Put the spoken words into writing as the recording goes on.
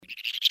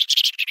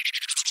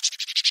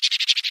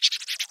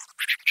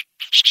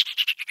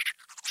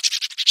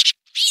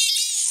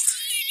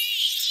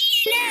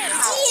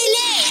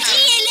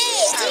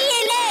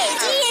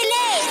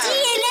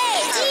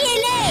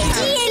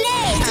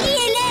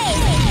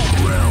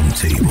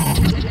table.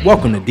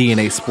 Welcome to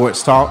DNA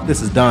Sports Talk.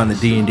 This is Don the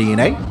D and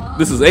DNA.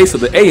 This is Ace of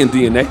the A and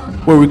DNA.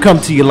 Where we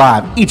come to you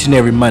live each and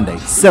every Monday,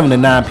 7 to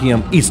 9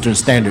 p.m. Eastern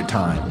Standard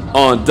Time.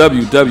 On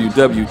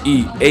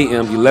WWWE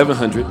AM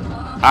 1100,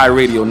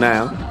 iRadio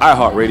Now,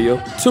 iHeartRadio,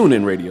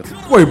 TuneIn Radio.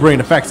 Where we bring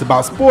the facts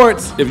about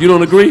sports. If you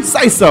don't agree,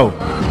 say so. Tell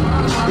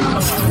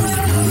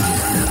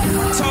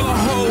the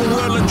whole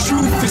world the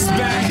truth is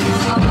back.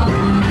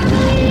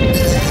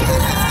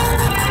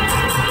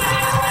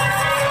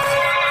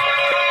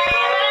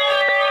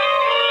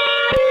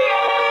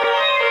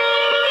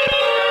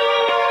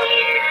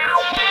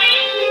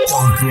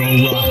 Throw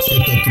rocks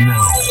at the throne.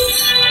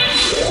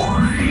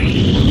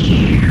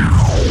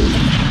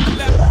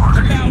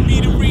 Allow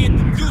me to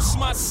reintroduce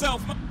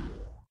myself.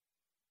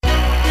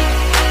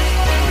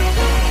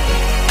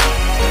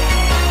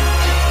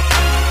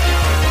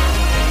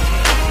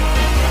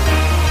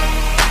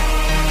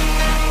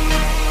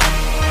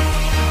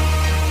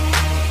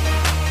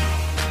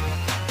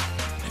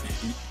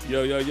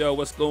 Yo,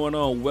 what's going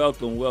on?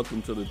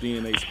 Welcome to the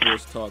DNA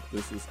Sports Talk.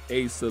 This is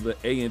Ace of the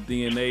A and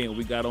DNA, and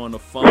we got on the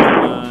phone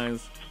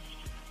lines.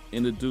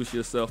 Introduce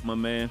yourself, my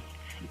man.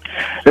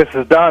 This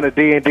is Don the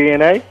D and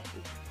DNA.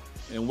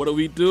 And what do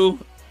we do?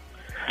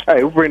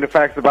 Hey, we bring the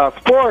facts about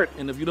sports.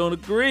 And if you don't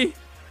agree,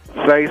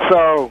 say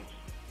so.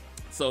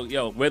 So,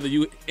 whether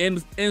you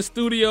in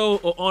studio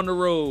or on the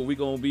road, we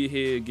gonna be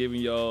here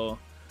giving y'all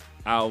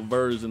our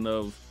version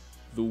of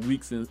the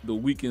week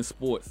in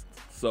sports.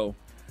 So,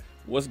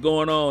 what's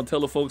going on? Tell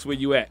the folks where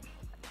you at.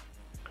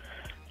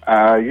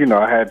 I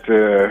had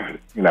to,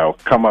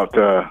 come up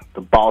to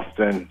the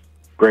Boston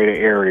greater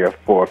area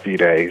for a few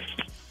days.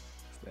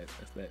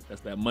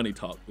 That's that money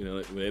talk. They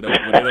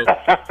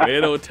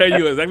don't tell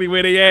you exactly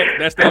where they at.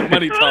 That's that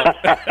money talk.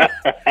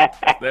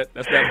 that's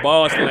that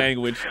boss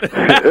language.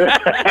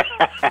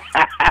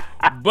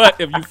 But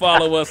if you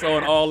follow us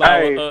on all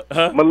our,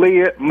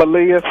 Malia,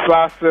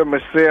 Sasha,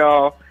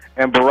 Michelle,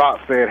 and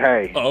Barack said,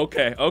 "Hey." Oh,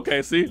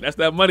 okay. See, that's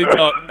that money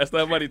talk.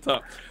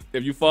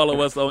 If you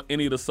follow us on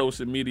any of the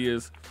social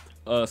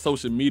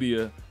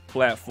media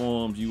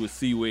platforms, you will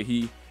see where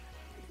he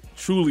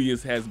truly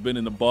has been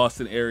in the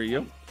Boston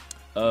area.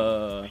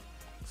 So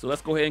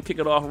let's go ahead and kick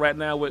it off right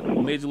now with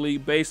Major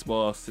League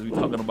Baseball. Since we're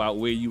talking about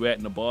where you at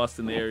in the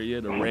Boston area,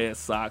 the Red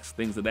Sox,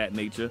 things of that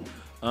nature.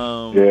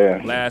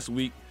 Last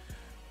week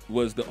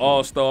was the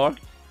All-Star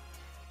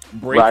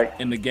break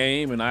in the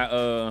game, and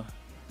I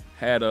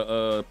had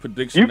a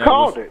prediction. You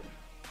called it.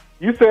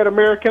 You said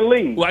American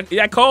League. Well,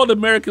 I called the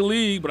American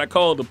League, but I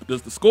called the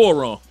score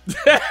wrong.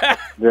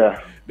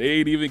 Yeah. They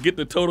didn't even get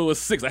the total of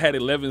 6. I had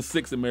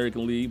 11-6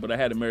 American League, but I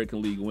had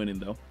American League winning,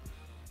 though.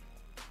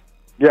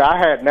 Yeah, I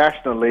had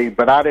National League,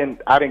 but I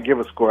didn't give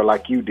a score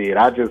like you did.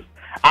 I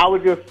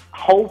was just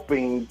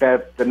hoping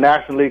that the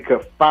National League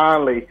could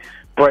finally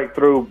break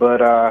through,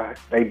 but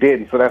they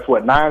didn't. So that's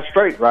 9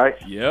 straight, right?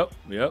 Yep.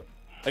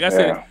 Like I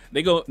said,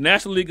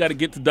 National League got to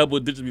get to double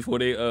digits before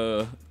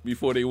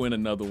they win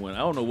another one. I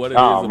don't know what it is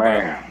about.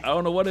 Man. I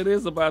don't know what it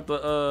is about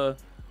the.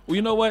 Well,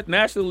 you know what?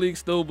 National League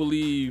still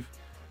believe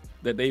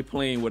that they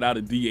playing without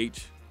a DH.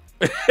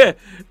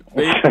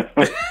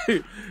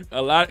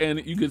 A lot,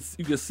 and you can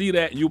see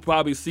that. You'll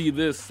probably see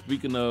this.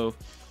 Speaking of,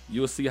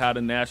 you'll see how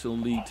the National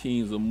League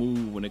teams will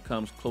move when it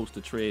comes close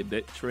to trade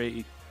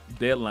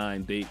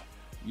deadline date.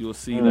 You'll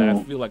see that.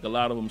 I feel like a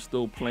lot of them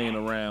still playing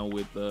around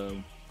with,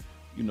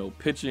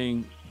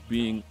 pitching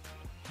being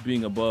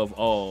above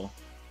all,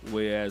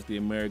 whereas the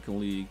American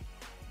League,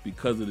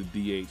 because of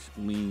the DH,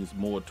 leans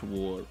more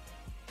toward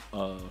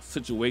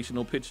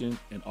situational pitching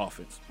and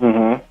offense.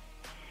 Mm-hmm.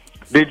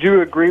 Did you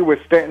agree with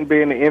Stanton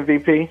being the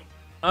MVP?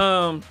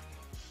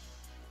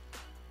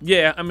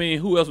 Yeah, I mean,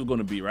 who else was going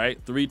to be, right?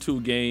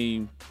 3-2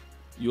 game.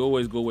 You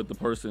always go with the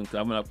person.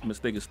 I'm not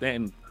mistaken.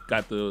 Stanton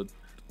got the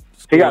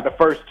score. He got the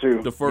first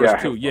two. The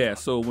first two, yeah.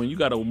 So when you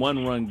got a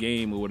one-run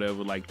game or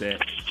whatever like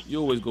that, you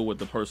always go with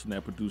the person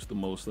that produced the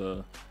most,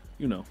 the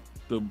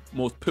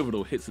most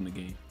pivotal hits in the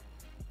game.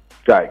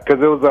 Right,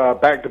 because it was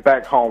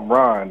back-to-back home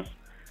runs.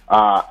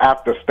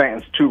 After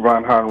Stanton's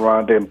 2-run home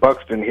run, then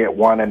Buxton hit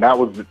one, and that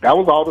was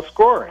all the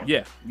scoring.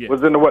 Yeah.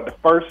 Was in the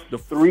first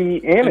 3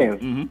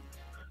 innings. Mm-hmm.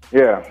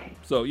 Yeah.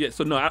 So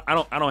no,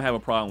 I don't have a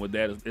problem with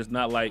that. It's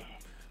not like,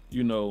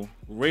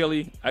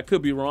 rarely, I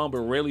could be wrong,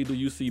 but rarely do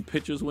you see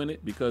pitchers win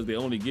it because they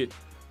only get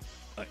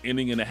an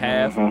inning and a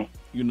half.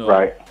 Mm-hmm.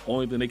 Right.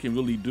 Only thing they can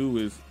really do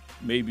is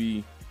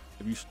maybe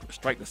if you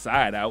strike the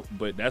side out,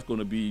 but that's going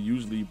to be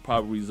usually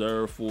probably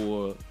reserved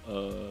for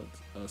a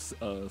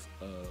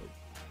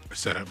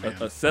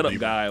setup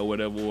guy or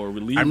whatever, or a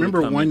reliever. I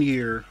remember one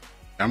year,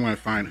 I'm going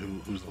to find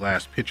who's the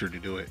last pitcher to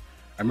do it.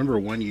 I remember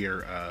one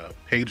year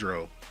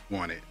Pedro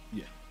won it.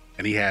 Yeah.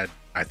 And he had,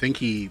 I think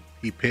he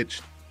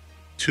pitched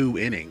 2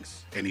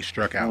 innings and he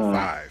struck out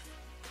 5.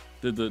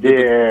 Did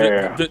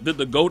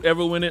the GOAT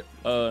ever win it?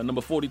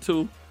 Number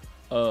 42,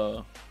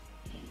 Mariano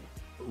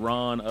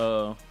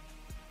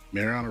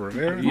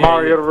Rivera.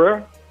 Mario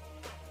Rivera.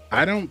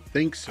 I don't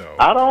think so.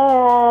 I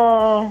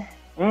don't.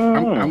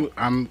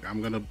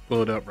 I'm gonna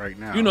pull it up right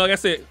now. Like I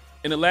said,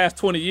 in the last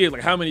 20 years,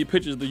 like how many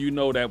pitchers do you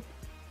know that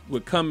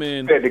would come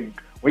in.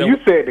 When you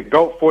said the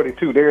GOAT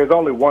 42, there is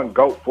only one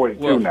GOAT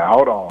 42 now.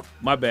 Hold on.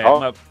 My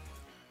bad.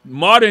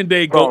 Modern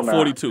day GOAT now.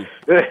 42.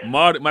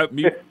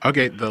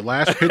 Okay, the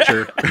last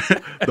pitcher,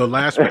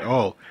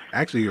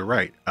 actually you're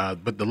right.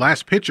 But the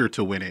last pitcher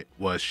to win it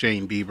was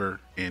Shane Bieber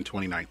in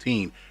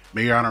 2019.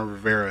 Mariano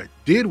Rivera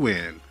did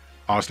win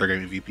All-Star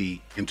Game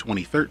MVP in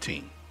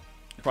 2013.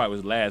 Probably was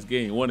his last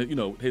game.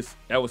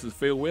 That was his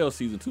farewell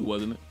season too,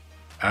 wasn't it?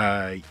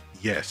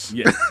 Yes.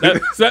 Yeah.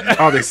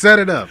 They set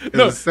it up.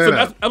 That's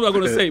what I'm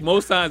going to say.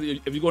 Most times,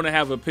 if you're going to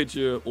have a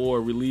pitcher or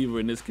a reliever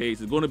in this case,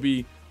 it's going to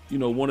be,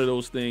 one of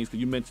those things. Because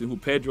you mentioned who,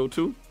 Pedro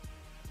too?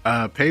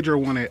 Pedro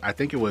won it. I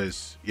think it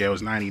was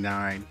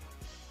 99.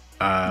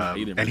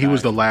 And he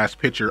was the last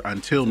pitcher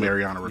until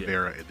Mariano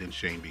Rivera and then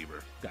Shane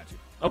Bieber. Gotcha.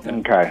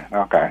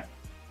 Okay.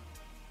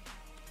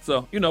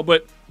 So,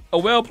 but a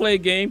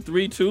well-played game,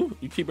 3-2.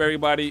 You keep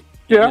everybody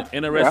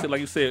interested, like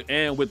you said,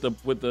 and with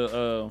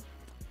the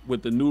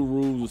new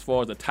rules as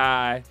far as a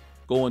tie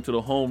going to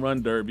the home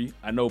run derby.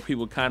 I know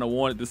people kind of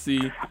wanted to see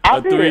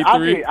a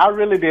 3-3. I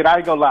really did. I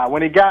ain't gonna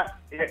lie.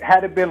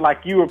 Had it been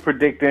like you were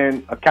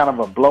predicting a kind of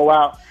a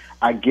blowout,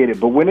 I get it.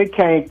 But when it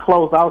came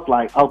close, I was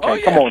like,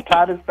 okay, come on,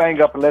 tie this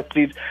thing up and let's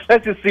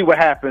just see what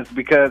happens.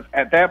 Because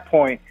at that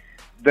point,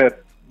 the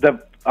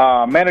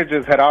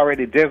managers had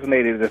already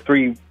designated the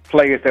 3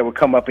 players that would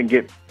come up and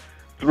get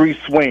 3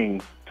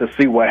 swings to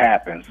see what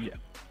happens. Yeah.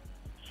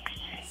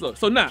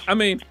 So now, I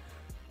mean,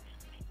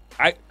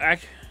 I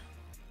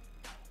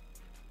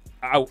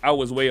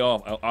was way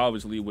off,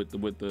 obviously, with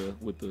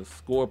the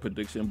score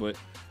prediction, but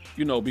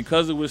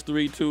because it was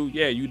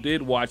 3-2, you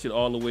did watch it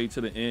all the way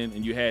to the end,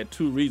 and you had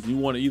 2 reasons. You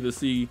want to either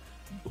see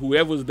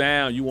whoever's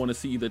down, you want to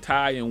see either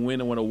tie and win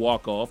and want to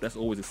walk off. That's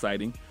always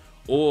exciting,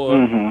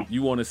 or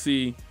you want to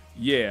see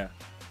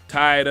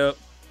tie it up.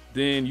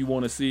 Then you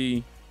want to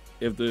see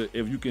if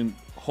you can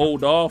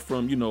hold off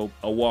from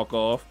a walk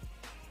off,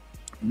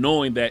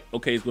 knowing that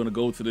it's going to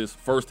go to this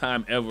first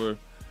time ever,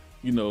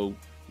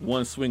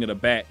 one swing of the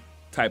bat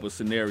type of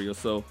scenario.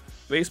 So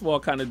baseball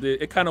kind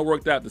of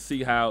worked out to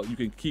see how you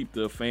can keep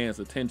the fans'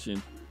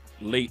 attention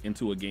late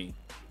into a game.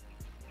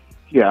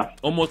 Yeah.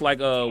 Almost like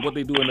what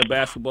they do in the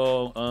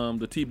basketball,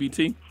 the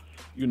TBT,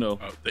 the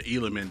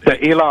Elam ending.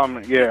 The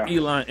Elam, yeah.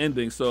 Elam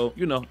ending. So,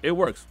 it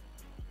works.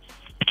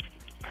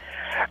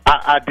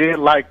 I did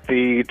like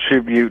the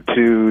tribute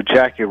to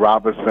Jackie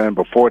Robinson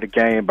before the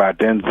game by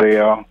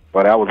Denzel,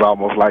 but that was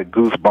almost like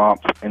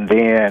goosebumps. And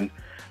then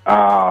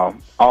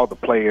all the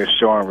players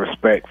showing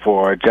respect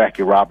for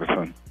Jackie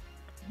Robinson.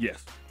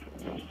 Yes.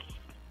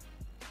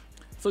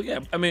 So,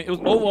 I mean, it was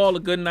overall a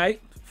good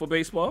night for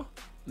baseball.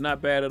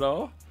 Not bad at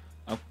all.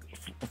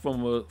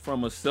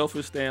 From a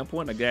selfish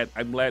standpoint,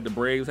 I'm glad the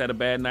Braves had a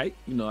bad night.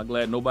 I'm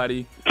glad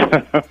nobody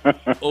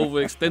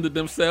overextended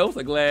themselves.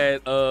 I'm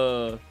glad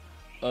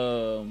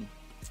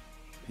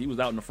he was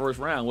out in the first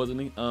round,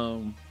 wasn't he?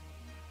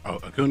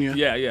 Acuna?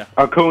 Yeah.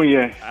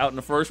 Acuna. Out in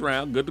the first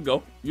round, good to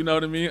go. You know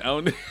what I mean?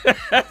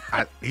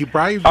 He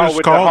probably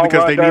just called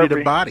because they needed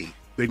a body.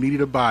 They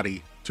needed a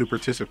body to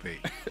participate.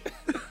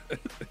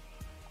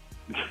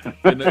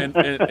 in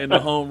the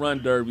home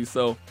run derby.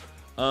 So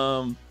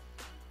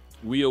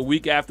we a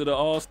week after the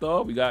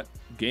All-Star. We got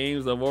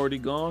games have already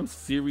gone.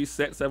 Series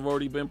sets have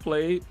already been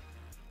played.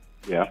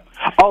 Yeah.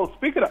 Oh,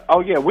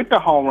 with the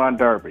home run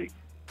derby,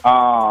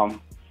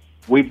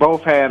 we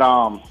both had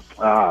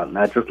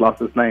I just lost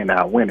his name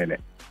now, winning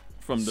it.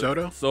 From the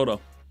Soto?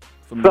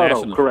 From Soto,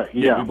 National. correct.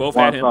 Yeah, we both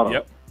Juan had him. Soto.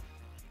 Yep.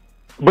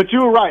 But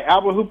you were right.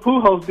 Albert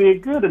Pujols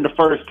did good in the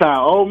first time.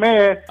 Oh,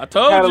 man. I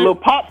told had you. a little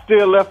pop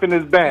still left in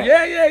his back.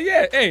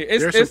 Yeah. Hey,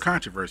 there's some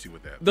controversy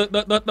with that.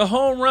 The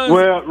home runs.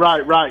 Well,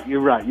 right.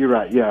 You're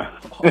right. Yeah.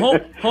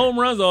 home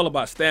runs all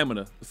about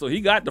stamina. So he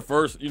got the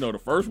first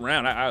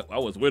round. I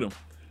was with him.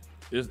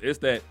 It's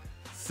that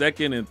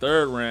second and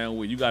third round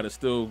where you got to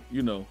still,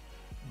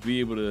 be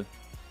able to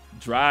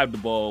drive the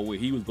ball where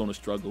he was going to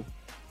struggle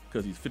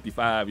because he's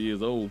 55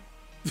 years old.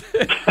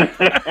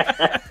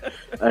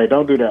 Hey,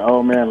 don't do that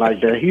old man like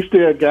that. He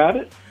still got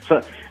it.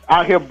 So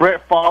out here,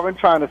 Brett Favre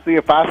trying to see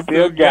if I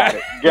still got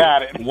it.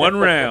 Got it. One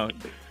round.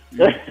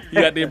 You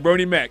got there,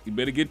 Bernie Mac. You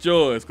better get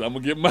yours because I'm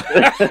going to get mine.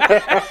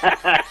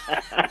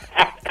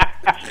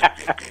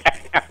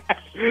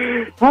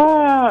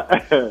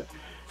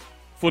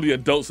 For the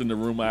adults in the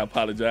room, I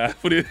apologize.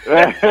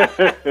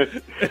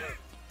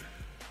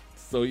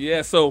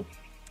 So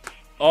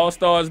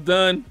All-Stars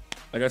done.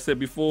 Like I said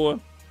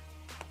before,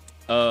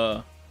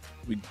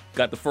 we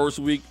got the first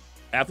week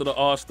after the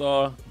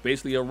All-Star,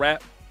 basically a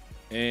wrap.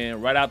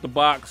 And right out the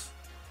box,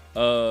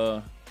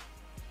 all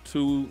the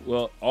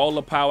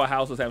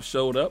powerhouses have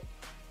showed up.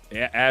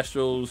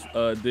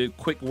 Astros did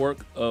quick work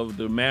of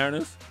the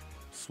Mariners.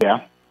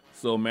 Yeah.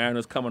 So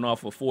Mariners coming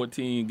off a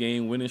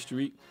 14-game winning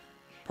streak.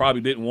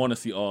 Probably didn't want to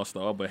see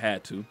All-Star, but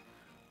had to.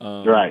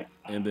 Right.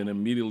 And then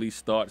immediately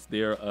starts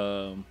their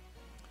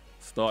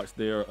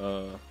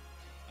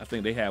I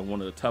think they have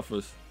one of the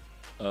toughest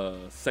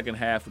second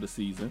half of the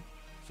season.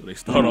 So they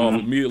start off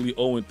immediately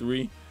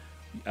 0-3.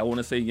 I want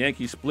to say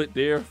Yankees split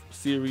their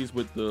series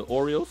with the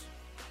Orioles.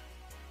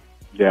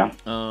 Yeah.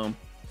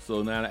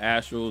 So now the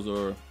Astros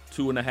are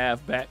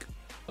 2.5 back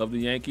of the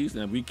Yankees,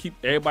 and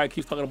everybody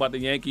keeps talking about the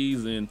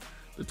Yankees and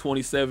the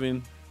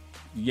 27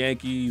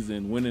 Yankees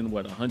and winning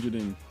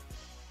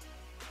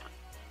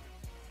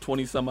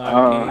 120 some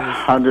odd games.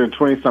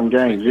 120 some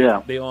games.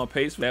 Yeah. They on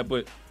pace for that,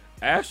 but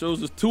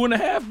Astros is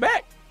 2.5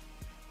 back.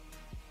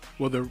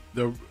 Well,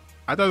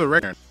 I thought the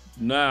record.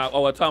 Nah,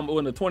 I'm talking about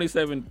when the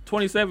 27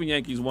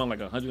 Yankees won like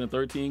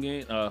 113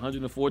 games,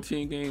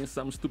 114 games,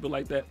 something stupid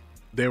like that.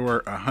 They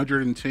were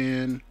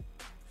 110,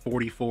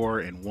 44,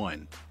 and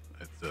 1.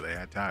 So they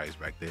had ties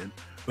back then.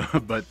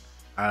 But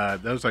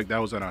that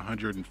was on a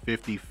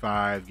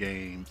 155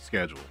 game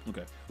schedule.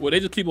 Okay. Well, they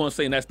just keep on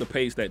saying that's the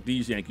pace that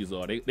these Yankees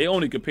are. They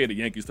only compare the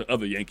Yankees to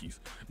other Yankees.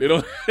 They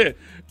don't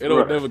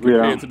never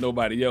compare it to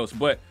nobody else.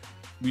 But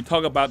we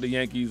talk about the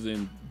Yankees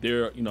and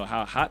their,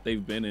 how hot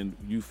they've been, and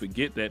you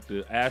forget that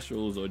the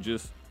Astros are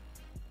just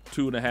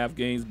 2.5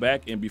 games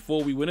back. And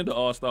before we went into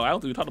All-Star, I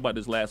don't think we talked about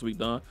this last week,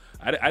 Don.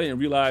 I didn't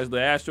realize the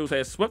Astros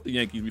had swept the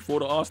Yankees before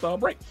the All-Star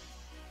break.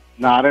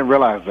 No, I didn't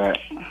realize that.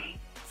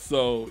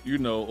 So,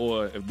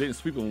 or if they didn't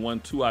sweep them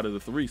 1-2 out of the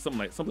 3,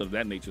 something of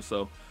that nature.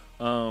 So,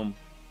 yeah,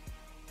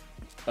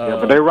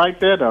 but they're right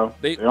there though.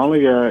 They're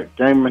only a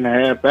game and a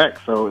half back,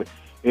 so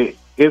it's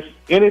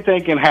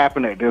anything can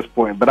happen at this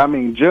point. But I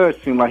mean,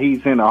 Judge seems like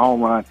he's hitting a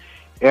home run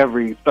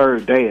every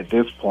third day at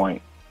this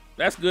point.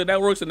 That's good.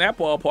 That works in that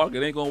ballpark.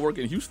 It ain't gonna work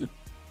in Houston.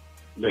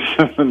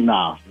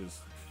 No.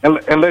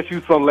 Unless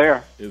you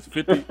Soler. It's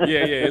 50.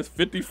 It's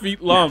 50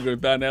 feet longer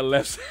down that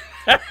left.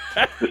 The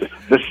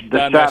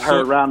shot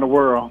heard around the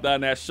world. Down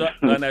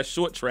that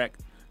short track.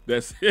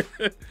 That's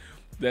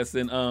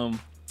in the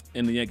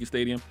Yankee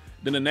Stadium.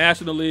 Then the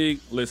National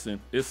League.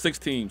 Listen, it's 6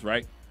 teams,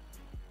 right?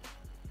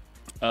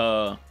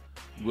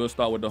 We'll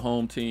start with the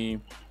home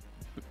team.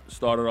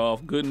 Started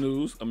off good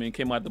news. I mean,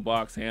 came out the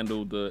box,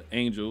 handled the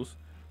Angels.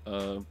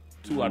 2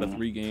 out of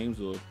 3 games,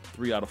 or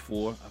 3 out of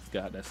 4. I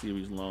forgot that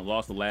series long.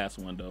 Lost the last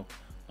one though.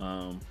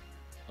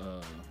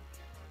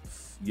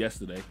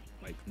 Yesterday,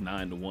 like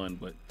 9-1,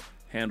 but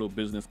handled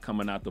business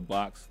coming out the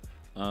box.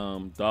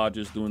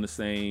 Dodgers doing the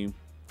same.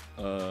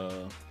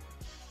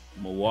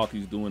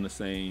 Milwaukee's doing the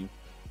same.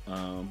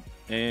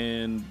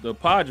 And the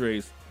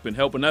Padres been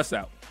helping us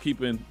out,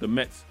 keeping the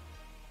Mets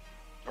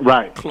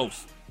right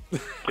close.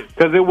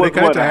 Because it was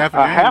half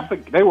a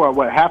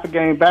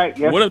game back.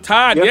 Would have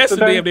tied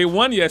yesterday if they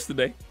won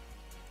yesterday.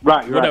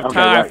 Right. Would have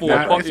tied for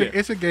a part.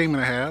 It's a game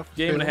and a half.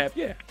 Game and a half,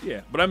 yeah.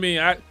 But I mean,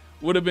 I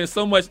would have been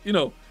so much,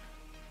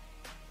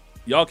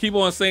 y'all keep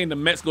on saying the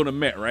Mets go to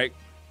Met, right?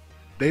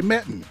 They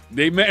met. Right?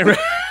 They met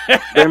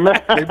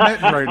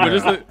right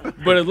now.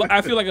 But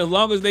I feel like as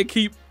long as they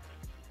keep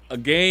a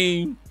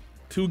game,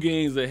 2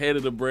 games ahead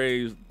of the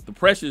Braves, the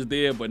pressure's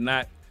there, but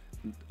not.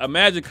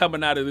 Imagine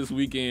coming out of this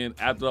weekend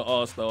after the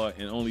All-Star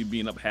and only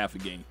being up half a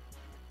game.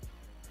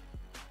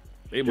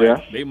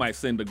 They might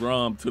send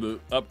DeGrom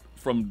up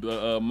from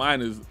the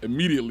minors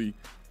immediately,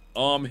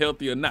 arm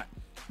healthy or not.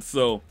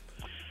 So.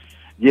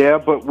 Yeah,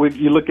 but when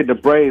you look at the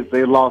Braves,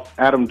 they lost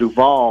Adam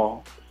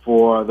Duvall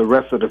for the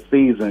rest of the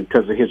season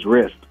because of his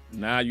wrist.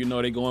 Now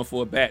they're going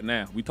for a bat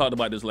now. We talked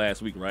about this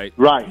last week, right?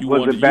 Right. You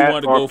want to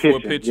go for a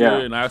pitcher,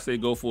 and I say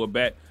go for a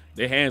bat.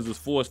 Their hands is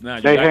forced now.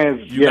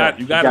 You got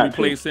to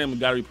replace him. You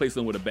got to replace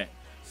him with a bat.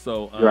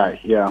 So right,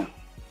 yeah.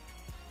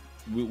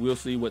 We'll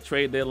see what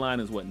trade deadline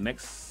is. What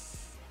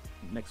next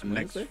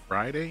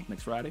Friday?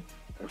 Next Friday.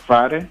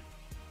 Friday.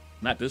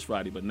 Not this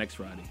Friday, but next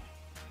Friday,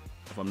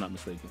 if I'm not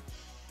mistaken.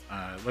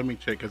 Let me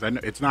check because I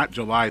know it's not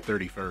July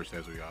 31st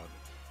as we all.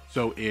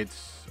 So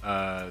it's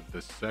the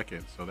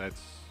 2nd. So that's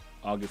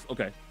August.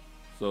 Okay.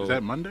 So is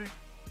that Monday?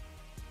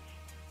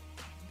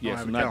 Yes, I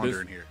have a not calendar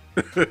this. in here.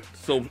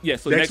 So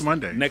next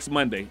Monday. Next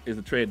Monday is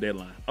the trade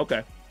deadline.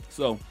 Okay.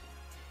 So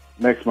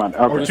next Monday.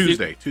 Okay. Or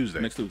Tuesday.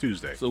 Next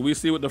Tuesday. So we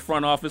see what the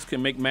front office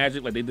can make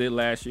magic like they did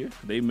last year.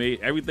 They made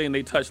everything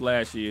they touched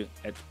last year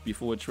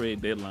before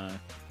trade deadline.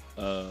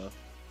 It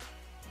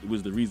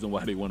was the reason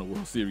why they won a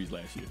World Series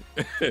last year.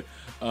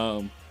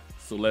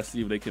 So let's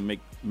see if they can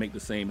make the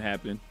same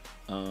happen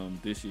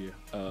this year.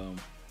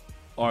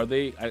 Are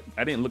they?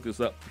 I didn't look this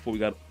up before we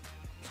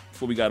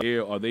got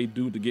here. Are they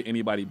due to get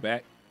anybody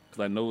back?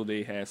 Because I know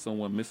they had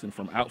someone missing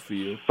from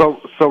outfield. So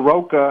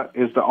Soroka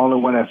is the only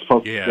one that's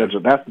supposed to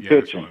schedule. That's the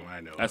pitching.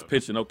 That's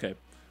pitching. Okay.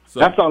 So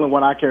that's the only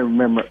one I can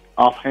remember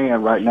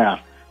offhand right now.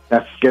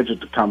 That's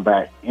scheduled to come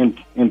back in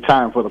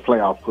time for the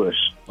playoff push.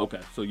 Okay.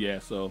 So yeah.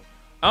 So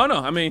I don't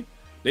know. I mean,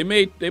 they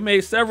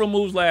made several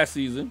moves last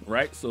season,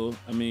 right? So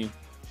I mean,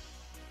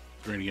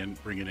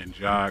 bringing in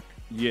Jock.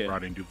 Yeah.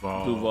 Brought in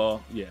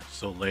Duvall. Yeah.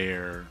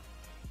 Soler.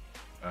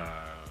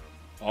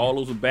 All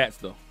those are bats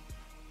though.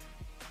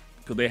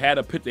 Because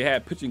they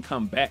had pitching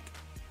come back.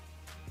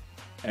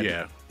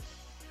 Yeah.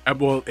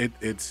 Well,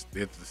 it's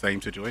the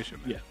same situation.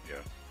 Yeah.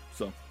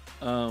 So,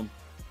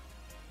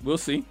 we'll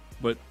see,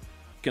 but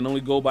can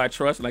only go by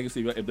trust. Like you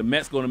see, if the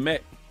Mets go to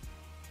Met,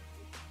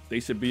 they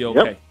should be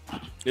okay.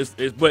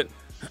 Yep. But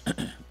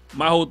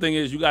my whole thing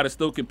is you got to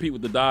still compete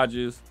with the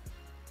Dodgers,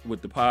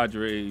 with the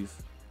Padres,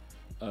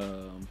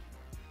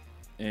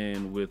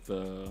 and with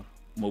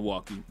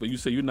Milwaukee. But you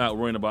say you're not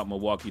worrying about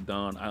Milwaukee,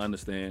 Don. I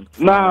understand.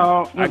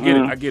 No, I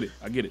get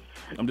it.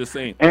 I'm just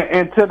saying. And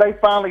until they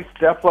finally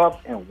step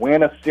up and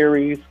win a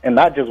series, and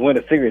not just win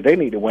a series, they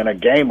need to win a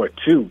game or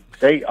two.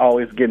 They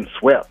always getting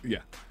swept. Yeah.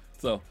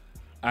 So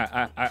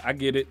I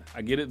get it.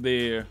 I get it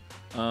there.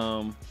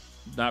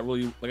 Not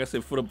really, like I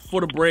said, for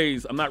the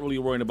Braves, I'm not really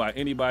worrying about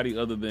anybody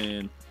other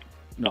than,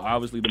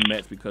 obviously the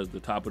Mets because the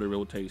top of the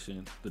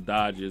rotation, the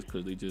Dodgers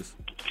because they just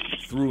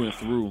through and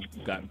through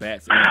got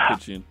bats and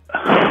pitching,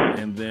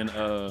 and then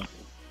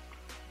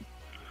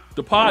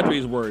the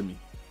Padres worry me.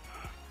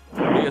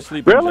 They're a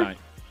sleeping Really?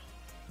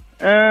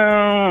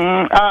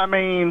 giant. I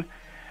mean,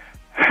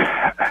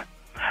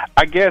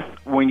 I guess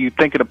when you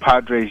think of the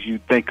Padres, you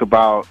think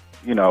about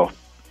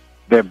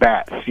their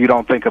bats. You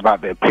don't think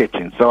about their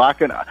pitching. So I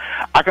can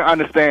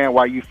understand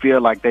why you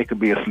feel like they could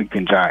be a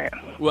sleeping giant.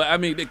 Well, I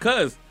mean,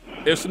 because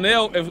if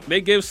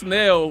they give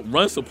Snell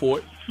run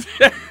support,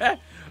 if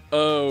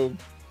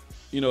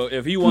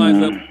he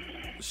winds up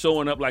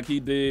showing up like he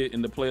did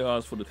in the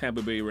playoffs for the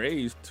Tampa Bay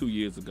Rays 2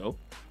 years ago,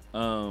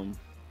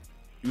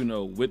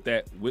 with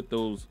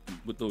those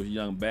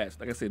young bats,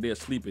 like I said, they're a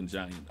sleeping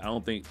giant. I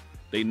don't think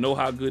they know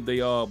how good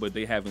they are, but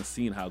they haven't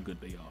seen how good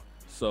they are.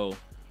 So,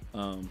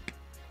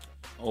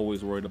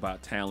 always worried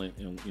about talent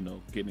and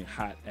getting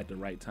hot at the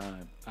right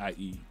time,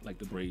 i.e., like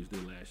the Braves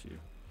did last year.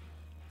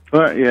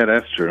 Well, yeah,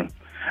 that's true.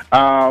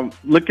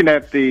 Looking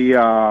at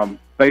the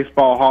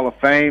Baseball Hall of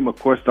Fame, of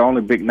course, the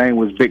only big name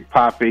was Big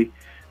Papi,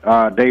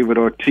 David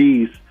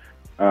Ortiz.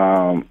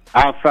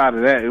 Outside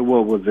of that,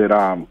 what was it?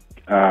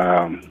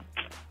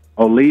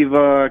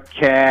 Oliva,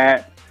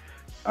 Cat,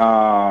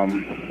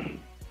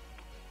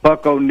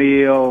 Buck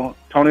O'Neil,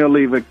 Tony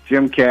Oliva,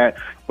 Jim Cat,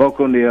 Buck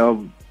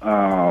O'Neil,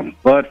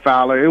 Bud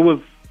Fowler. It was,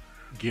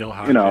 Gil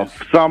Hodges.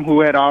 some who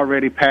had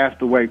already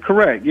passed away.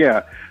 Correct,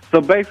 yeah.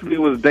 So basically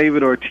it was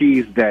David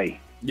Ortiz Day.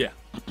 Yeah.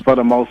 For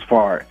the most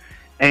part.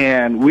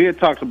 And we had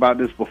talked about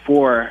this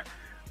before.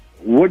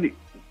 What are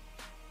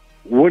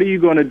you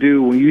going to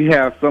do when you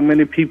have so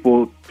many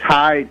people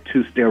tied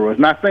to steroids?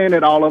 Not saying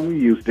that all of them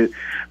used it,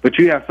 but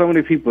you have so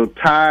many people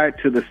tied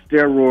to the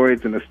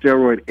steroids and the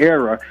steroid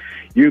era.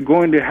 You're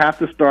going to have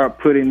to start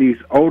putting these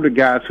older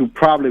guys who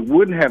probably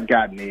wouldn't have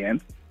gotten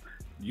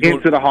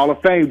into the Hall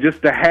of Fame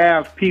just to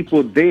have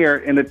people there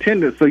in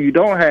attendance. So you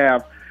don't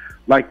have,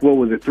 like, what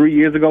was it, 3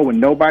 years ago when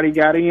nobody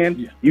got in?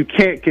 Yeah. You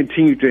can't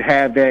continue to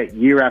have that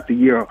year after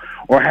year,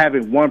 or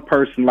having one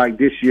person like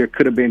this year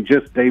could have been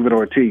just David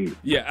Ortiz.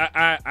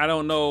 Yeah, I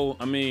don't know.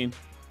 I mean,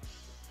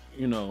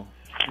 you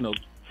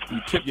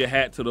tip your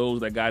hat to those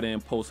that got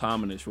in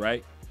post-hominis,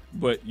 right?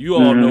 But you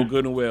all know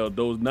good and well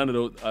none of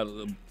those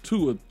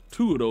two of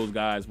those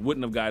guys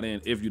wouldn't have got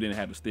in if you didn't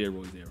have the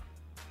steroids era.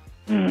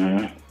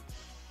 Mm-hmm.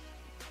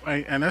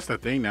 Right, and that's the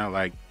thing now.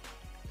 Like,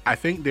 I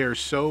think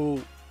it's so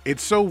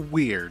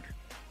weird.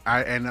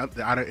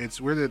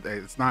 It's weird that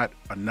it's not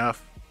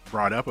enough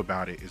brought up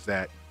about it. Is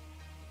that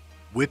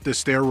with the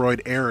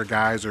steroid era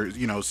guys, or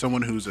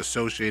someone who's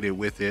associated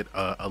with it,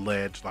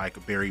 alleged,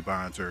 like Barry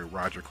Bonds or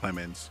Roger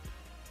Clemens,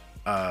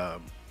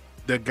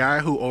 the guy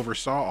who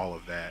oversaw all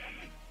of that,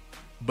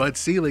 Bud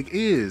Selig,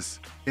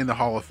 is in the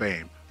Hall of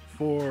Fame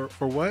for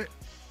what?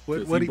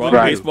 What he brought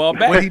baseball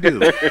back. What did he do?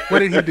 What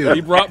did he do?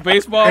 He brought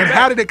baseball and back.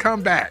 how did it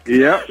come back?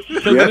 Yep.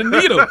 Because of the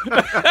needle.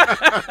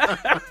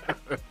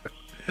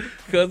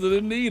 Because of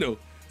the needle.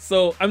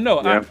 So I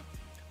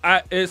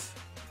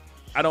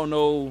don't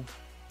know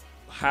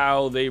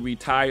how they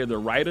retire the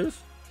writers,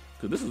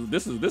 because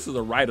this is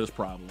a writer's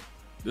problem.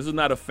 This is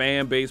not a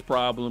fan base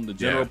problem. The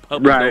general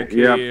public don't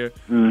care.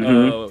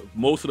 Mm-hmm.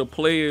 Most of the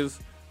players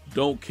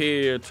don't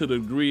care to the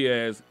degree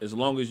as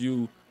long as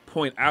you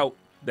point out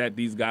that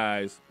these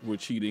guys were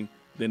cheating,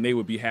 then they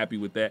would be happy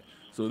with that.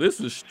 So this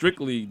is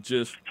strictly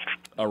just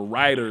a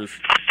writer's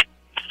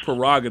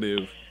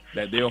prerogative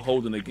that they're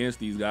holding against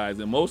these guys,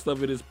 and most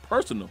of it is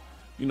personal.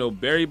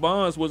 Barry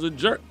Bonds was a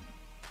jerk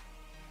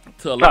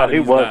to a lot of these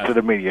guys. He was to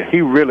the media.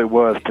 He really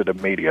was to the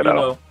media,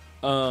 though.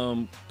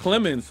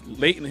 Clemens,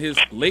 late in his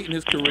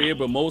career,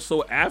 but more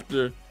so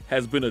after,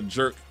 has been a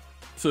jerk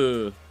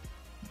to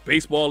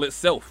baseball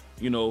itself.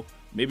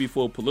 Maybe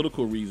for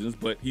political reasons,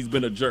 but he's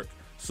been a jerk.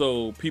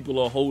 So people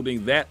are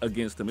holding that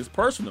against him. It's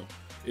personal.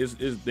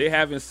 They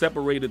haven't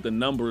separated the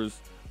numbers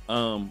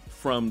from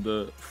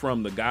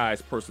the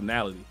guy's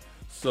personality.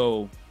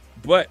 So,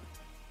 I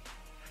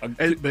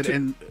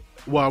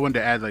wanted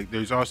to add, like,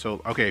 there's also,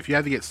 if you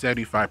have to get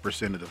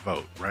 75% of the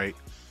vote, right?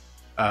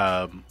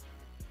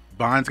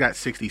 Bonds got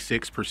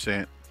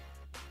 66%,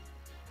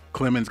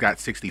 Clemens got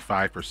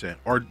 65%,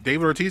 or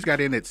David Ortiz got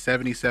in at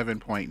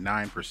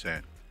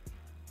 77.9%.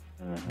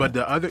 But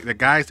the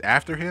guys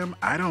after him,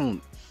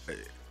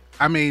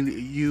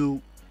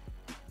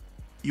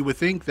 you would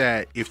think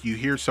that if you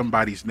hear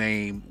somebody's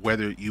name,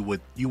 whether you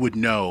would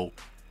know,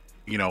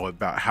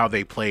 about how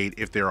they played,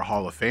 if they're a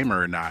Hall of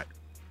Famer or not.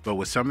 But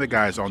with some of the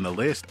guys on the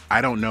list, I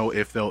don't know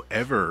if they'll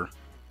ever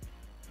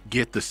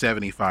get the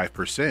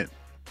 75%,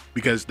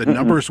 because the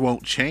numbers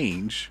won't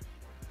change.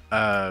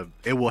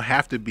 It will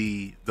have to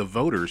be the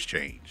voters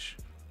change.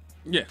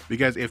 Yeah.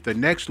 Because if the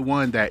next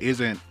one that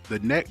isn't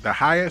the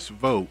highest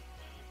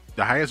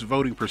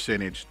voting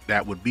percentage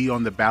that would be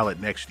on the ballot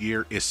next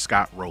year is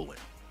Scott Rowland.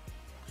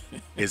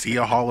 Is he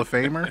a Hall of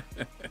Famer?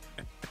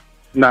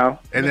 No.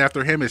 And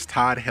after him is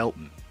Todd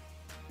Helton.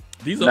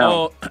 These are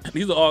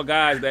all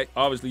guys that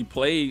obviously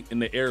played in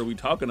the era we're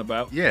talking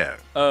about. Yeah.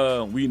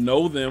 We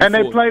know them. And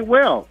they played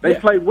well. They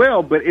played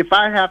well. But if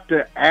I have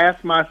to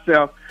ask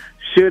myself,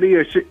 should he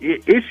or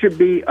it should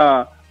be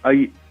a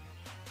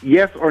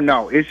yes or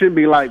no. It should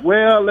be like,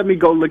 well, let me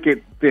go look at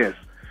this.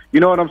 You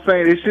know what I'm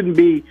saying? It shouldn't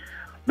be,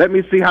 let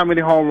me see how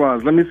many home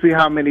runs. Let me see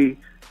how many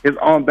his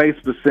on base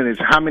percentage,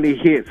 how many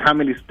hits, how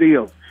many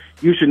steals.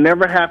 You should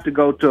never have to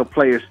go to a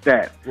player's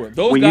stat.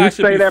 Well, when you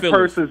say that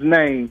person's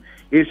name,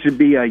 it should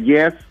be a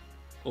yes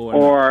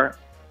or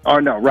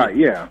no. Right?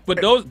 Yeah. But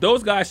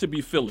those guys should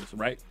be fillers,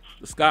 right?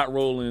 The Scott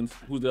Rowlands,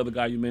 who's the other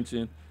guy you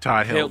mentioned?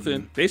 Todd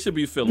Helton. They should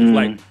be fillers.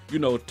 Like,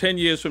 10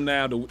 years from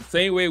now, the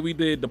same way we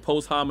did the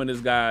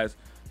post-hominid guys,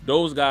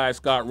 those guys,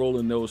 Scott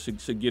Rowland, those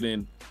should get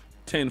in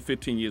 10,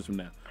 15 years from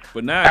now.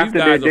 But now after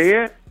these guys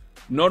they're dead?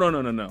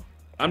 No.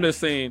 I'm just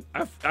saying,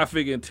 I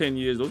figure in 10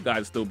 years, those guys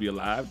will still be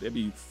alive. They'd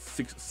be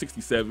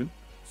 67,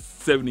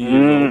 70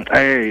 years old.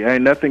 Hey,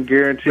 ain't nothing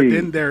guaranteed.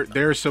 But then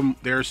there's some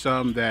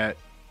that,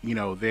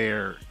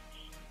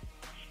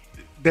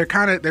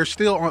 they're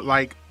still on,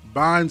 like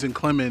Bonds and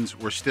Clemens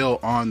were still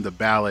on the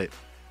ballot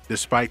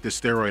despite the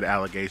steroid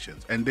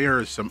allegations. And there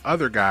are some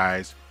other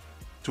guys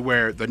to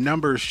where the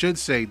numbers should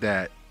say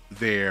that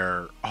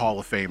they're Hall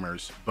of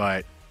Famers,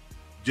 but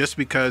just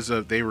because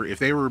of if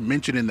they were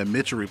mentioned in the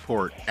Mitchell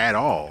report at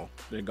all,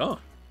 they're gone.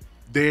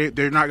 They're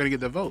not going to get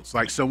the votes.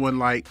 Like someone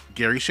like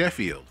Gary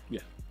Sheffield.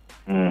 Yeah.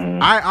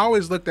 I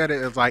always looked at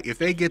it as like if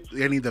they get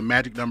any of the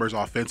magic numbers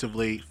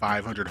offensively,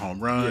 500 home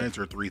runs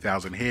or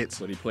 3,000 hits,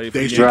 but he played for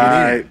they the should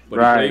get in. But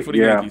he played for the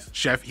Yankees.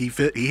 Chef, he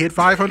hit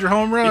 500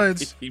 home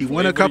runs. he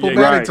won a played for the couple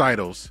Yankees. batting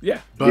titles.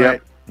 Yeah,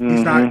 but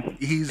he's not.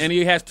 And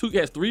he has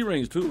 3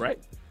 rings too, right?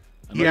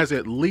 He has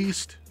at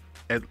least.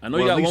 I know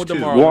he got one with the two.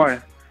 Marlins.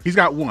 One. He's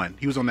got one.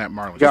 He was on that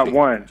Marlins. Got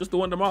one. Just the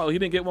one tomorrow. He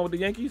didn't get one with the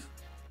Yankees?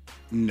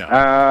 No.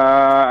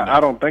 I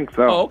don't think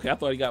so. Oh, okay. I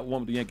thought he got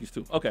one with the Yankees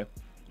too. Okay.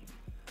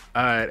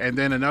 And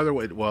then another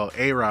one. Well,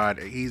 A-Rod.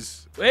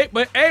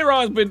 But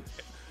A-Rod's been.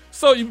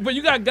 But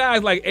you got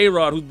guys like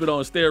A-Rod who's been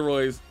on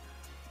steroids.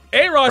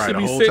 A-Rod should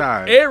be sitting.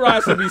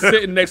 A-Rod should be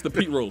sitting next to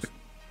Pete Rose.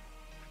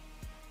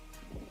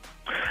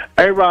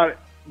 A-Rod,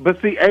 but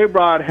see,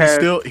 A-Rod has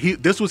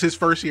This was his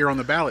first year on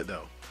the ballot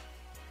though.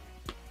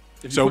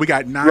 So we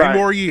got 9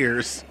 more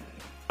years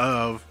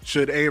of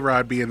should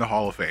A-Rod be in the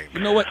Hall of Fame. You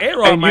know what?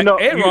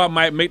 A-Rod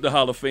might make the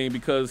Hall of Fame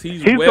because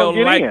he's well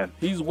liked.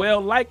 He's well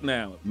liked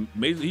now.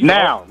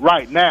 Now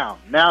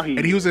he.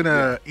 And he was in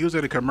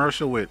a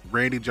commercial with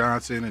Randy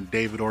Johnson and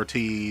David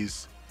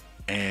Ortiz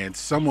and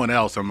someone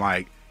else. I'm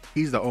like,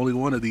 he's the only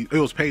one of these. It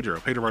was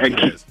Pedro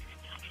Martinez.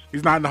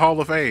 He's not in the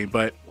Hall of Fame,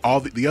 but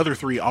all the other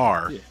 3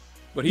 are. Yeah.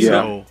 But he's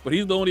the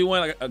only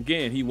one. Like,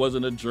 again, he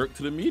wasn't a jerk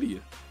to the media.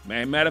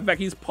 Matter of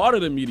fact, he's part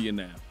of the media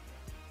now.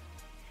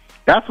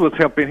 That's what's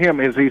helping him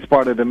is he's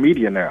part of the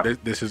media now.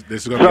 This is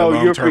going to be a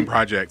long-term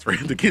project for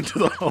him to get to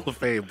the Hall of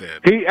Fame. Then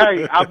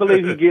I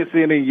believe he gets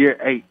in year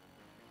 8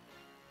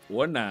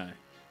 or 9.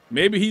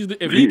 Maybe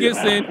if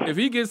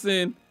he gets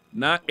in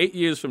not 8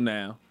 years from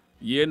now,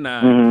 year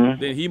 9,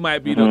 then he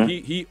might be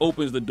he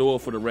opens the door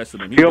for the rest of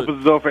them. He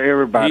opens the door for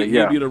everybody.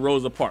 He'll be the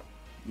Rosa Parks.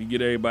 You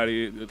get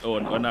everybody, or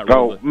not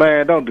Rosa. Oh,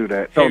 man, don't do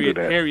that. Don't do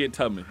that. Harriet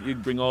Tubman. You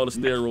bring all the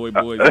steroid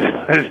boys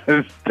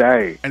in.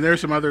 Dang. And there's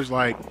some others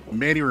like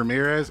Manny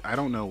Ramirez. I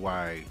don't know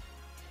why.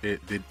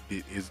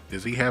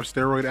 Does he have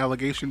steroid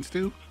allegations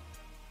too?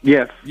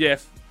 Yes.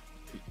 Yep.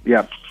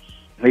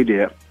 He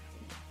did.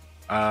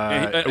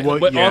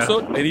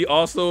 He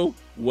also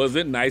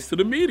wasn't nice to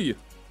the media.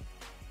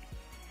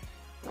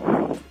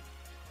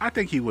 I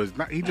think he was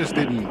not. He just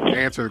didn't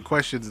answer the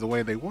questions the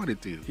way they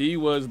wanted to. He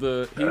was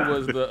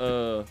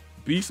the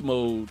beast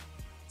mode.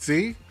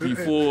 See,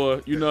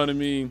 before you know what I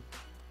mean.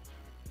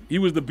 He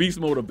was the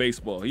beast mode of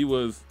baseball. He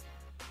was.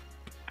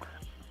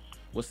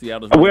 What's the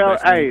other? Well,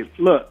 hey,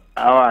 look.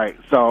 All right.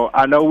 So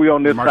I know we're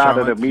on this side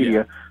of the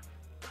media.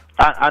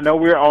 Yeah. I know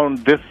we're on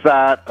this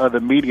side of the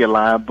media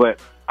line, but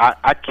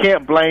I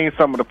can't blame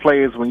some of the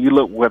players when you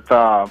look with.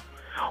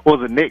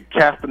 Was it Nick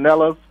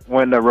Castanelas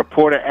when the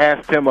reporter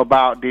asked him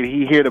about did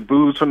he hear the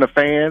boos from the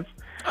fans?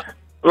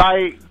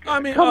 Like,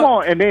 come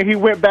on. And then he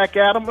went back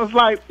at him. It was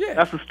like,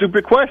 that's a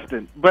stupid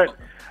question. But,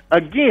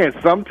 again,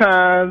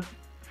 sometimes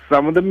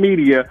some of the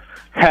media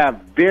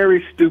have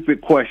very stupid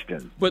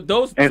questions.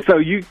 And so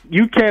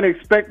you can't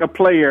expect a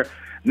player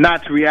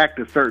not to react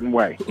a certain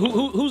way.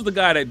 Who's the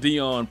guy that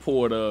Dion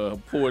poured the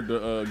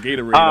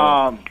Gatorade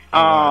on?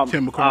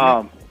 Tim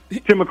McCormick.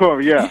 Tim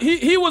McCormick, yeah.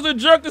 He was a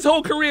jerk this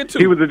whole career, too.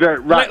 He was a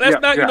jerk, right.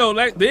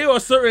 There are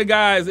certain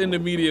guys in the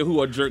media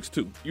who are jerks,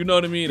 too. You know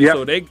what I mean? Yep.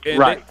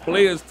 So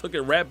players took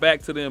it right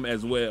back to them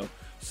as well.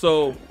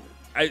 So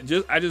I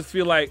just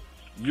feel like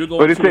you're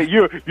going But they say,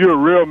 you're a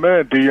real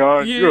man,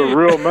 Dion. Yeah. You're a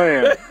real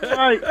man.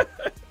 Like,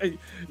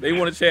 They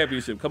won a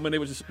championship. Come in there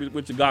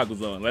with your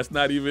goggles on. Let's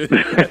not even.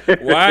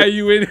 Why are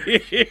you in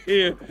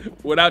here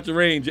without your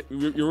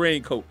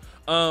raincoat?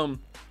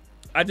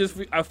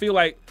 I feel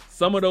like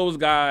some of those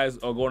guys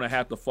are going to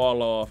have to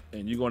fall off,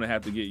 and you're going to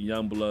have to get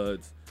young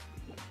bloods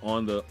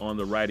on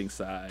the writing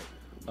side.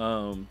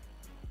 And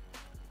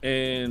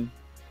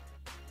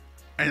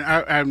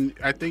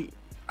I think,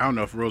 I don't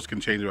know if Rose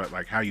can change about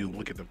like how you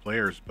look at the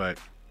players, but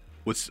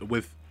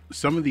with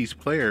some of these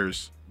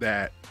players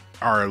that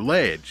are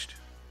alleged,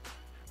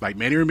 like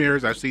Manny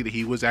Ramirez, I see that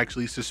he was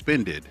actually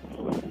suspended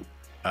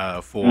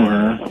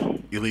for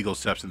illegal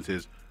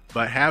substances,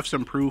 but have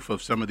some proof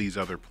of some of these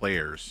other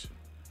players.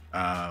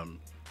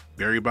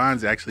 Barry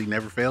Bonds actually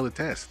never failed a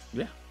test.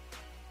 Yeah,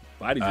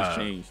 body just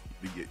changed.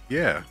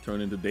 Yeah,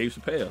 turned into Dave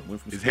Chappelle.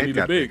 Went from his skinny head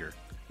got to big. bigger.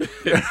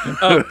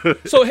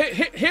 So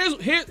here's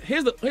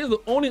the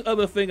only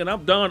other thing, and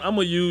I'm done. I'm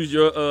gonna use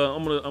your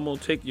I'm gonna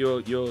take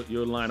your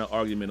line of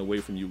argument away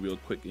from you real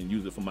quick and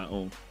use it for my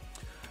own.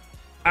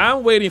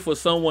 I'm waiting for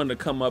someone to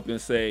come up and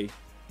say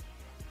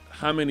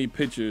how many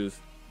pitchers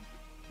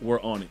were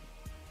on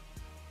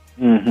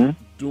it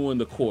during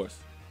the course,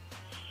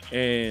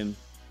 and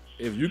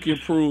if you can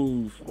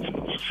prove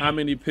how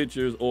many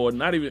pitchers, or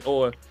not even,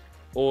 or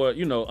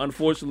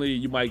unfortunately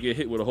you might get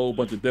hit with a whole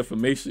bunch of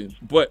defamation,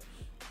 but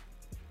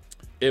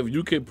if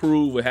you can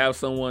prove or have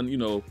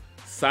someone,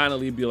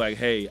 silently be like,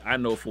 hey, I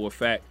know for a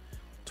fact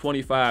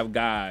 25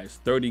 guys,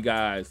 30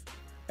 guys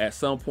at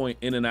some point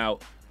in and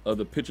out of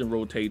the pitching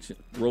rotation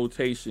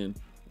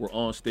were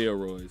on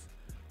steroids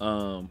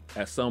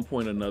at some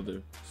point or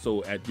another.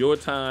 So at your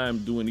time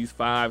doing these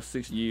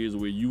 5-6 years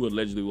where you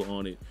allegedly were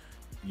on it,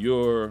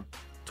 your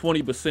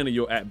 20% of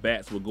your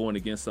at-bats were going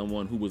against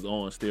someone who was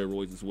on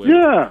steroids as well.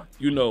 Yeah.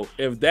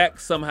 If that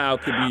somehow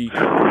could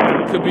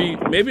be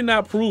maybe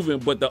not proven,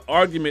 but the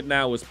argument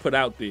now is put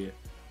out there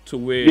to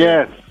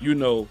where,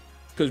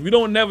 because we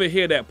don't never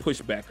hear that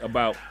pushback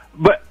about.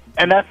 But,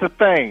 and that's the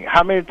thing.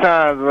 How many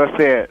times have I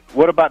said,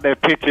 what about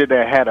that pitcher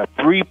that had a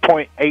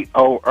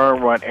 3.80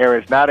 earned run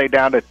average? Now they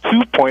down to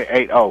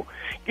 2.80.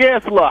 Yeah,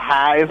 it's a little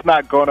high. It's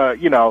not going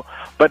to,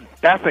 but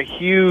that's a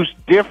huge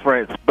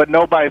difference. But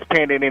nobody's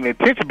paying it any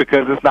attention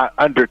because it's not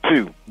under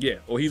 2. Yeah,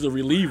 or he's a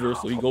reliever,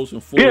 so he goes from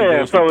 4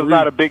 Yeah, so it's 3.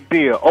 not a big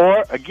deal.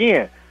 Or,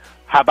 again,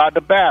 how about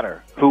the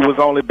batter who was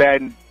only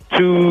batting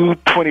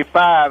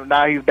 225,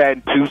 now he's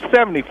batting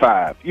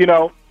 275,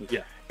 Yeah.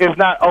 It's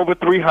not over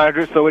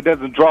 300, so it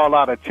doesn't draw a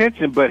lot of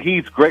attention, but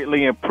he's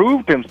greatly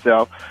improved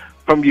himself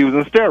from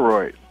using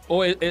steroids.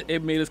 Or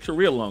it made his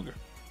career longer.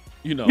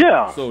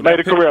 Yeah, so made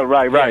a career,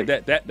 right.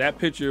 That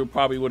pitcher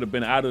probably would have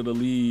been out of the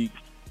league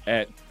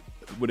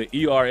with an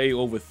ERA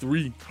over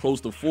 3, close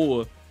to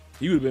 4.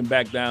 He would have been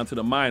back down to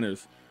the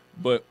minors,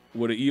 but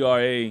with an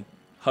ERA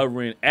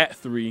hovering at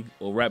 3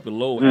 or right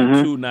below at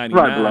 2.99,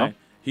 right below.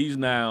 He's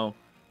now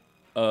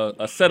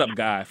a setup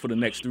guy for the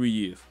next 3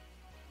 years.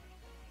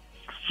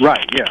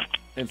 Right, yeah.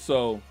 And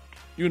so,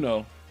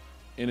 and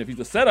if he's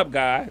a setup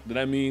guy, then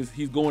that means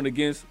he's going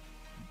against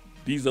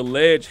these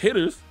alleged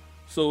hitters.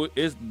 So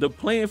the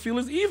playing field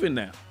is even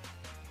now.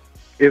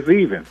 It's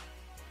even.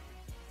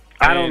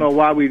 I don't know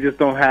why we just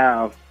don't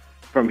have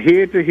from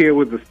here to here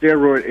with the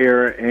steroid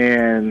era,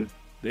 and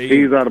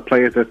these are the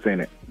players that's in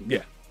it.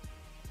 Yeah.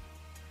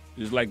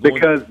 Just like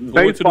because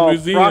baseball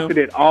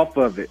profited off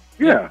of it.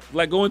 Yeah.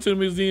 Like going to the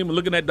museum and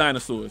looking at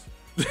dinosaurs.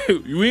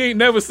 We ain't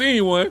never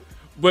seen one,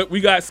 but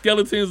we got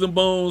skeletons and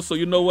bones, so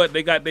you know what?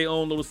 They got their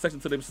own little section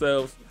to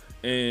themselves,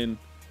 and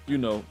you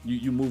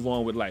move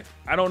on with life.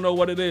 I don't know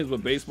what it is,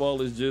 but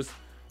baseball is just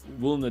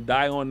willing to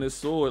die on this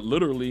sword,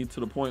 literally, to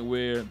the point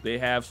where they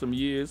have some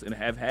years and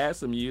have had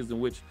some years in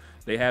which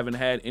they haven't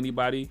had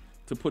anybody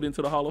to put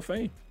into the Hall of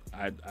Fame.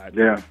 I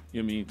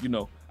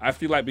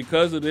feel like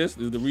because of this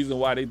is the reason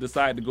why they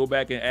decided to go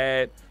back and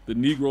add the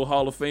Negro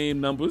Hall of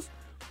Fame numbers.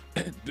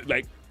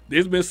 Like,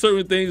 there's been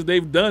certain things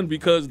they've done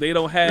because they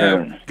don't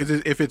have.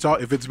 Because if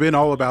it's been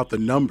all about the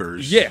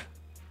numbers,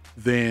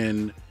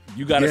 then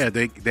you got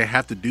they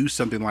have to do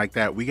something like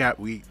that.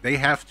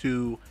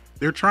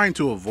 They're trying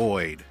to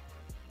avoid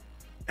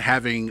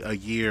having a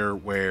year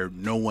where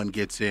no one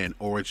gets in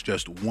or it's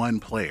just one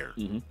player.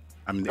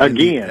 I mean,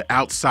 again,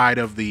 outside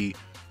of the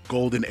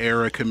Golden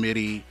Era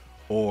Committee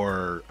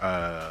or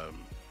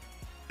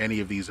any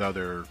of these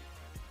other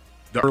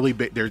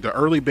the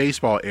early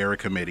baseball era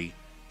committee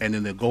and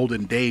then the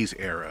Golden Days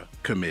era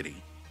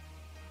committee,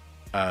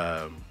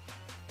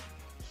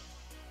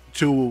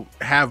 to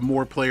have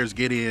more players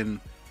get in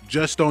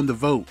just on the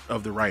vote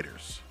of the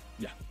writers,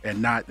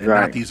 and not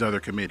these other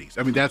committees.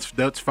 I mean,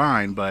 that's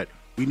fine, but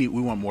we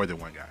want more than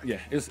one guy. Yeah,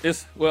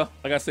 it's well,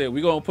 like I said,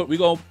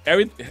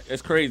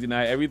 it's crazy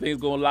now. Everything's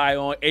gonna lie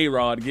on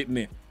A-Rod getting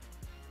in.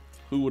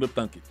 Who would have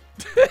thunk it?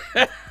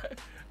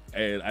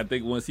 And I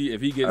think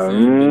if he gets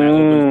in,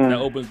 then that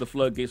opens the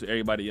floodgates for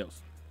everybody else.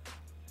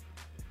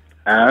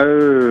 I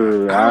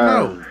don't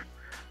know.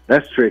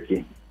 That's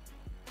tricky.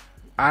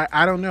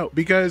 I don't know,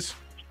 because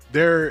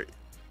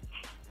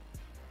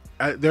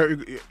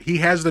he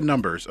has the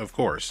numbers, of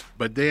course,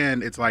 but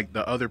then it's like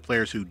the other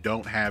players who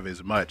don't have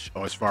as much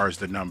as far as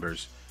the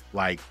numbers,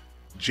 like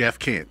Jeff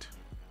Kent.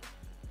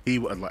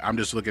 I'm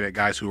just looking at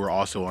guys who are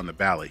also on the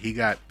ballot. He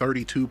got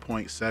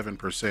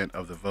 32.7%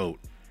 of the vote.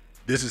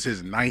 This is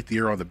his 9th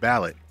year on the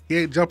ballot. He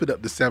ain't jumping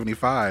up to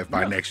 75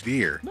 by next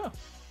year. No.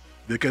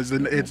 Because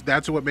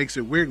that's what makes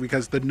it weird,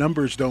 because the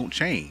numbers don't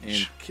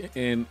change.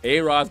 And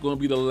A-Rod's going to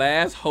be the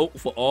last hope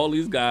for all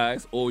these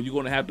guys, or you're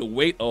going to have to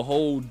wait a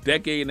whole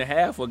decade and a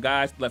half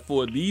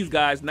for these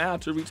guys now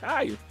to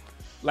retire.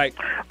 Like,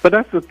 but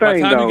that's the thing, by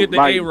the time though. you get the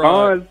Like,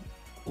 A-Rod,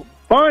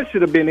 Bonds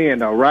should have been in,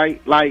 though, right?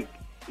 Like,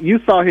 you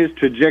saw his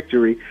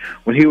trajectory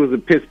when he was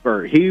in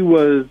Pittsburgh. He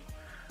was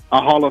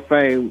a Hall of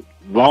Fame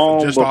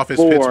long just off his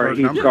before Pittsburgh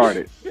he numbers.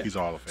 started. He's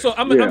all of it. so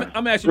I'm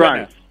asking you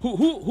right now,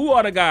 who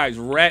are the guys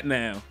right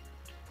now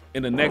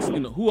in the next?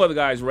 Who are the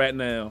guys right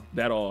now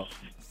that are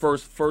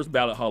first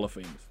ballot Hall of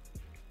Famers?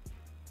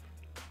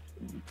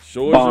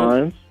 Scherzer,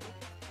 Bonds.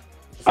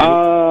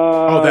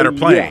 that are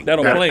playing. Yeah. That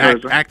are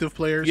playing. Active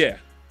players? Yeah,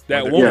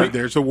 that Well, won't be,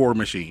 there's a war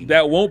machine.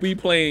 that won't be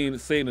playing,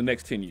 say, in the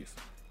next 10 years.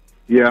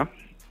 Yeah.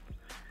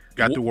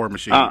 Got the war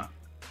machine.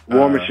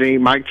 War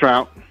Machine, Mike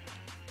Trout.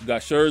 You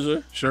got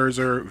Scherzer,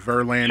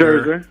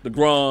 Verlander.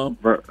 DeGrom.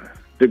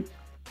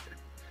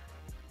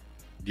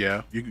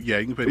 Yeah, you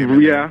can put him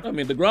in Yeah. I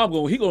mean,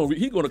 DeGrom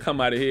he gonna come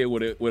out of here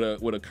with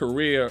a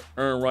career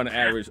earned run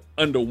average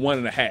under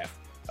 1.5.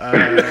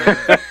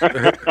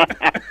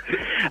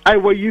 Hey,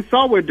 well, you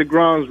saw where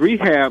DeGrom's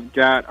rehab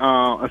got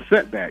a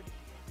setback.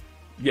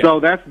 Yeah. So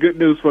that's good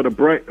news for the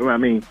Braves. I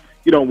mean,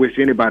 you don't wish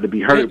anybody to be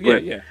hurt,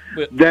 but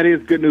that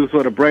is good news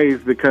for the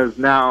Braves, because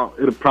now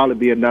it'll probably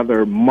be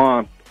another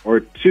month or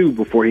two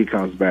before he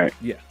comes back.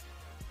 yeah.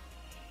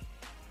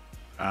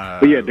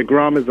 But yeah,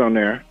 DeGrom is on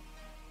there.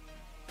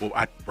 Well,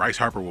 Bryce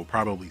Harper will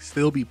probably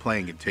still be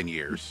playing in 10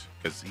 years,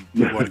 because he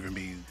won't even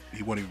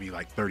be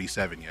like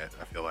 37 yet,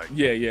 I feel like.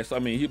 Yeah. So I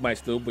mean, he might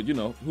still, but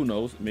who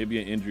knows?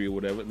 Maybe an injury or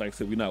whatever. Like I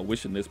said, we're not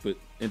wishing this, but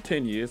in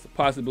 10 years,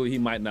 possibly he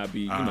might not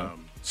be.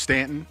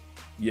 Stanton.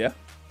 Yeah.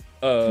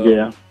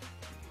 Yeah.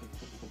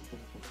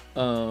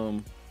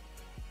 I'm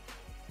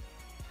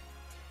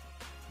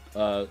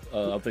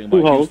thinking about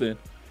Pujols. Houston.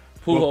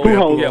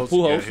 Pujols. Yeah,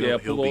 Pujols. Yeah, Yeah,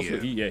 he'll be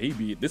Pujols. He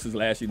be. This is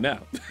last year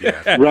now.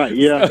 Yeah. Right,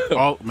 yeah.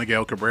 All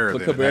Miguel Cabrera. But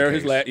then, in that Cabrera,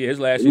 case. his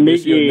last year,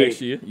 this year, Miggy.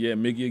 next year. Yeah,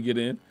 Miggy will get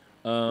in.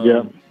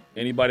 Yeah.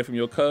 Anybody from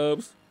your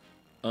Cubs?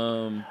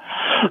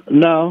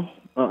 No.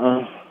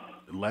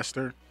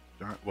 Lester.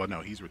 Well, no,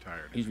 he's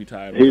retired. He's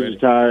retired He's already.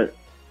 retired.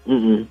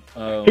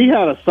 He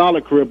had a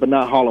solid career, but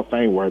not Hall of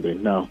Fame worthy.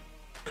 No.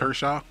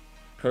 Kershaw.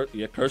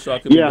 Kershaw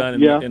could be done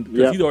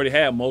because he's already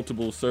had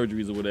multiple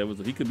surgeries or whatever,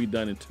 so he could be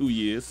done in 2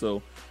 years.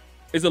 So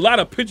it's a lot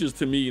of pitchers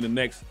to me in the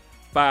next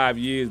 5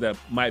 years that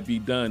might be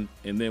done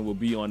and then will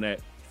be on that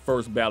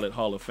first ballot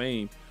Hall of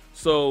Fame.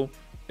 So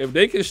if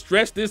they can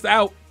stretch this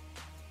out,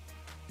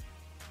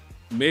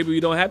 maybe we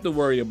don't have to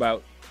worry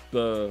about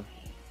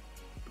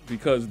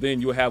because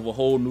then you'll have a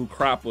whole new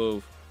crop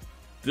of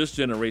this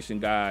generation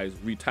guys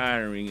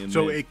retiring. And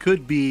So then, it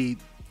could be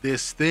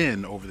this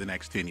thin over the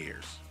next 10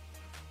 years.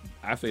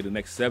 I say the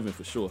next 7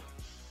 for sure.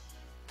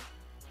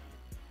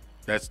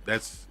 It's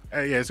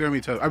gonna be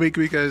tough. I mean,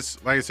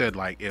 because like I said,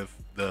 like if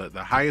the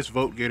highest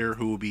vote getter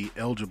who will be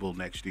eligible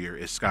next year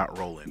is Scott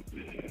Rowland,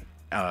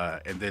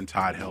 and then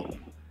Todd Helton,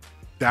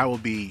 that will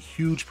be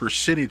huge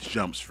percentage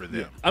jumps for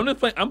them. I'm just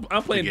playing.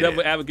 I'm playing get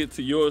devil it. advocate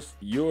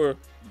to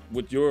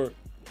what you're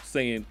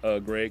saying,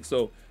 Greg.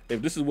 So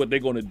if this is what they're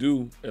going to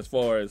do as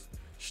far as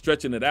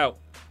stretching it out,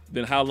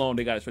 then how long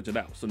they got to stretch it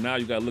out? So now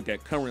you got to look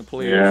at current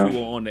players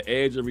who are on the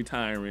edge of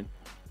retiring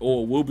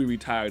or will be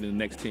retired in the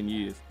next 10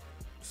 years.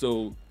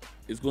 So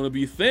it's going to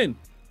be thin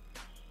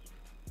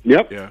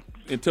Yep. Yeah.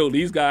 until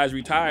these guys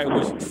retire,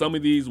 which some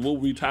of these will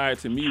retire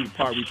to me,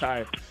 part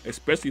retire,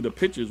 especially the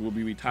pitchers will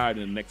be retired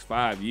in the next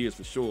 5 years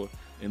for sure.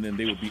 And then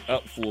they will be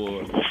up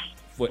for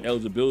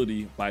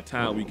eligibility by the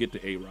time we get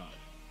to A-Rod.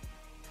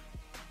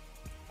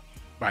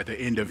 By the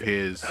end of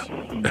his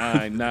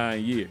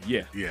 9 year,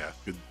 yeah. yeah,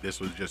 this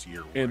was just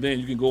year one. And then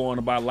you can go on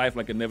about life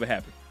like it never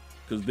happened,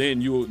 because then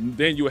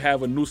you'll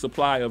have a new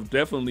supply of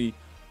definitely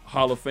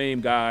Hall of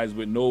Fame guys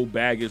with no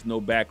baggage,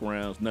 no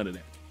backgrounds, none of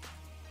that.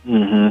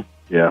 Mm-hmm.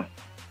 Yeah.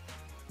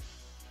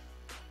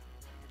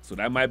 So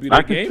that might be I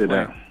their can game see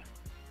plan.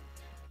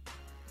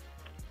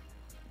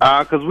 that.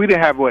 Because we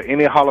didn't have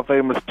any Hall of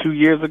Famers 2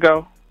 years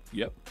ago.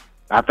 Yep.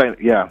 I think,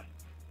 yeah.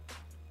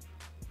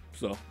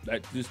 So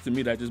that just to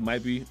me that just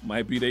might be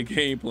their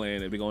game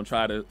plan. If they're gonna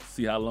try to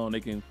see how long they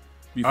can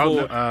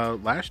before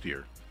Last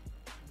year.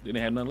 they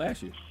didn't have none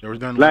last year. There was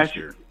none Last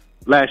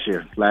last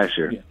year. Last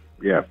year. Yeah.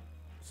 Yeah.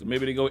 So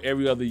maybe they go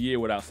every other year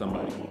without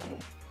somebody.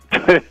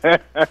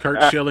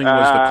 Kurt Schilling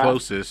was the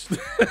closest.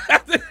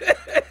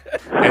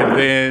 And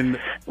then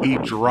he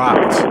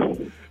dropped.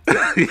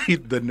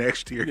 The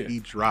next year he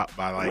dropped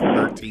by like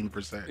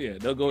 13%. Yeah,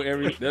 they'll go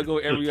every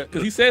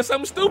because he said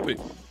something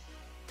stupid.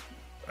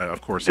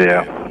 Of course he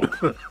did.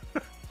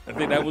 I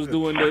think that was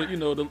doing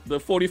the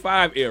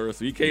 45 era.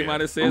 So he came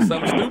out and said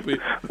something stupid.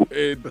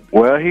 And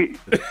Well, he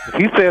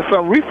said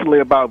something recently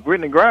about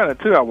Brittany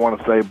Griner too. I want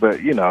to say, but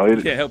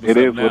it can't help it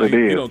himself is what now. it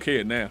He is. don't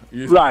care now.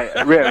 Right.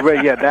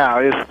 Yeah.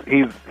 Now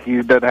he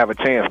doesn't have a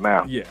chance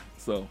now. Yeah.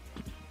 So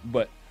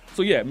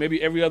yeah,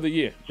 maybe every other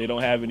year they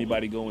don't have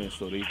anybody go in.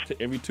 So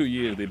every 2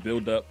 years they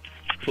build up.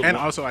 And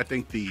also, I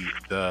think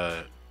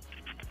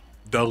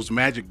those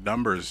magic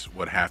numbers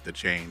would have to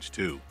change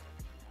too,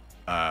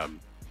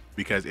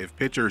 because if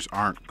pitchers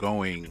aren't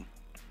going,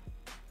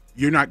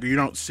 you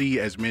don't see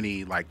as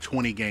many like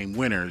 20-game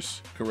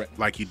winners, correct,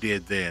 like you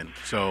did then.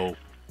 So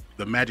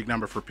the magic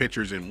number for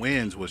pitchers and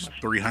wins was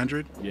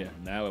 300. Yeah,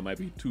 now it might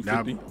be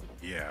 250.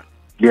 Yeah.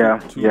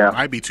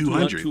 Might be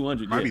 200.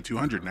 200. Might Yeah. be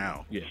 200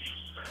 now. Yeah.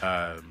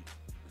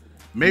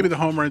 Maybe the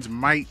home runs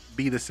might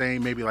be the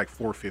same. Maybe like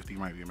 450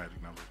 might be a magic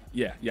number.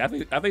 Yeah. I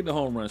think the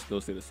home runs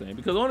still stay the same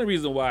because the only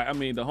reason why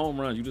the home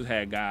runs you just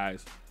had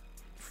guys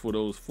for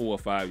those 4 or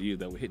 5 years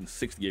that were hitting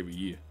 60 every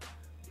year.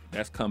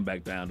 That's come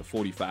back down to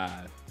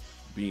 45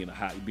 being a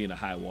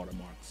high water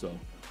mark. So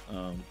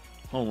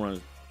home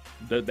runs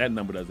that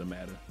number doesn't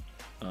matter.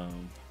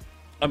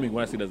 When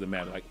I say doesn't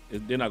matter, like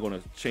they're not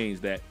going to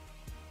change that.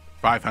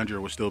 500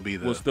 will still be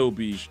well,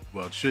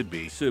 it should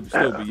be.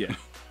 Yeah.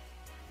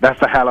 That's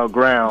the hallowed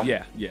ground.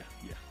 Yeah.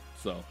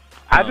 So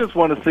I just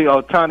want to see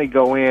Ohtani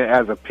go in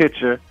as a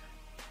pitcher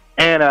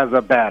and as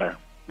a batter.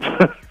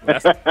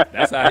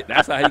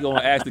 that's how he gonna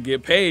ask to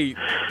get paid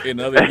in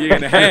another year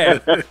and a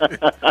half.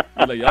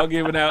 Like, y'all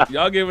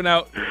giving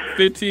out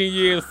 15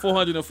 years,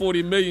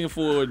 $440 million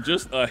for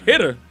just a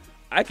hitter.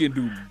 I can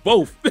do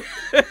both.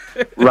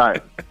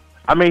 Right.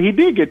 He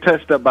did get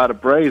touched up by the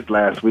Braves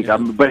last week.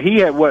 But he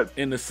had what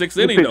in the 6th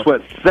he inning? pitched, Though.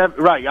 what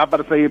 7? Right. I'm about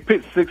to say he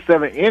pitched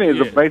 6-7 innings.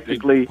 Yeah, of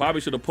basically, they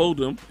probably should have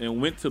pulled him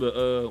and went to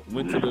the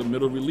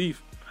middle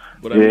relief.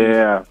 But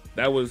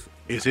that was.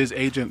 Is his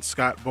agent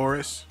Scott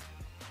Boras?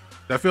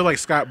 I feel like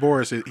Scott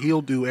Boras,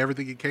 he'll do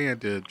everything he can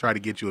to try to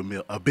get you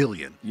a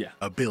billion. Yeah,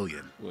 $1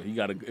 billion. Well, he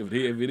got to. If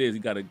it is, he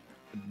got to.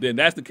 Then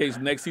that's the case.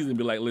 Next season,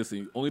 be like,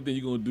 listen, only thing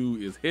you're gonna do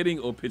is hitting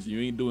or pitching. You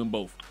ain't doing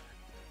both.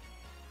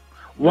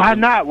 Why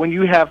not? When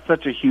you have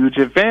such a huge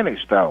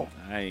advantage, though.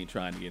 I ain't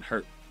trying to get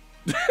hurt.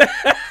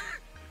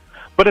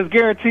 But it's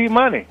guaranteed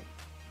money.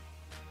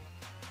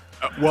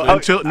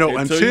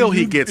 Until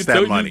he gets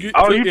that money. You're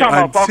talking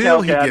about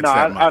until he gets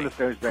that money. I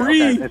understand.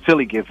 Until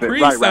he gets it.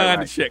 Pre-sign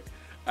the check.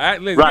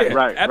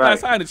 Right. After I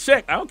sign the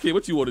check, I don't care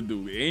what you want to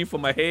do. It ain't for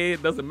my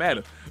head. Doesn't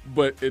matter.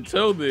 But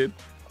until then,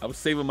 I'm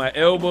saving my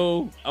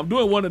elbow. I'm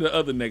doing one or the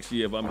other next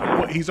year if I'm here.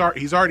 Well, he's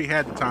already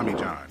had the Tommy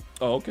John.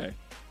 Oh, okay.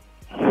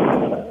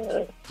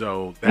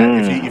 So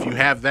if you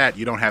have that,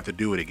 you don't have to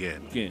do it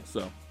again.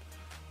 So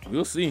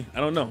we'll see.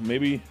 I don't know.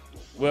 Maybe.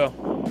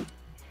 Well,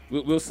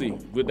 we'll see.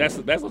 But that's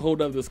a whole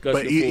other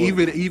discussion. But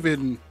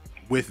even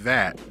with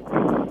that,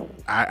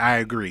 I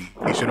agree.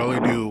 He should only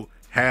do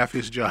half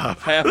his job.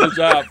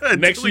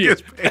 Next year.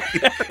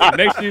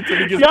 Next year till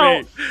he gets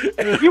paid.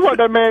 You want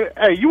that man?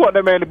 Hey, you want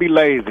that man to be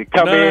lazy?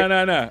 Come in.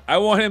 No. I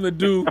want him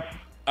to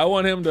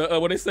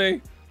what they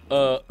say?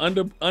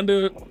 Underbid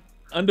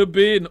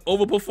and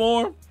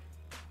overperform.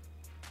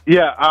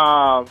 Yeah.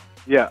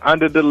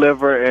 Under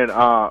deliver and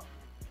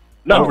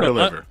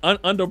over-deliver.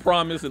 Under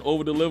promise and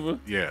over deliver.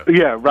 Yeah.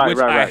 Yeah. Right.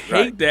 I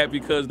hate that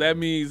because that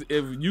means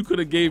if you could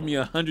have gave me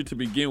 100 to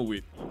begin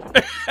with.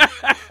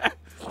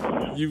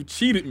 You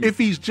cheated me. If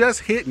he's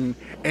just hitting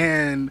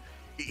and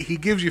he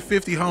gives you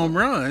 50 home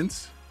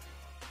runs,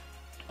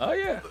 oh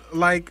yeah,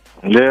 like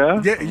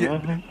like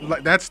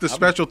that's the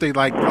special thing.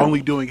 Like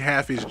only doing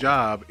half his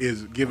job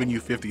is giving you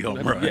 50 home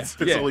runs.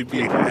 It's only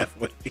being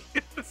halfway.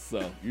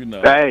 So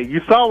Hey,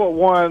 you saw what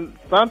Juan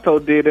Santo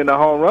did in the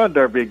home run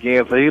derby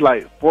again. So he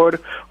like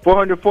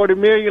 440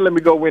 million. Let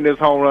me go win this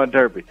home run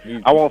derby.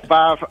 I want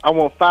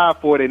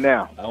 540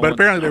 now. But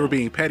apparently they were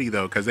being petty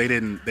though because they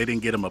didn't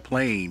get him a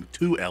plane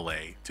to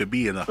LA to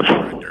be in the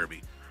home run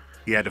derby.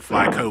 He had to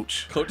fly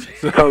coach. He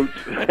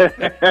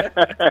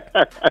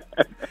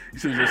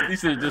should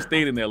have just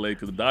stayed in LA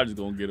because the Dodgers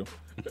gonna get him.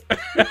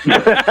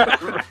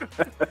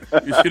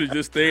 You should have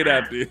just stayed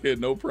out there,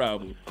 no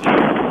problem.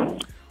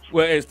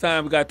 Well, it's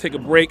time. We gotta take a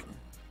break.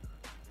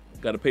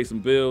 Gotta pay some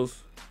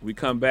bills. We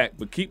come back,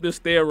 but keep the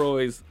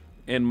steroids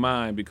in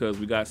mind because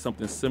we got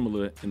something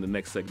similar in the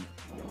next segment.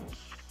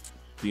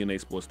 DNA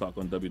Sports Talk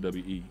on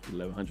WWE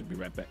 1100. Be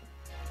right back.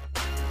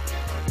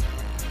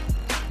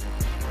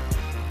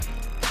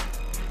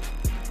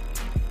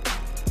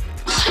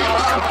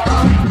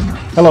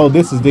 Hello,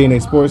 this is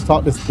DNA Sports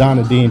Talk. This is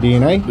Donna D and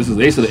DNA. This is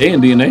Ace of the A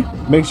and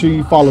DNA. Make sure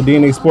you follow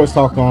DNA Sports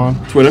Talk on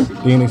Twitter,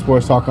 DNA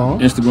Sports Talk on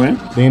Instagram,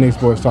 DNA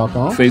Sports Talk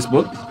on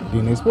Facebook,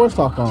 DNA Sports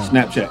Talk on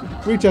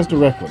Snapchat. Reach us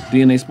directly.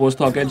 DNA Sports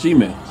Talk at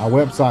Gmail. Our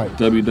website,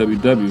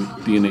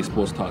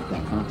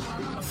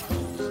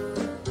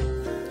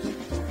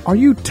 www.dnasportstalk.com. Are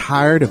you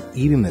tired of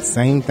eating the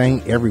same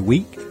thing every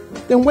week?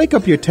 Then wake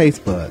up your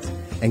taste buds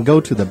and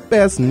go to the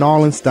best New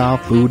Orleans-style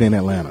food in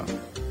Atlanta.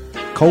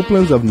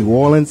 Copeland's of New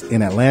Orleans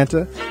in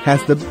Atlanta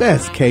has the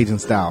best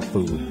Cajun-style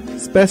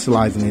food,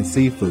 specializing in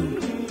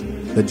seafood.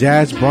 The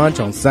Jazz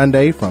Brunch on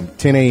Sunday from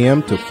 10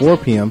 a.m. to 4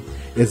 p.m.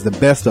 is the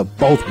best of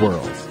both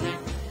worlds.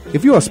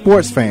 If you're a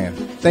sports fan,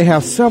 they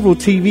have several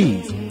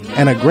TVs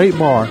and a great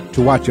bar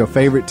to watch your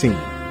favorite team.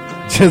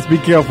 Just be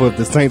careful if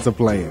the Saints are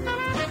playing.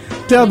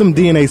 Tell them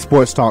DNA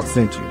Sports Talk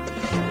sent you.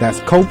 That's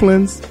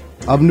Copeland's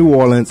of New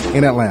Orleans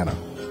in Atlanta.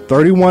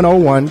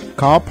 3101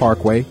 Carl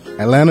Parkway,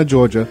 Atlanta,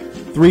 Georgia,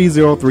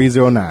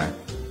 30309.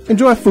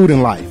 Enjoy food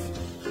and life.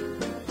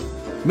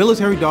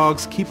 Military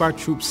dogs keep our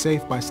troops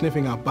safe by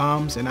sniffing out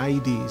bombs and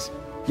IEDs.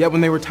 Yet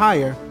when they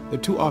retire, they're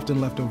too often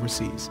left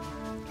overseas.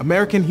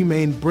 American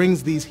Humane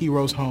brings these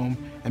heroes home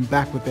and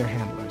back with their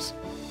handlers.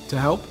 To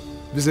help,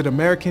 visit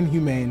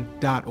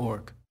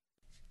AmericanHumane.org.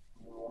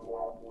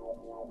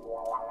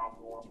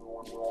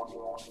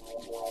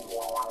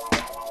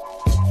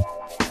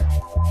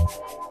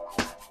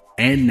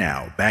 And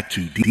now, back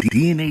to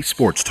DNA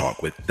Sports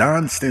Talk with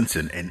Don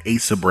Stinson and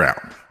Asa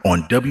Brown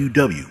on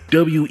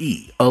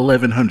WWE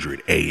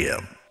 1100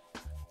 AM.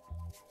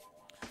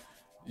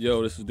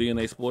 Yo, this is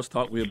DNA Sports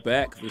Talk. We're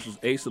back. This is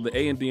Asa, the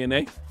A in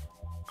DNA.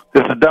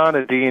 This is Don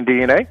at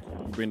D&DNA.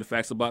 We bring the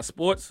facts about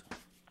sports.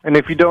 And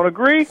if you don't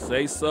agree,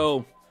 Say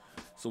so.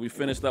 So we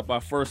finished up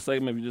our first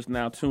segment. If you're just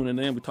now tuning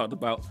in, we talked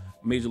about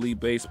Major League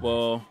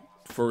Baseball.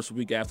 First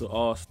week after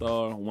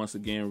All-Star. Once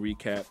again,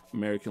 recap.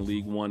 American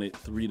League won it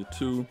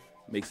 3-2.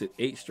 Makes it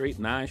 9 straight.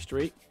 Nine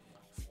straight,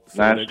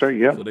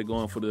 yeah. So they're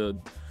going for the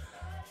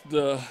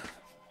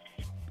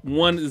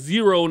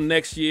 1-0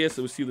 next year.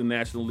 So we see the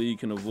National League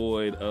can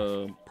avoid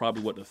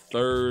probably the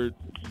third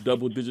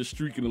double-digit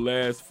streak in the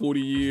last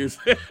 40 years.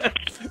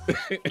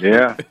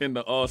 Yeah. In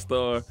the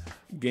All-Star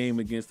game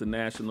against the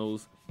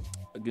Nationals,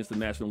 against the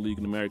National League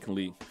and American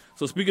League.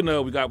 So speaking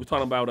of, we're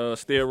talking about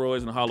steroids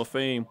in the Hall of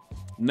Fame.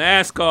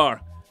 NASCAR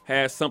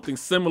has something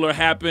similar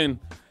happen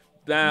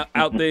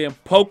out there in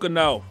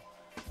Pocono.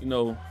 You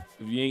know,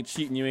 if you ain't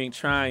cheating, you ain't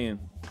trying.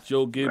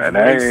 Joe Gibbs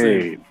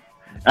Racing.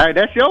 Hey,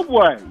 that's your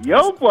boy.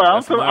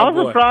 I'm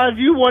surprised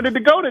you wanted to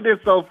go to this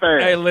so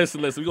fast. Hey,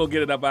 listen, we're gonna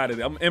get it up out of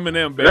there. I'm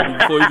Eminem, baby.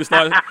 Before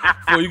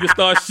you can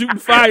start shooting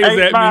fires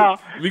at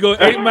me. We go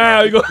 8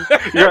 Mile. You're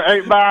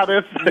 8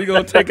 Mile. We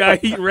gonna take our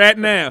heat right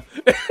now.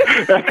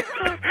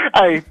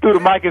 Hey, through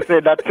the mic and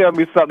said, now tell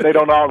me something they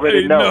don't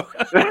already know.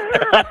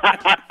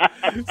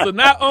 So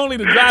not only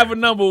the driver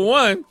number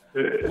 1,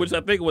 which I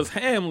think was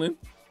Hamlin,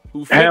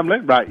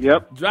 Hamlin, right?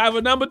 Yep.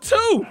 Driver number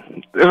 2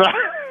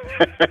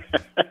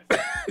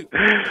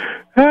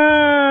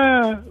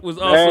 was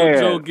also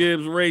Joe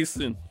Gibbs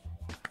Racing.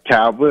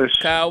 Kyle Busch.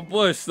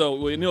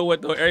 So you know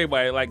what though?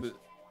 Everybody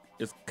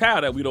it's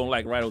Kyle that we don't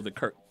like, right? Over the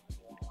Kirk.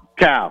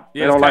 Kyle.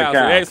 Yeah, they don't like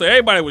Kyle. So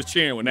everybody was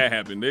cheering when that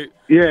happened. That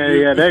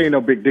ain't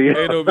no big deal.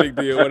 Ain't no big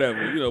deal,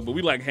 whatever. But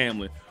we like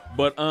Hamlin.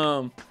 But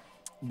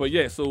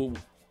yeah. So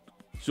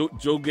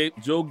Joe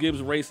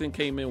Gibbs Racing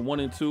came in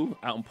 1-2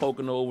 out in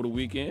Pocono over the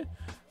weekend.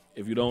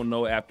 If you don't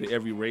know, after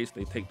every race,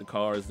 they take the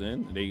cars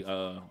in. They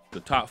the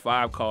top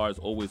 5 cars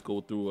always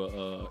go through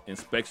a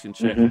inspection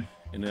check, and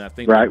then I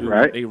think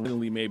they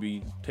really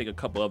maybe take a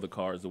couple other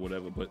cars or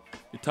whatever. But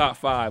the top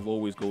 5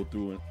 always go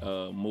through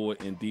more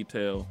in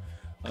detail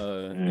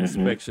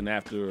inspection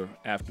after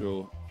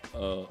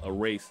a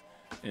race.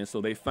 And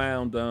so they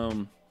found.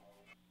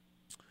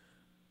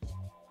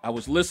 I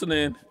was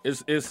listening.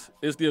 It's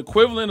the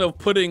equivalent of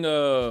putting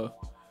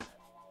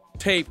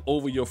tape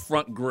over your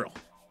front grille.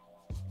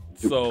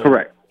 So,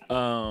 correct.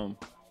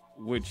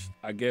 Which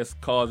I guess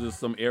causes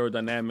some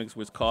aerodynamics,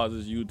 which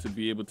causes you to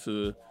be able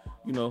to,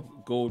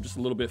 go just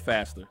a little bit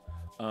faster.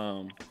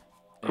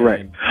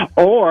 Correct.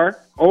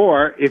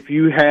 Or if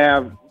you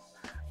have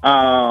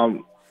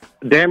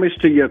damage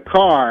to your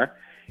car,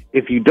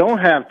 if you don't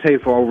have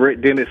tape over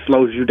it, then it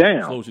slows you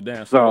down.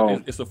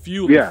 So it's a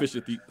fuel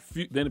efficiency.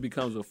 Then it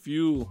becomes a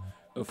fuel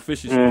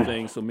efficiency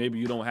thing. So maybe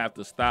you don't have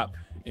to stop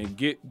and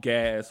get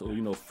gas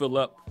or fill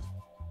up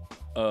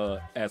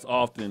as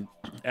often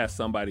as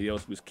somebody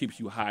else, which keeps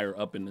you higher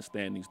up in the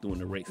standings during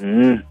the race.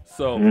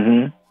 So,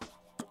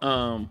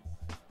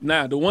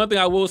 now the one thing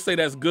I will say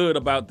that's good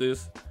about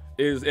this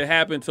is it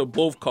happened to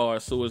both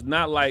cars. So it's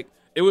not like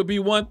it would be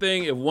one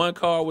thing if one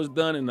car was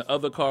done and the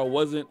other car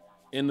wasn't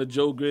in the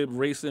Joe Gibbs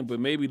Racing,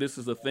 but maybe this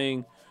is a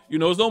thing.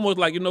 It's almost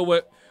like,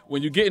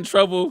 when you get in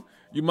trouble,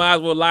 you might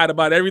as well lie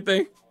about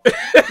everything.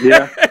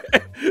 Yeah.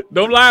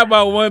 Don't lie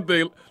about one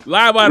thing.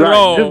 Lie about it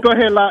all. Just go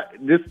ahead and lie.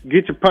 Just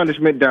get your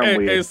punishment done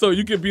with. And so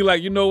you can be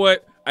like, you know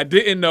what? I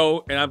didn't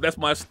know, and that's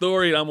my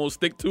story, and I'm going to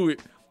stick to it.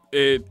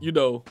 And,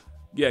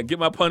 get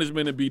my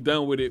punishment and be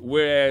done with it.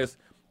 Whereas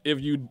if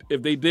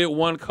they did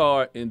one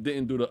car and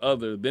didn't do the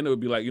other, then it would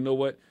be like, you know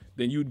what?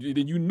 Then you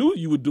knew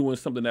you were doing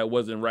something that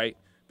wasn't right,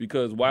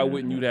 because why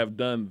wouldn't you have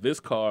done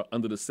this car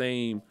under the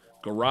same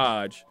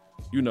garage,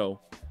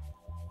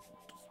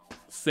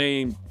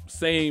 same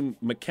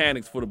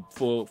mechanics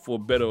for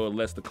better or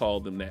less to call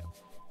them that.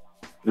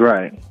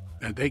 Right.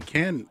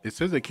 And it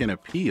says they can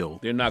appeal.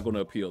 They're not going to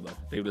appeal, though.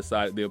 They've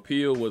decided the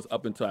appeal was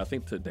up until I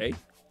think today,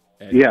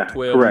 at Yeah,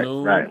 12 correct,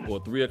 noon right.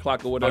 or 3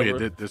 o'clock or Oh whatever.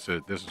 yeah, this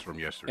is from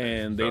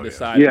yesterday. And they So,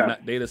 decided Yeah.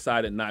 they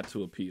decided not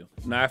to appeal.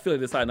 Now I feel they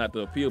decided not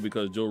to appeal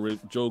because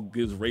Joe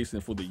Gibbs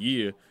Racing for the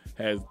year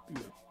has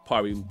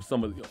probably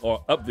some of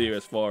or up there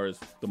as far as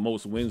the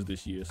most wins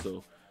this year.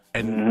 So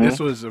And this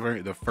was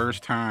the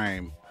first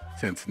time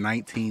since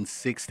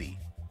 1960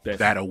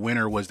 that a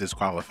winner was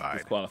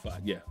disqualified.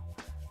 qualified, yeah.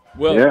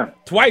 Well, Yeah.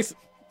 twice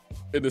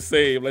in the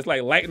same. It's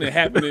like lightning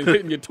happening,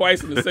 hitting you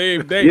twice in the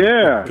same day.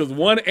 Yeah. because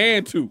 1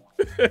 and 2.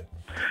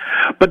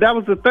 But that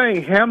was the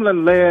thing.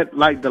 Hamlin led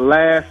like the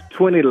last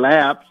 20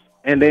 laps,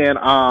 and then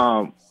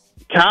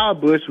Kyle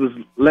Busch was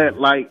led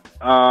like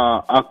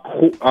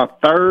a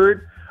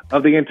third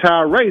of the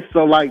entire race.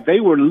 So like they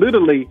were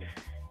literally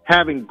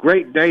having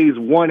great days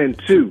 1 and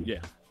 2. Yeah.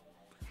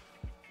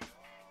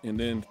 And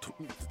then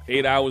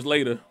 8 hours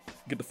later,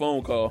 get the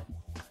phone call.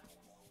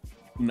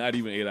 Not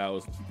even 8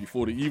 hours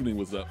before the evening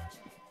was up.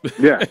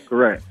 Yeah,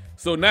 correct.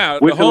 So now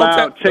Which the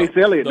allowed hometown, Chase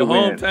Elliott the to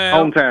win.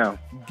 Hometown.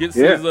 gets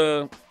Yeah.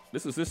 his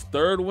this is his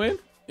third win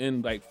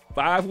in like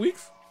 5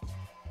 weeks.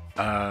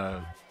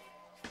 I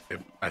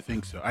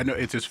think so. I know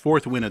it's his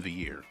 4th win of the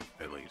year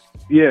at least.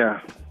 Yeah.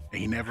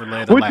 And he never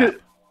led a Which lap.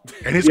 is-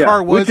 And his Yeah,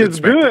 car was which is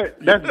inspected. good.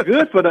 That's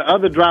good for the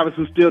other drivers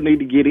who still need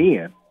to get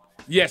in.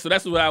 Yeah, so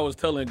that's what I was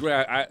telling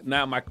Greg.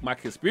 Now my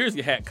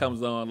conspiracy hat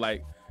comes on.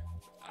 Like,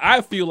 I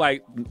feel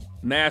like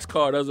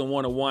NASCAR doesn't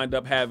want to wind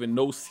up having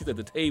no seat at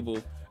the table,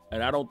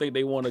 and I don't think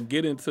they want to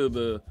get into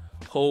the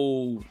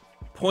whole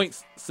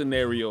points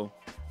scenario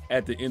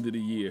at the end of the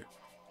year.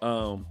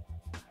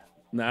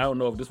 Now I don't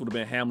know if this would have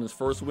been Hamlin's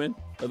first win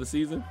of the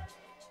season.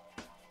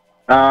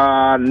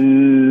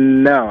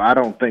 No, I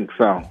don't think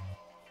so.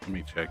 Let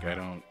me check. I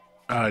don't.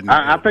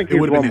 I think it he's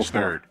would have been won his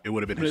before. third. It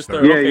would have been his His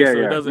third. third. Yeah, Okay, yeah, so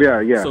it yeah.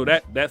 doesn't- Yeah. So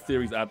that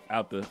theory's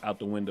out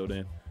the window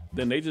then.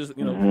 Then they just,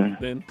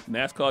 then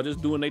NASCAR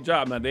just doing their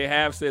job. Now they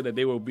have said that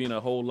they were being a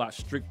whole lot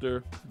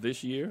stricter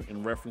this year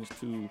in reference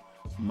to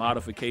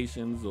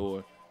modifications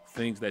or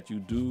things that you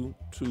do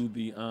to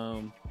the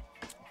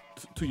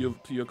to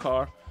your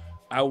car.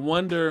 I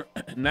wonder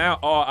now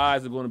all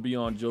eyes are going to be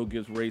on Joe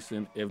Gibbs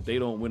Racing if they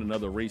don't win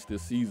another race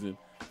this season.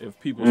 If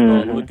people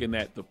start looking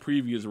at the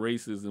previous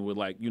races and we're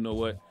like, you know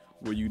what,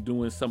 were you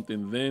doing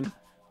something then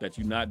that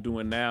you're not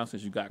doing now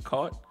since you got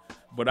caught?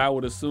 But I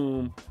would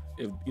assume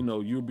if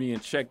you're being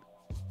checked,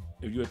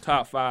 if you're a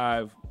top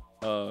 5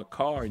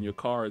 car and your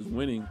car is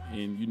winning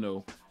and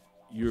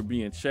you're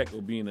being checked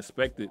or being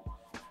inspected,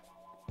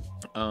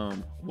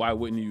 why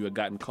wouldn't you have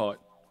gotten caught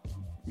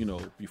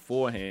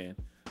beforehand?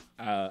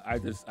 I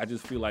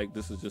just feel like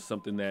this is just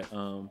something that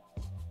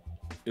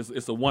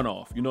it's a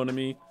one-off. You know what I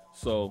mean?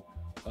 So,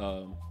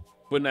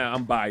 but now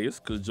I'm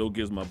biased because Joe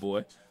Gibbs my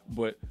boy.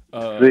 But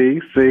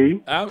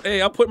See.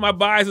 I put my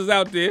biases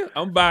out there.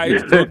 I'm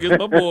biased. Joe Gibbs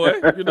my boy.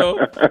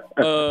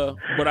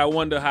 But I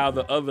wonder how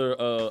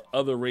the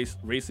other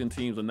racing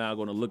teams are now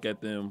going to look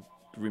at them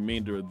the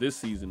remainder of this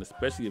season,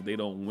 especially if they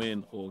don't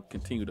win or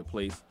continue to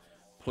place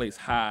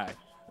high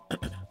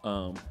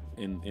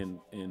in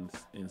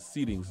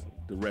seedings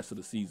the rest of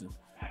the season.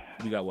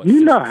 We got what?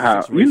 You know six how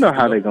races to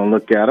go? they're gonna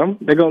look at them.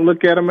 They're gonna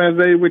look at them as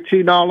they were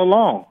cheating all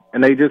along,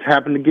 and they just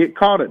happen to get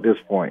caught at this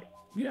point.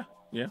 Yeah.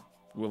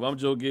 Well, if I'm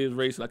Joe Gibbs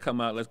Racing, I come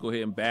out. Let's go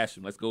ahead and bash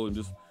him. Let's go and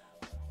just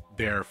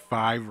There are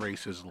 5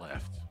 races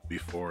left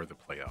before the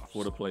playoffs.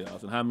 for the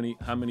playoffs. And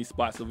how many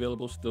spots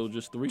available? Still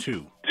just 3.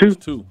 2.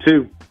 Two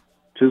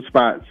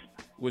spots.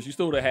 Which you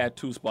still would have had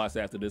 2 spots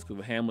after this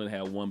because Hamlin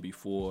had 1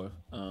 before.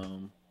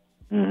 So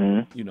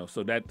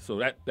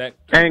that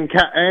And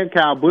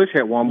Kyle Busch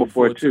had one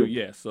before too.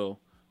 Yeah. So,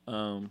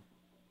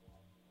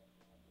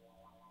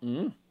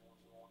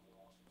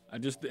 I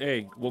just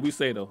what we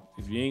say though,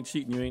 if you ain't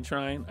cheating, you ain't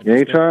trying. You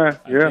ain't trying.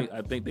 Yeah.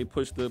 I think they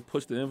pushed the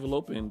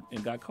envelope and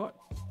got caught.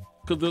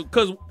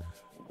 Because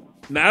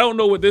now I don't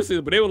know what this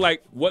is, but they were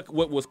like what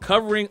was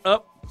covering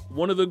up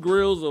one of the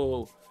grills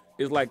or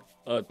is like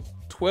a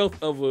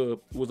 12th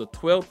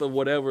of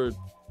whatever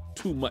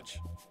too much.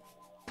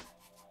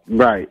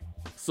 Right.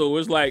 So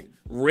it's like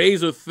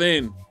razor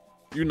thin,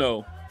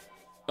 it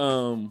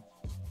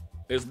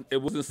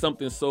wasn't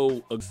something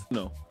so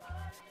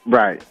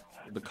Right.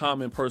 the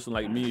common person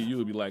like me and you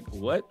would be like,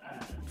 what?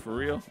 For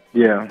real?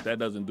 Yeah. That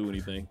doesn't do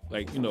anything.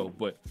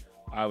 But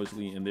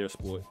obviously in their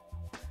sport.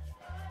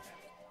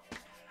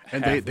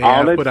 And they All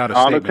have it- put out a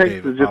all it statement.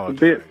 takes They've is just a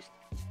bit. apologized.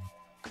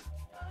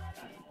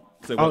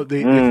 So Oh,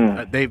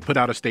 what- they put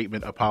out a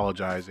statement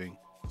apologizing.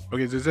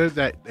 Okay, so it says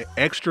that the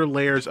extra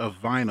layers of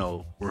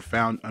vinyl were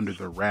found under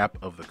the wrap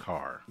of the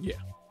car, yeah.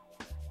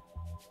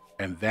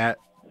 and that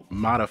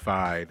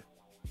modified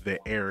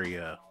the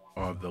area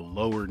of the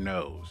lower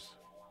nose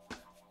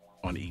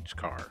on each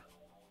car.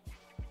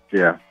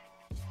 Yeah.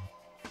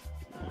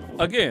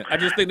 Again, I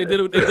just think they did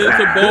it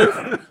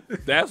to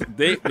both.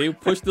 They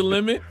pushed the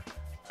limit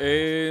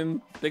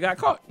and they got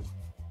caught.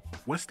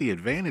 What's the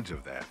advantage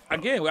of that?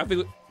 Again, I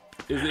think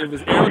if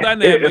it's It's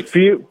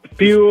aerodynamics,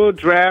 fuel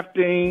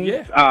drafting,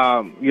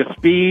 Yeah. your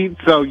speed.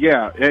 So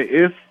yeah,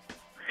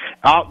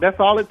 that's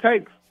all it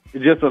takes.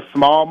 It's just a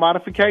small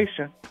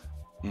modification.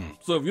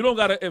 so if you don't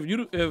gotta,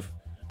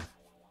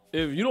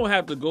 if you don't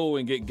have to go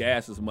and get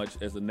gas as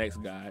much as the next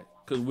guy,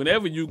 because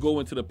whenever you go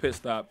into the pit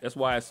stop, that's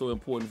why it's so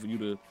important for you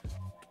to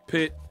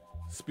pit,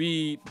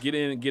 speed, get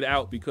in and get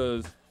out,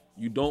 because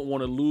you don't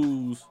want to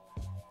lose.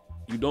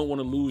 You don't want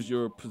to lose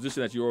your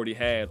position that you already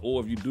had,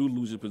 or if you do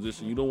lose your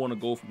position, you don't want to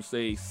go from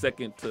say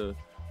second to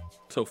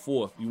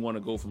fourth. You want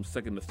to go from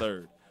second to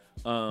third.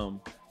 So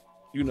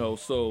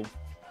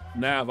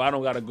now if I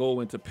don't got to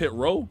go into pit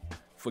row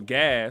for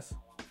gas,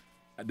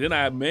 then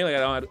I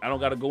don't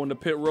got to go into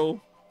pit row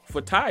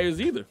for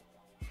tires either.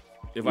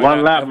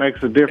 One lap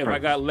makes a difference. If I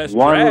got less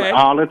drag,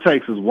 all it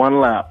takes is one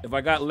lap. If I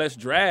got less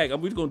drag,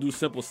 we're gonna do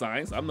simple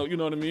science. You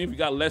know what I mean. If you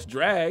got less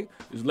drag,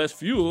 there's less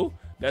fuel.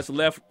 That's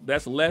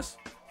less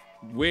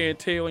wear and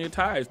tear on your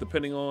tires,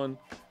 depending on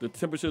the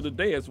temperature of the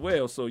day as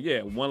well. So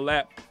yeah, one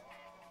lap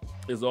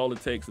is all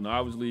it takes, and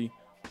obviously,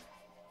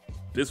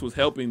 this was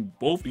helping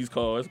both these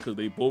cars because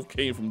they both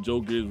came from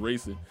Joe Gibbs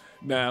Racing.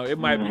 Now it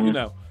might be,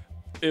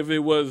 if it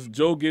was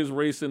Joe Gibbs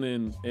Racing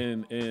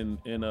and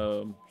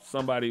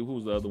somebody,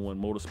 who's the other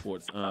one,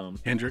 Motorsports,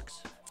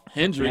 Hendricks.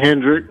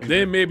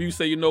 Then maybe you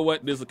say, you know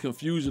what, there's a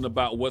confusion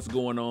about what's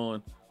going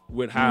on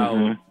with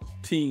how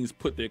teams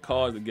put their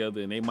cars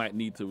together, and they might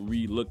need to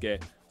relook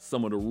at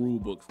some of the rule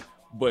books.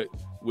 But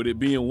with it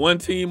being one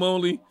team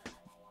only,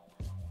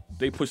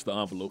 they push the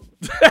envelope.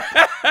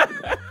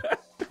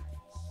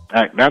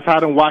 That's how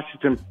the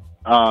Washington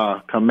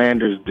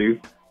Commanders do.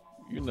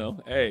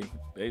 Hey,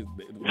 we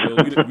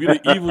the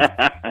evil.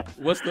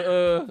 What's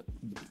the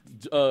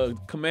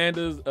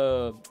Commanders?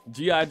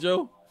 G.I.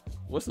 Joe.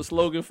 What's the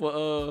slogan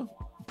for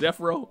Death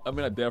Row? I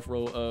mean, not Death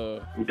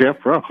Row. Death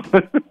Row.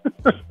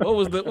 What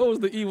was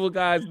the evil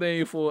guy's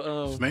name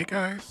for Snake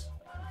Eyes?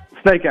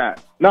 Snake Eye.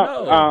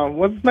 No.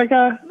 What's Snake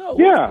Eye? No.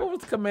 Yeah. What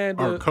was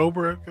Commander? Or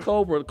Cobra?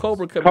 Cobra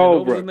Commander.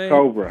 What was his name?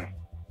 Cobra.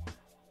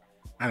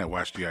 I didn't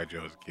watch G.I.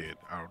 Joe as a kid.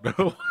 I don't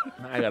know.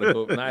 Now I gotta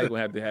go. Now you're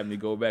gonna have me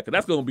go back, cause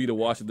that's gonna be the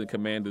Washington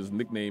Commanders'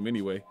 nickname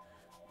anyway.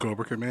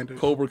 Cobra Commander.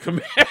 Cobra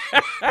Commander.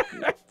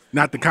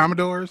 Not the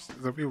Commodores.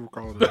 Some people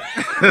call it.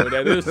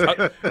 That is.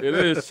 It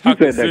is.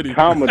 Chocolate City. The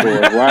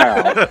Commodore.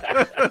 Wow.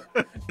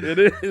 It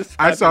is.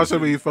 I saw so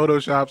many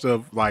photoshops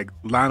of like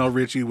Lionel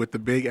Richie with the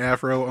big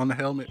afro on the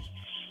helmet.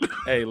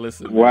 Hey,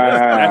 listen.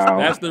 Wow.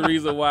 That's the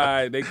reason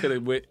why they could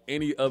have went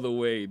any other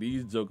way.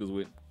 These jokers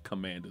went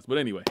Commanders. But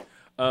anyway.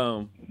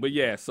 But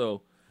yeah,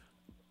 so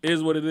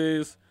is what it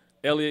is.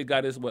 Elliott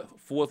got his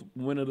fourth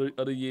win of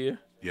the year.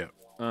 Yeah.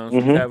 So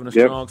he's having a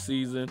strong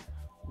season.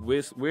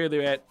 Where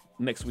they're at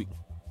next week?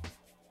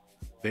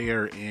 They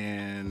are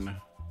in.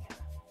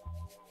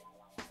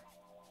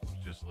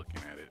 Just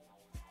looking at it.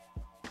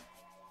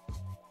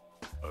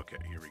 Okay,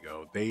 here we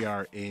go. They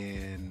are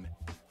in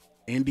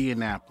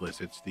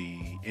Indianapolis. It's the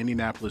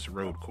Indianapolis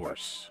Road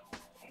Course.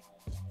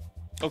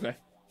 Okay.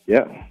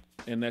 Yeah.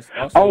 And that's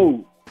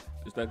also.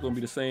 Is that going to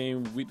be the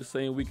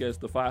same week as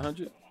the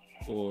 500,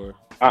 or?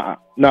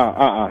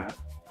 No,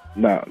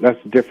 that's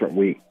a different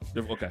week.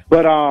 Okay.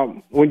 But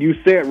when you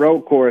said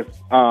road course,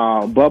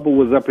 Bubba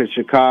was up in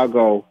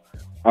Chicago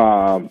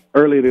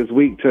earlier this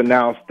week to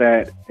announce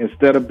that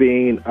instead of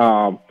being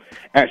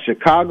at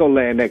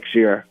Chicagoland next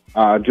year,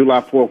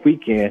 July 4th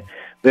weekend,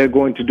 they're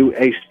going to do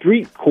a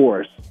street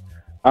course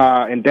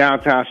in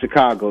downtown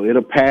Chicago.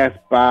 It'll pass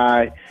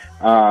by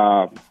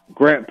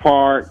Grant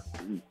Park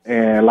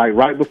and like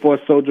right before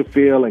Soldier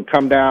Field and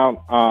come down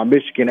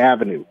Michigan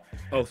Avenue.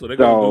 Oh, so they're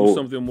going to do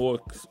something more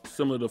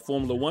similar to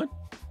Formula One?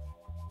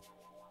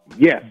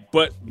 Yes.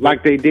 But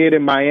like they did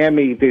in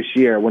Miami this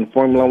year when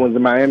Formula One was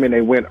in Miami and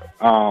they went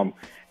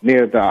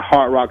near the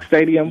Hard Rock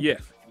Stadium.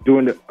 Yes.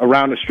 Doing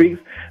around the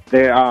streets.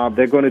 They're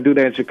going to do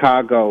that in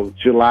Chicago,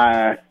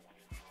 July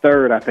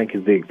 3rd, I think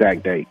is the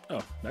exact date.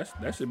 Oh,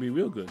 that should be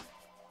real good.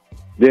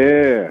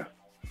 Yeah.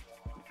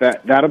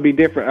 That'll be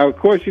different. Of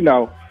course,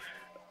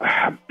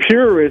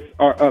 purists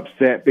are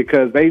upset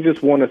because they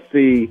just want to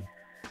see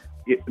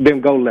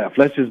them go left.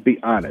 Let's just be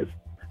honest.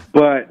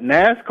 But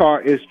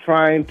NASCAR is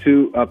trying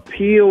to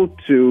appeal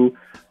to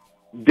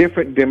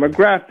different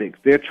demographics.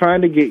 They're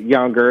trying to get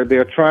younger.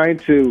 They're trying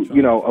to,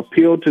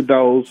 appeal to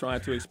those.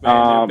 Trying to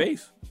expand their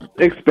base.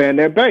 Expand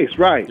their base,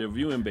 right. Their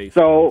viewing base.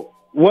 So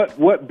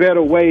what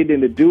better way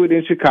than to do it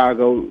in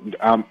Chicago?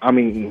 I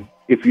mean,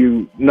 if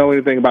you know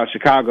anything about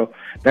Chicago,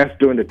 that's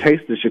doing the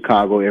Taste of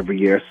Chicago every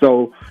year.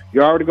 So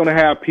you're already going to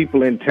have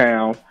people in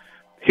town.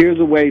 Here's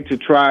a way to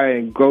try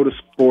and grow the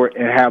sport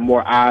and have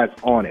more eyes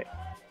on it.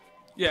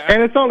 Yeah,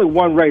 and it's only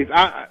one race.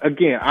 I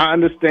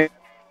understand.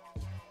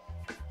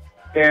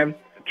 And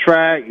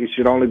track, it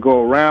should only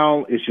go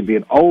around. It should be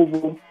an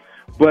oval.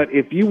 But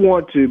if you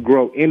want to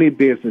grow any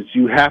business,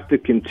 you have to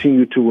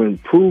continue to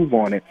improve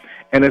on it.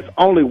 And it's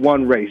only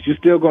one race. You're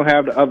still going to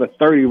have the other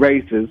 30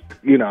 races,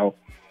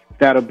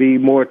 that'll be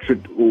more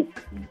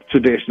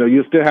traditional.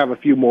 You'll still have a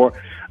few more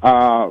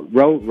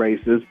road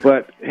races.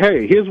 But,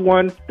 hey, here's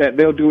one that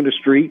they'll do in the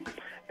street.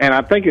 And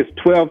I think it's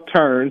 12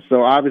 turns,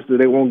 so obviously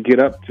they won't get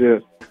up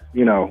to,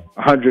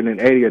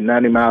 180 or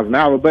 90 miles an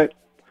hour. But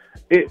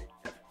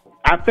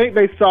I think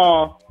they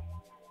saw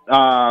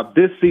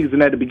this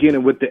season at the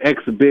beginning with the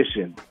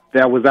exhibition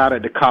that was out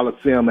at the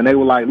Coliseum, and they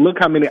were like, "Look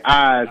how many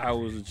eyes I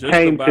was just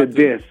came about to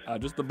this." I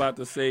was just about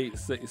to say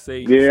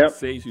Yep.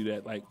 to you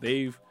that like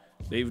they've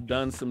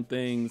done some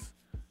things.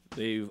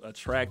 They've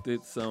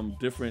attracted some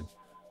different.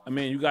 I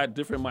mean, you got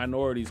different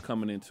minorities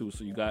coming in too.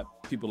 So you got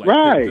people like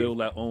Right. Bill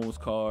that owns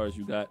cars.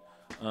 You got,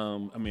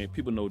 I mean,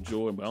 people know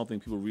Jordan, but I don't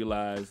think people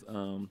realize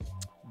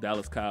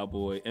Dallas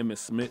Cowboy Emmitt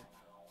Smith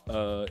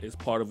is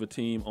part of a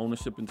team,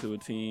 ownership into a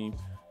team.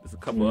 There's a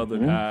couple other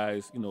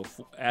guys, you know,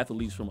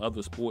 athletes from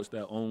other sports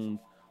that own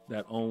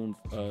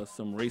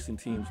some racing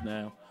teams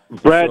now.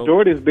 Brad So-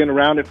 Doherty's been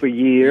around it for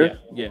years.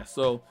 Yeah.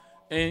 So,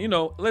 and you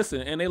know,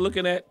 listen, and they're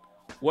looking at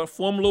what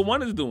Formula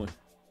One is doing.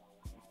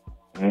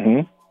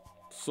 Mm-hmm.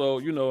 So,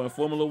 you know, and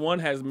Formula One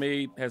has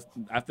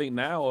I think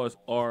now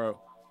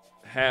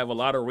have a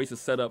lot of races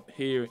set up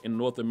here in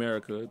North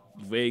America,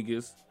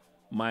 Vegas,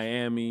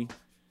 Miami,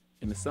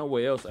 and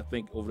somewhere else. I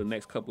think over the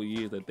next couple of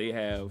years that they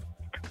have.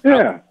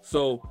 Yeah.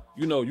 So,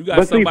 you know, you got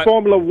But see, somebody.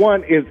 Formula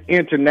One is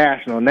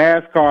international.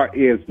 NASCAR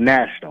is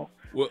national.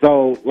 Well-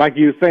 So, like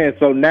you were saying,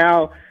 so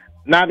now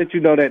that you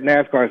know that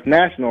NASCAR is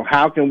national,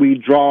 how can we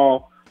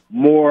draw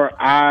more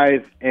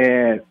eyes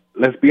and,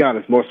 let's be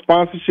honest, more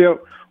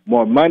sponsorship,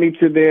 more money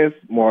to this,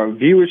 more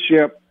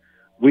viewership?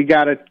 We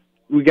gotta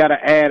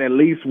add at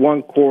least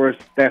one course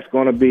that's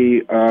going to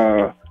be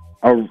a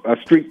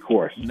street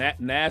course.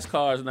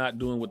 NASCAR is not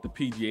doing what the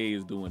PGA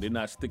is doing. They're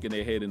not sticking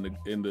their head in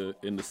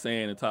the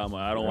sand and talking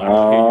about, I don't want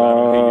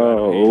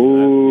to hear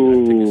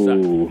you. Take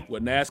a shot.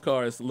 What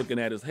NASCAR is looking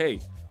at is, hey,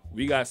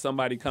 we got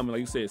somebody coming,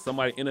 like you said,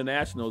 somebody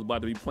international is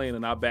about to be playing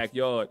in our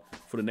backyard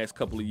for the next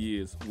couple of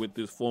years with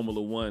this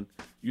Formula One,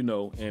 you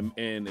know, and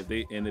if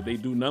they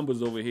do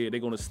numbers over here, they're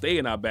gonna stay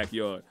in our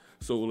backyard.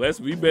 So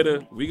we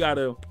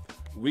gotta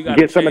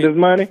Get some of this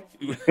money.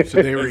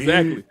 So they were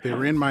Exactly. they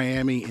were in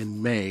Miami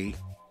in May,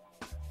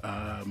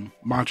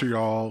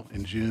 Montreal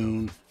in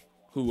June,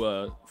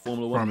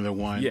 Formula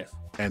One. Yes.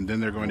 And then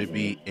they're going to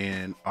be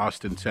in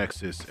Austin,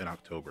 Texas in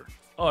October.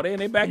 Oh, they in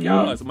their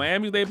backyards.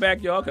 Miami's their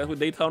backyard. That's where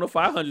Daytona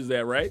 500's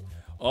at, right?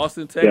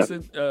 Austin,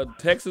 Texas,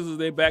 Texas is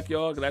their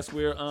backyard. That's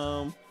where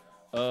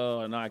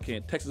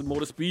Texas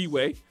Motor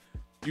Speedway,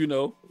 you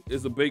know,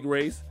 is a big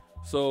race.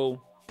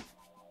 So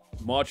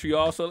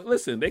Montreal. So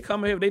listen, they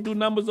come here, they do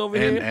numbers over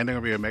here. And they're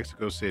gonna be in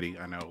Mexico City.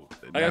 I know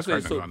Like I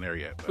said, NASCAR's not on there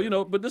yet. But you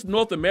know, but this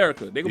North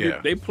America,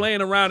 they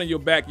playing around in your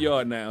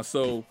backyard now.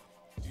 So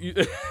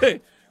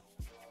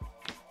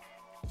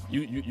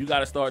you you got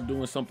to start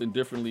doing something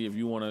differently if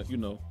you want to, you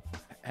know,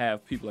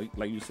 have people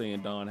like you're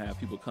saying, Don, have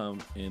people come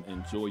and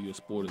enjoy your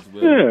sport as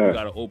well. Yeah. You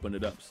got to open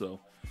it up. So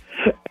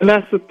And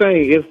that's the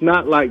thing. It's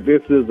not like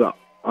this is a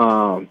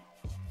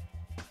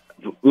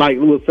like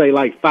we'll say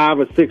like 5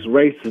 or 6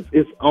 races.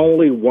 It's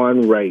only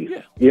one race.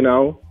 Yeah. You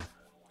know.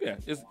 yeah,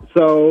 it's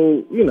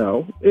So you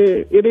know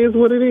it is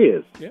what it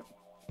is. yeah.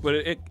 But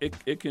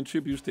it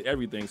contributes to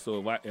everything.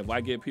 So if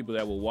I get people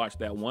that will watch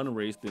that one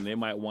race, then they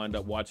might wind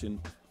up watching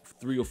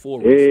 3 or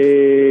 4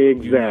 races.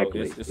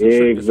 Exactly. You know, it's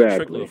a Exactly.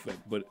 trickle effect.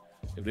 But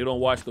if they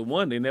don't watch the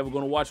one, they're never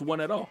going to watch one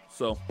at all.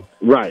 So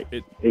Right.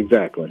 It-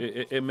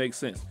 Exactly. it makes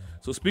sense.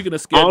 So speaking of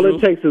schedule, All it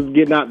takes is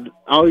getting out.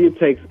 All it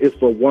takes is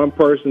for one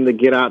person to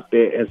get out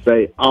there and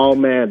say, "Oh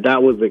man,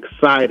 that was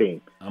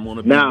exciting." I'm going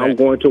to be Now back. I'm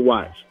going to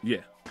watch.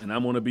 Yeah, and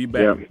I'm going to be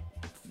back. Yeah.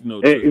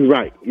 You know,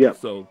 Right. Yep.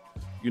 So,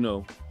 you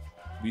know,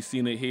 we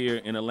seen it here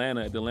in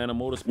Atlanta at the Atlanta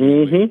Motor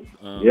Speedway.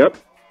 Mm-hmm. Yep.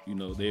 You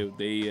know,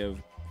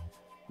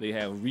 they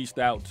have reached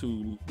out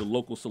to the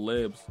local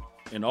celebs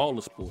in all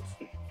the sports.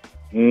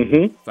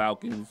 Mm-hmm.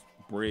 Falcons,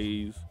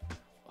 Braves,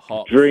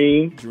 Hawks,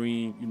 Dream.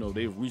 You know,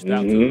 they've reached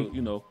out to,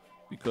 you know,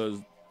 because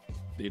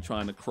they're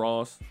trying to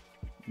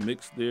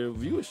mix their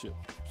viewership.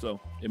 So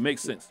it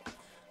makes sense.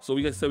 So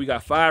we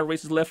got 5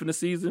 races left in the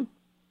season.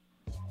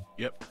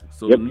 Yep.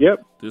 So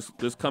Yep.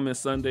 This coming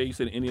Sunday, you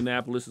said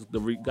Indianapolis is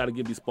got to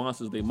give these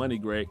sponsors their money,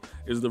 Greg.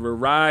 Is the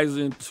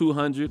Verizon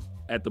 200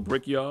 at the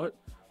Brickyard?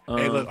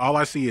 Hey, look, all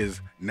I see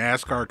is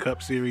NASCAR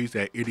Cup Series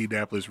at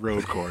Indianapolis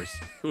Road Course.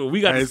 Well,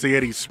 we got I didn't see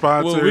any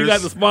sponsors. Well, we got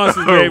the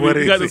sponsors, or baby. what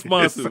We is got the it?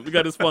 sponsors. We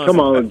got the sponsors. Come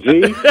on,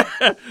 G.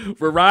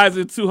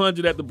 Verizon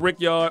 200 at the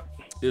Brickyard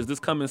is this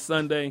coming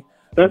Sunday.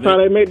 That's how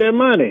they make their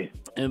money.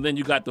 And then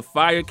you got the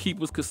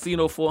Firekeepers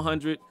Casino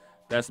 400.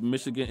 That's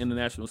Michigan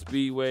International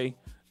Speedway.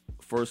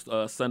 First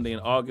Sunday in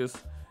August.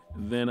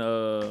 And then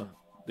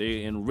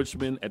they in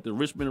Richmond at the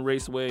Richmond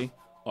Raceway,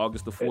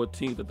 August the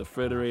 14th at the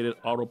Federated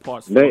Auto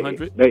Parts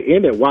 400. They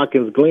end at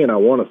Watkins Glen, I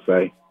want to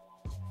say.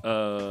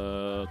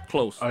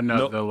 Close. Oh no,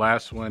 Nope. the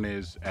last one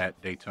is at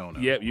Daytona.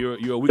 Yep,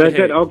 you're a week That's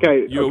ahead. it.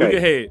 Okay. You're okay. a week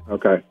ahead.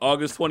 Okay.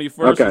 August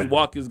 21st Okay. is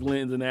Watkins Glen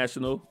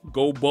International.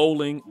 Go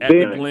bowling at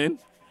Then- the Glen.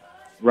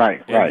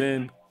 Right. And Right.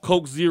 then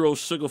Coke Zero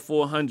Sugar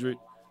 400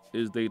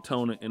 is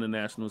Daytona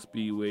International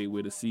Speedway,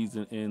 where the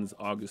season ends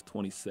August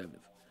 27th.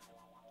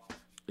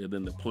 And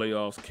then the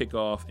playoffs kick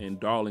off in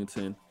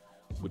Darlington,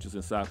 which is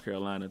in South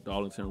Carolina,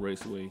 Darlington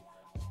Raceway,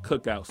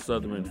 Cookout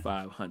Southern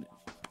 500.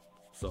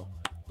 So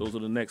those are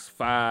the next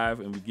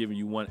 5, and we're giving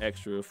you one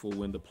extra for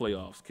when the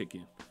playoffs kick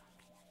in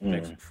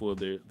next for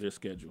their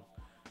schedule.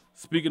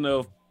 Speaking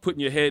of putting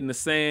your head in the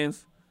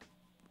sands,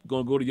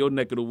 gonna go to your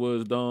neck of the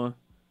woods, Don.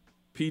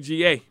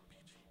 PGA.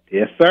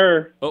 Yes,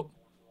 sir. Oh,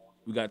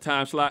 we got a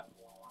time slot.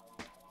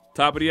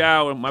 Top of the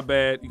hour. My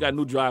bad. You got a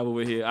new drive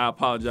over here. I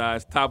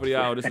apologize. Top of the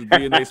hour. This is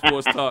DNA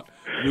Sports Talk.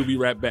 We'll be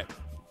right back.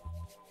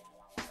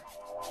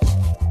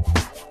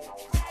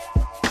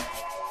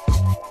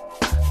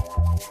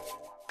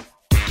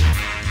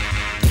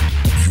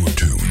 You are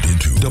tuned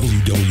into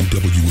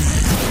WWE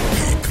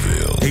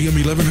Peakville, AM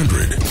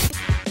 1100.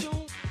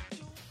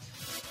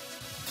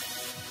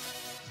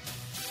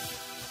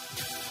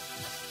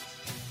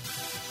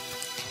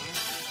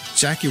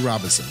 Jackie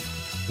Robinson.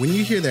 When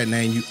you hear that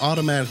name, you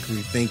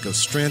automatically think of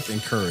strength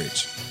and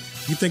courage.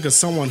 You think of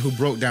someone who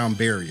broke down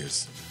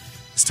barriers.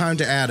 It's time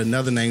to add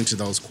another name to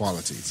those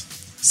qualities.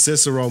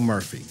 Cicero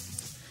Murphy.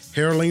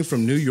 Hailing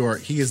from New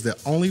York, he is the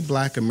only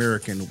Black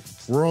American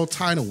world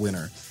title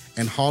winner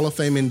and Hall of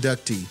Fame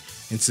inductee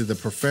into the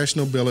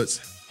Professional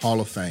Billiards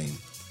Hall of Fame.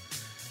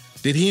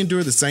 Did he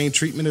endure the same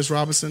treatment as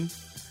Robinson?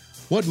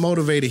 What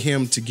motivated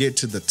him to get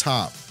to the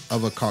top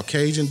of a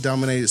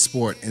Caucasian-dominated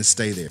sport and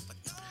stay there?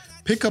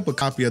 Pick up a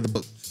copy of the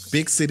book,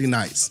 Big City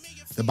Nights,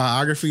 the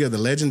biography of the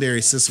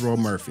legendary Cicero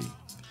Murphy.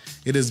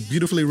 It is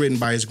beautifully written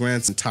by his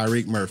grandson,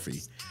 Tyreek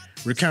Murphy,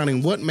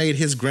 recounting what made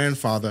his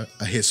grandfather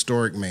a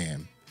historic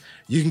man.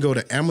 You can go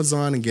to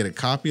Amazon and get a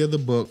copy of the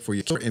book for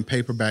your in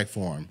paperback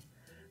form.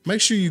 Make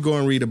sure you go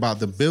and read about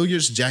the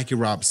billiards Jackie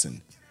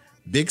Robinson,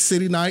 Big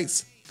City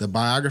Nights, the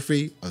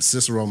biography of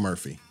Cicero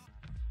Murphy.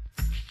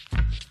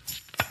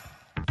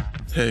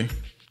 Hey,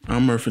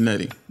 I'm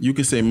Murfinetti. You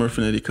could say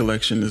Murfinetti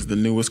Collection is the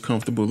newest,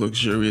 comfortable,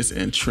 luxurious,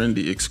 and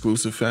trendy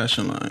exclusive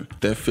fashion line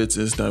that fits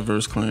its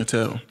diverse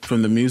clientele.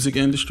 From the music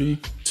industry,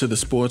 to the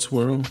sports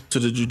world, to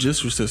the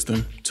judicial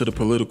system, to the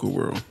political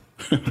world,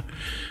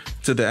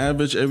 to the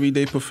average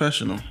everyday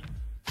professional.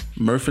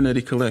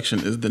 Murfinetti Collection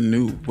is the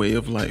new way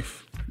of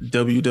life.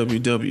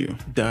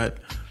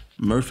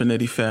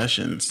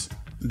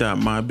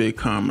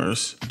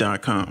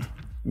 www.murfinettifashions.mybigcommerce.com.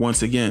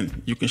 Once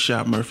again, you can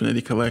shop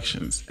Murfinetti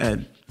Collections at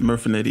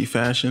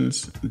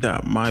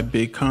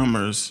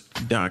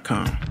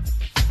murfinettifashions.mybigcommerce.com.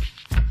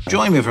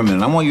 Join me for a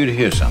minute. I want you to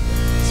hear something.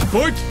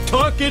 Sports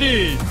Talk it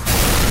is.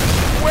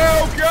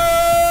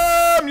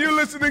 Welcome! You're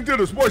listening to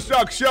the Sports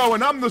Shock Show,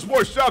 and I'm the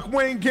Sports Shock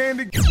Wayne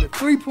Candy. The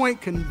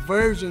 3-Point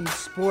Conversion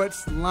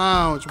Sports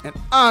Lounge. And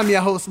I'm your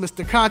host,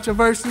 Mr.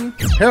 Controversy.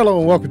 Hello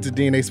and welcome to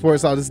DNA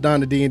Sports Talk. This is Don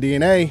the D and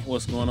DNA.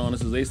 What's going on?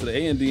 This is Ace of the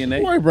A and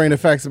DNA. Where we bring the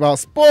facts about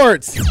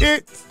sports.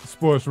 It's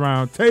Sports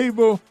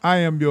Roundtable. I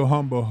am your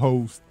humble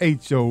host,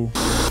 H.O.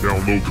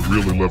 Download the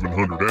Real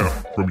 1100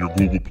 app from your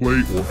Google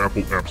Play or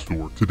Apple App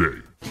Store today.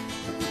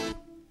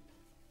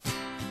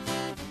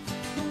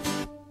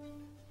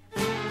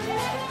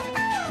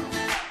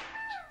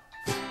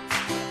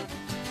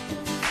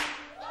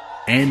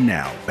 And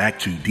now, back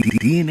to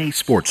DNA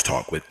Sports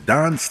Talk with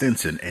Don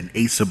Stinson and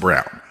Asa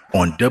Brown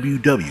on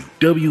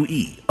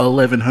WWE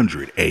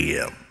 1100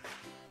 AM.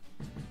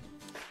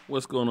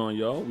 What's going on,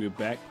 y'all? We're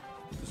back.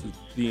 This is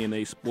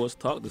DNA Sports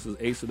Talk. This is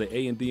Ace of the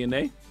A and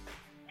DNA.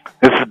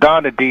 This is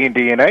Don, the D and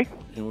DNA.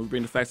 And we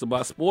bring the facts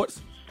about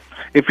sports.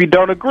 If you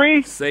don't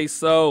agree, say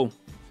so.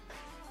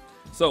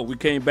 So, we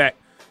came back.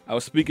 I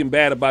was speaking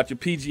bad about your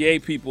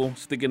PGA people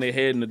sticking their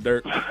head in the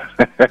dirt.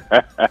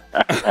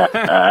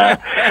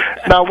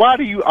 Now, why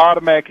do you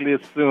automatically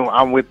assume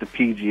I'm with the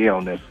PGA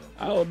on this?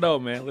 I don't know,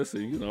 man.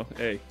 Listen, you know,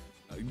 hey,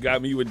 you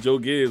got me with Joe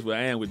Gibbs, but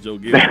I am with Joe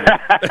Gibbs.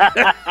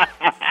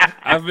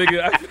 I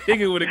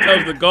figure when it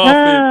comes to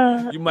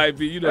golfing, you might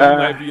be a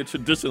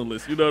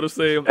traditionalist. You know what I'm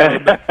saying?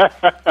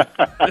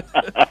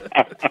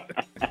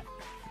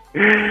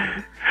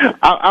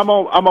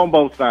 I'm on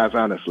both sides,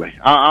 honestly.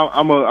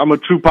 I'm a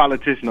true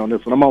politician on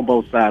this one. I'm on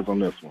both sides on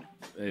this one.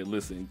 Hey,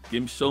 listen,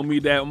 show me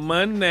that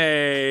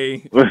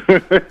money.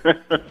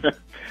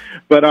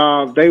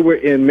 But they were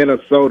in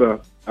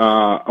Minnesota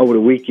over the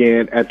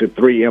weekend at the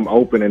 3M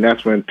Open, and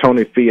that's when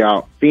Tony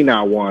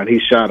Finau won. He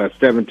shot a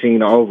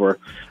 17 over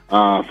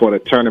for the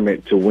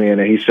tournament to win,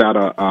 and he shot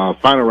a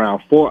final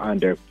round 4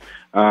 under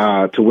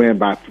to win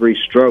by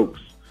 3 strokes.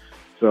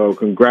 So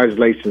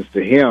congratulations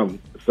to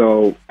him.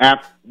 So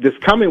after this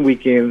coming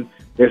weekend,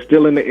 they're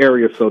still in the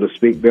area, so to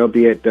speak. They'll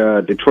be at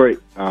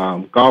Detroit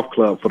Golf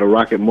Club for the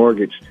Rocket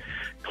Mortgage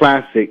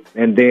Classic.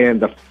 And then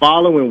the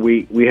following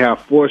week, we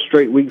have 4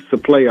 straight weeks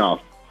of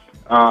playoffs.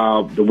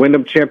 The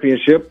Wyndham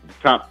Championship,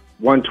 top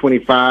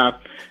 125.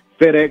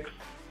 FedEx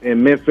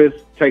in Memphis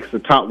takes the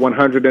top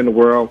 100 in the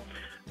world.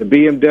 The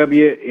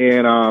BMW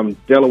in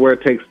Delaware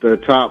takes the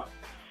top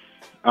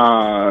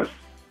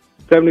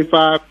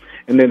 75.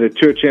 And then the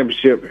Tour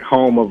Championship,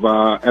 home of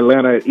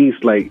Atlanta at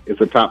East Lake, is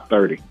the top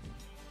 30.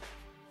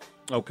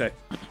 Okay.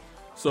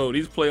 So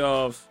these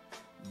playoffs,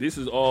 this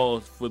is all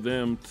for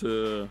them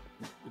to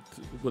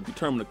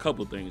determine a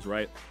couple of things,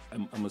 right?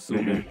 I'm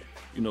assuming,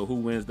 who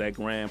wins that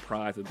grand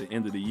prize at the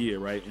end of the year,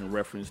 right? In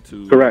reference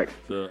to correct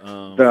the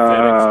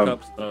FedEx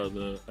Cups,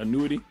 the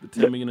annuity, the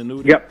 $10 million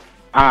annuity. Yep.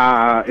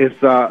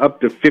 It's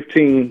up to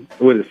 15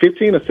 or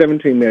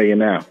 17 million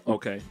now.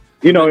 Okay.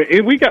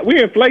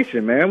 We're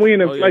inflation, man. We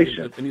in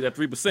inflation. I need that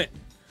 3%.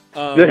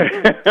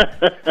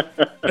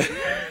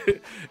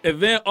 And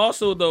then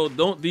also though,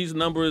 don't these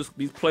numbers,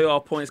 these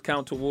playoff points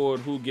count toward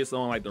who gets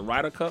on like the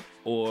Ryder Cup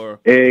or?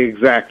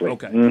 Exactly.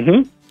 Okay.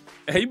 Mm-hmm.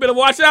 Hey, you better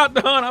watch out,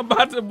 Don. I'm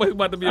about to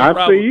be a I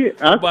problem. see you.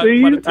 I'm about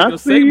to take your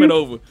segment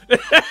over.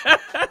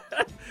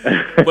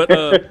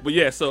 But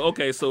yeah. So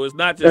okay. So it's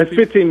not just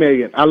It's $15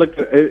 million. I looked.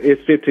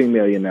 It's $15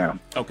 million now.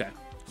 Okay.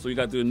 So you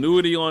got the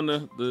annuity on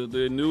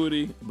the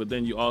annuity, but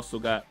then you also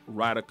got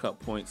Ryder Cup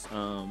points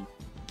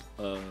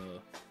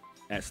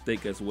at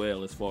stake as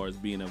well, as far as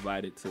being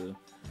invited to,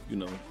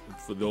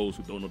 for those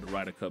who don't know what the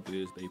Ryder Cup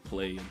is, they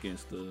play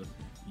against the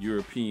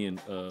European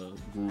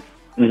group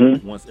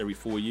once every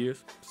 4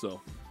 years.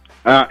 So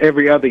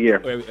every other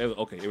year. Every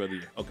other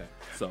year. Okay.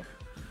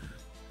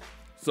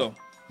 So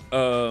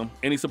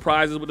any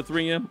surprises with the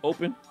 3M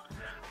Open?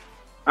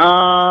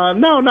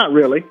 No, not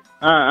really.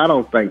 I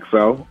don't think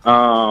so.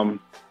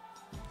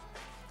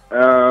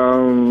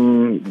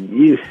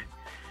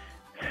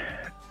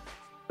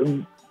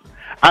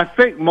 I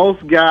think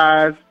most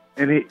guys,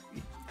 and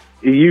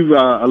you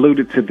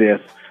alluded to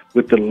this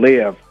with the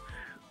LIV,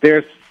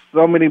 there's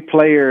so many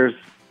players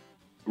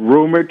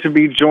rumored to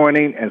be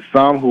joining and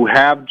some who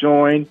have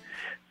joined.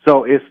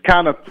 So it's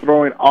kind of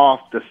throwing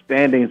off the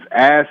standings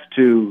as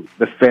to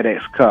the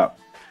FedEx Cup.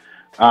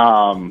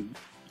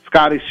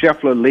 Scotty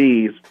Scheffler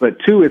leads, but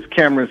 2 is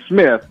Cameron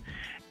Smith,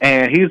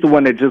 and he's the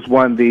one that just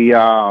won the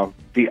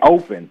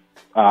Open,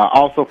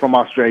 also from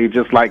Australia,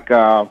 just like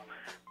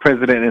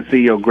President and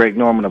CEO Greg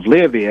Norman of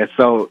LIV is.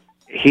 So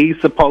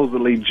he's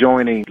supposedly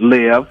joining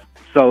LIV.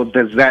 So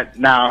does that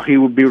now he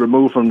would be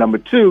removed from number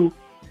 2,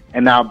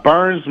 and now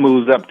Burns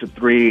moves up to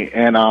 3,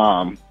 and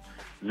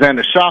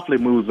Xander Schauffele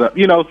moves up.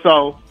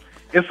 So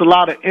it's a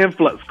lot of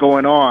influx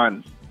going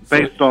on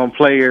based on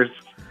players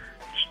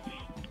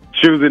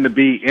choosing to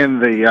be in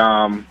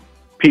the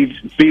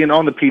being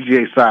on the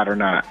PGA side or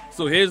not.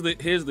 So here's the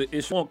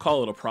issue. I won't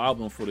call it a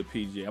problem for the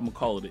PGA. I'm gonna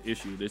call it an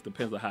issue. This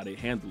depends on how they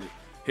handle it.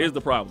 Here's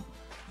the problem: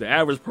 the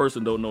average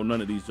person don't know none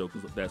of these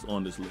jokers that's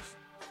on this list,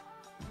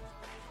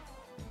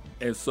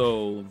 and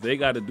so they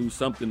got to do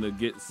something to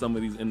get some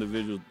of these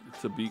individuals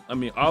to be. I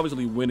mean,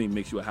 obviously, winning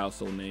makes you a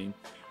household name,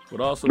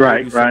 but also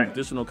maybe some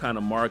additional kind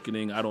of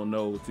marketing. I don't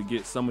know, to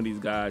get some of these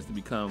guys to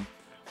become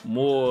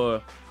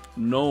more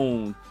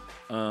known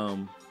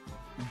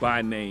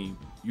by name.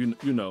 You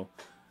know.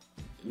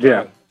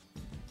 Yeah.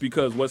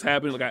 Because what's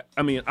happening, like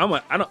I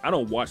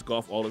don't watch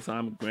golf all the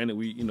time. Granted,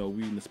 we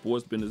in the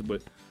sports business,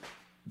 but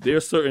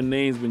there's certain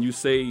names when you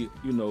say,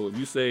 if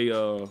you say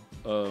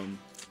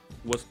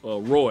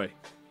Roy.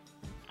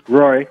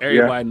 Roy.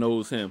 Everybody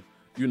knows him.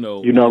 You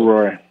know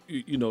Roy.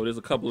 There's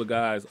a couple of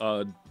guys.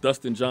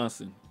 Dustin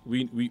Johnson.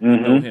 We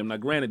know him. Now,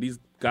 granted, these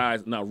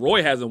guys. Now,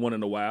 Roy hasn't won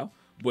in a while,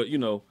 but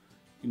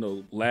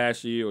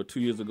last year or 2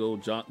 years ago,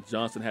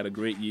 Johnson had a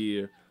great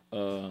year.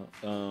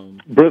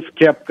 Brooks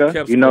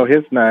Koepka, you know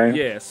his name.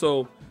 Yeah,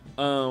 so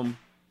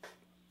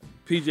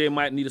PJ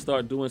might need to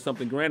start doing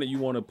something. Granted, you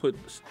want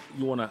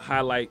to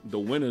highlight the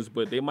winners,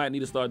 but they might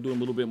need to start doing a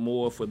little bit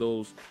more for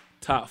those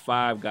top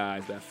 5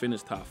 guys that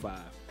finish top 5,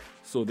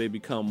 so they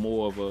become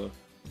more of a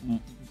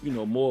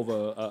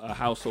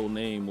household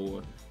name,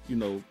 or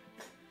you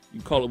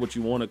call it what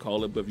you want to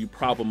call it, but if you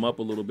prop them up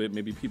a little bit,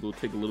 maybe people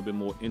take a little bit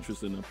more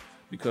interest in them.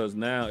 Because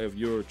now, if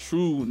your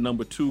true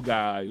number 2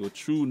 guy or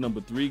true number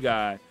 3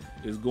 guy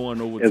is going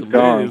over to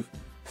LIV,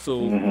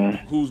 so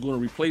who's going to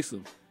replace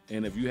him?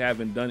 And if you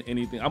haven't done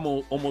anything, I'm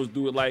going to almost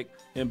do it like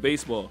in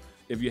baseball.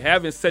 If you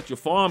haven't set your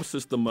farm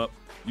system up,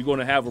 you're going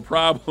to have a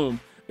problem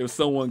if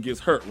someone gets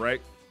hurt, right?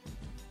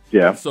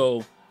 Yeah.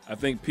 So I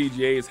think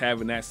PGA is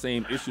having that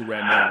same issue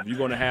right now. If you're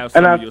going to have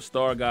some of your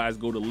star guys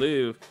go to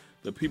LIV,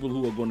 the people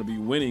who are going to be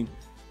winning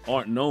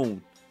aren't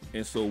known.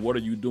 And so what are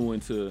you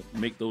doing to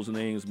make those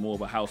names more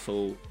of a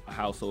household?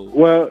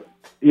 Well,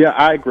 yeah,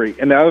 I agree.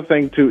 And the other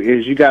thing, too,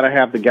 is you got to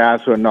have the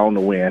guys who are known to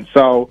win.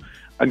 So,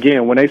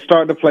 again, when they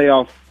start the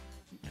playoffs,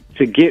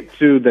 to get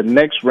to the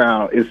next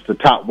round is the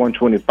top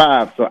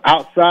 125. So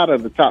outside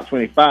of the top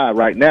 25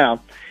 right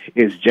now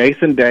is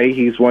Jason Day.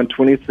 He's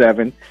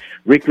 127.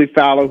 Rickley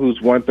Fowler,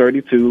 who's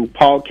 132.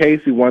 Paul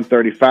Casey,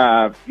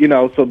 135.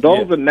 So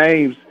those are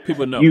names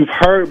people know. You've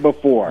heard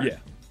before. Yeah.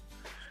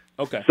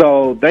 Okay.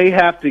 So they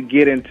have to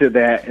get into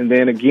that, and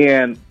then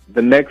again,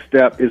 the next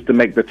step is to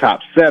make the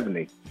top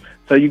 70.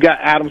 So you got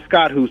Adam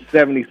Scott, who's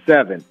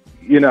 77.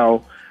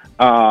 Who's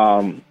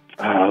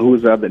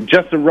the other?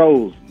 Justin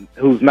Rose,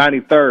 who's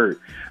 93rd.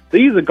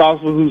 These are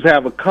golfers who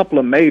have a couple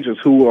of majors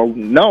who are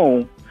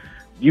known.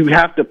 You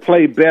have to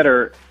play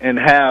better and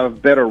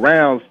have better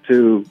rounds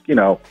to,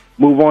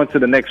 move on to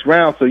the next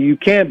round so you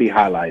can be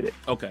highlighted.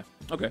 Okay.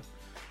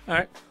 All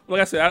right.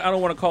 Like I said, I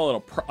don't want to call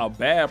it a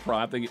bad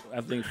problem.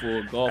 I think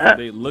for golf, if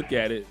they look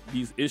at it,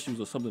 these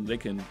issues are something they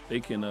can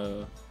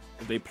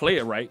if they play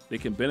it right, they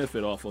can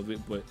benefit off of it.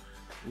 But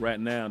right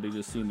now, they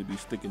just seem to be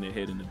sticking their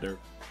head in the dirt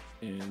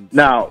and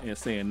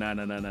saying nah.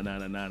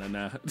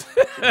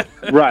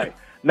 Right.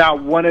 Now,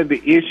 one of the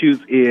issues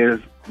is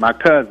my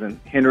cousin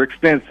Henrik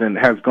Stenson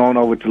has gone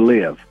over to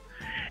LIV,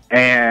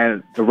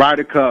 and the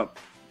Ryder Cup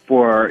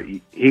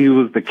he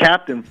was the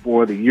captain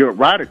for the Europe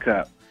Ryder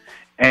Cup,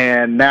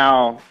 and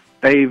now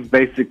they've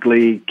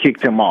basically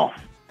kicked him off.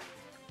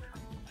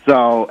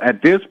 So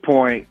at this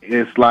point,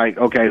 it's like,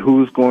 okay,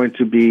 who's going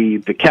to be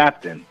the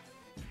captain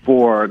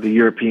for the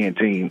European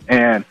team?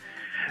 And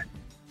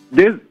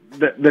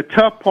the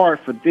tough part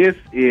for this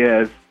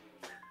is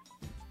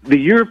the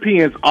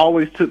Europeans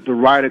always took the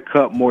Ryder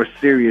Cup more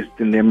serious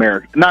than the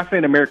Americans. Not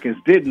saying Americans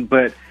didn't,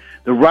 but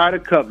the Ryder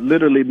Cup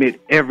literally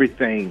meant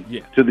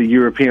everything to the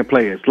European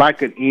players,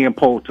 like an Ian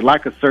Poulter,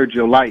 like a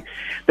Sergio Light.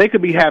 They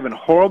could be having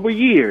horrible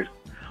years,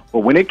 but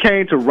when it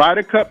came to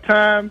Ryder Cup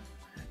time,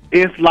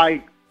 it's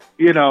like,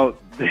 you know,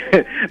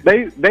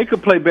 they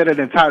could play better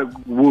than Tiger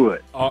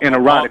Woods in a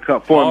Ryder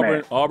Cup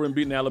format. Auburn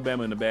beating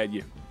Alabama in a bad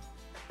year.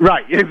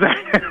 Right,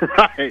 exactly,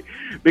 right.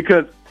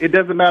 Because it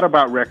doesn't matter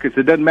about records.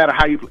 It doesn't matter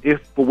how you,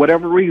 if for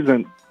whatever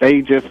reason,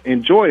 they just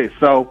enjoy it.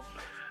 So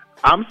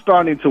I'm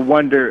starting to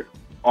wonder,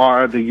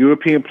 are the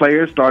European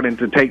players starting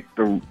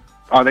to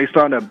are they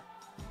starting to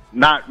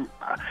not,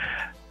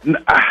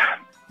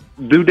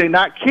 do they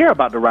not care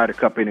about the Ryder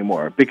Cup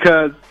anymore?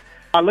 Because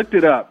I looked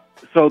it up.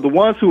 So the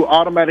ones who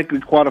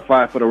automatically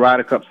qualify for the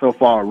Ryder Cup so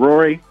far are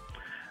Rory,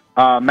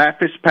 Matt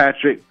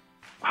Fitzpatrick,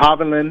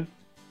 Hovland,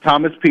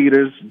 Thomas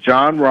Peters,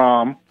 John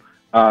Rahm,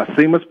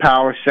 Seamus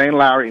Power, Shane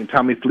Lowry, and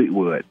Tommy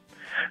Fleetwood.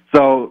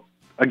 So,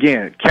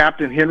 again,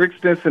 Captain Henrik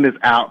Stenson is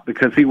out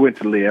because he went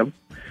to LIV.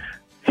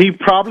 He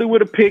probably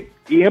would have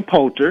picked Ian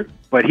Poulter,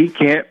 but he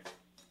can't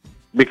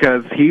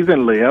because he's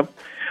in LIV.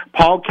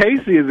 Paul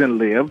Casey is in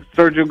LIV.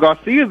 Sergio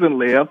Garcia is in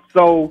LIV.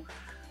 So,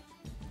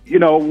 you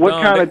know,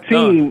 what kind of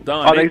team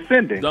are they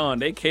sending? Don,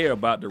 they care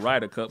about the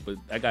Ryder Cup, but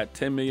I got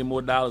 $10 million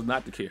more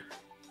not to care.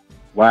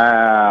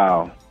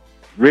 Wow.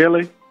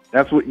 Really?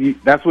 That's what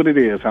it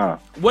is, huh?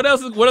 What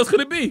else could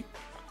it be?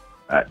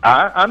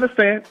 I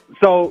understand.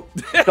 So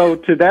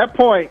to that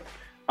point,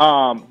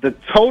 the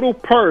total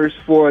purse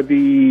for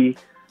the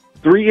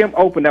 3M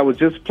Open that was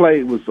just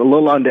played was a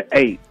little under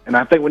 8, and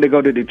I think when they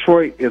go to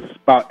Detroit, it's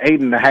about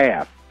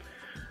 8.5.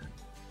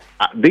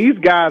 These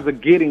guys are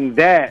getting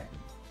that,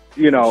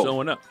 you know,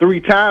 showing up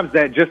 3 times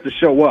that just to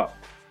show up,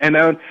 and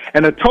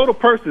the total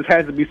purses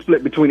has to be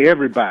split between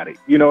everybody.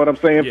 You know what I'm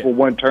saying, for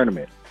one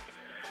tournament.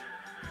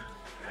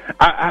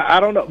 I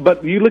don't know,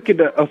 but you look at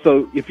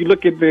if you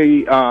look at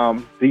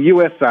the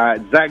U.S.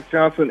 side, Zach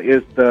Johnson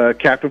is the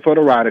captain for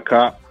the Ryder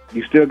Cup.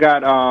 You still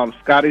got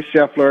Scotty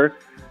Scheffler,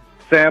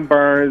 Sam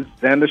Burns,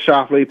 Xander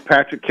Schauffele,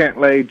 Patrick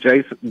Cantlay,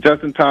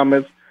 Justin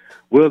Thomas,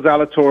 Will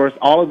Zalatoris.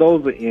 All of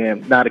those are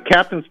in. Now the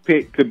captain's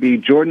pick could be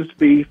Jordan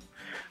Spieth,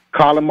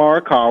 Colin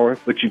Morikawa,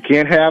 but you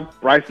can't have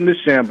Bryson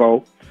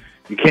DeChambeau,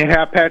 you can't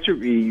have Patrick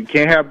Reed, you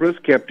can't have Brooks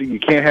Koepka, you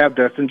can't have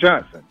Dustin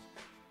Johnson.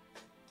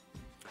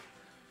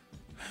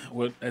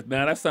 Well,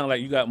 now that sounds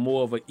like you got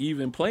more of an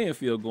even playing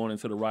field going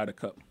into the Ryder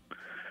Cup.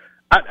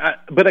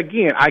 But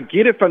again, I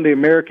get it from the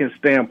American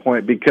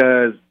standpoint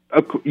because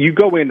you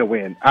go in to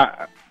win.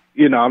 I'm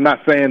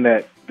not saying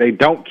that they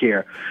don't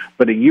care,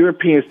 but the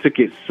Europeans took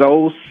it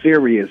so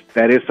serious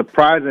that it's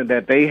surprising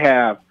that they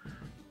have,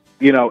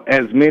 you know,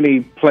 as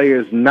many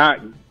players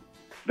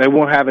they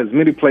won't have as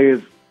many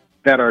players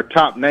that are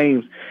top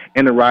names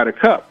in the Ryder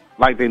Cup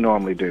like they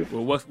normally do.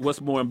 Well,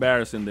 what's more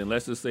embarrassing than,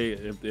 let's just say,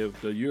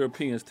 if the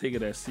Europeans take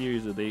it as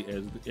serious as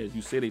as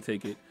you say they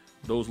take it,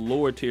 those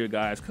lower tier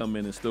guys come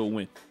in and still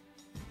win.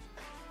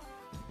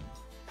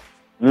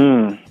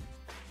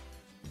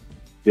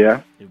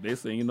 Yeah. If they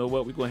say, you know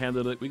what, we're gonna hand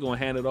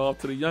it off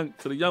to the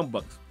young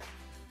bucks.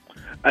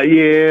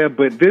 Yeah,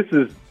 but this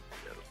is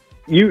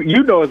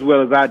you know as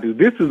well as I do.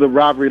 This is a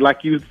robbery,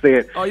 like you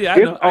said. Oh yeah,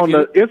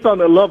 it's on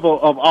the level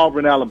of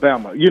Auburn,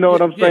 Alabama. You know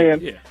what I'm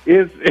saying? Yeah.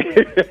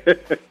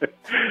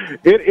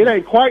 It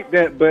ain't quite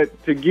that,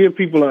 but to give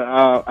people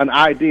an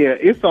idea,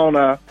 it's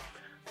on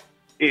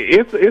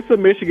it's a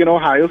Michigan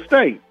Ohio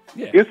State.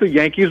 Yeah. It's a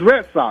Yankees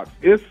Red Sox.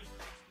 It's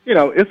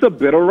a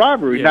bitter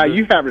rivalry. Yeah, now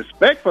you have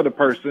respect for the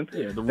person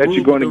that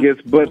you're going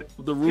against, but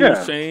the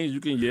rules change. You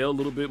can yell a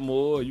little bit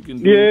more. You can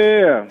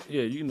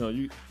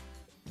you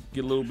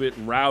get a little bit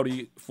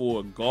rowdy for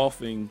a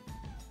golfing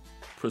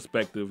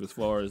perspective as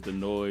far as the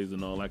noise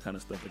and all that kind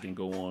of stuff that can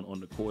go on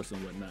the course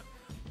and whatnot.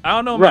 I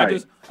don't know, man.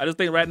 Right. I just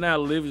think right now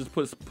LIV just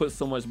puts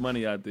so much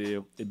money out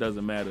there. It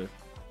doesn't matter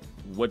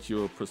what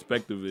your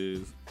perspective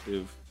is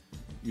if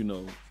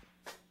you're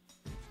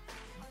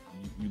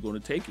going to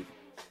take it.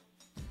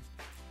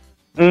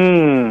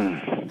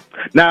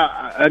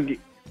 Now,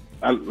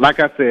 like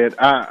I said,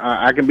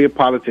 I can be a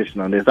politician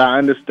on this. I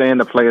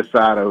understand the player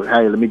side of,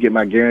 hey, let me get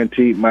my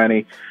guaranteed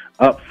money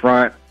up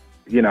front,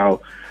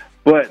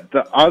 but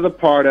the other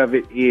part of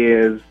it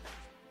is,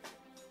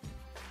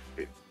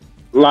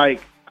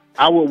 like,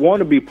 I would want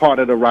to be part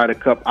of the Ryder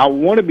Cup. I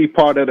want to be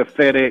part of the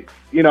FedEx.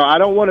 I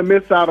don't want to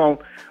miss out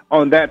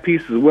on that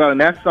piece as well,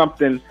 and that's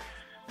something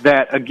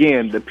that,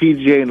 again, the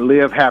PGA and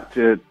LIV have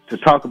to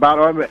talk about,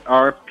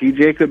 or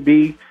PGA could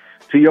be,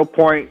 to your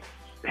point,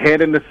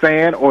 head in the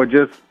sand or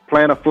just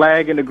plant a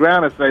flag in the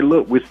ground and say,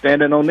 look, we're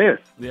standing on this.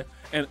 Yeah,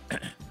 and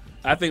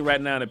I think right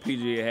now the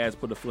PGA has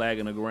put a flag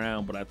in the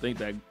ground, but I think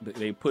that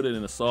they put it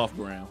in a soft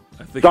ground.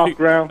 I think soft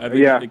ground. I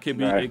think yeah,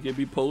 it could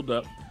be pulled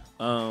up.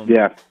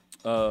 Yeah.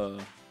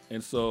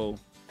 And so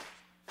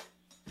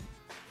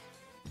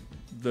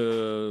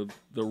the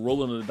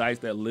rolling of the dice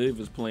that Liv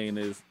is playing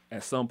is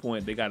at some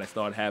point they got to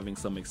start having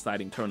some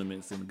exciting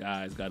tournaments, and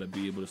guys got to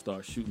be able to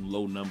start shooting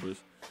low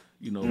numbers.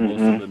 You know,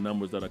 most of the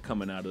numbers that are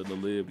coming out of the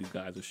Liv, these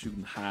guys are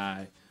shooting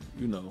high,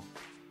 you know,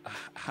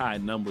 high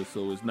numbers.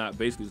 So it's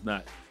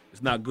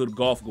not good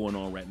golf going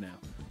on right now.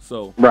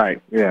 So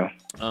right, yeah.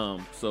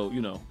 So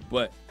you know,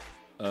 but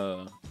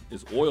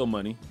it's oil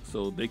money,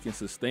 so they can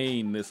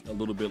sustain this a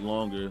little bit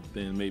longer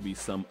than maybe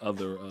some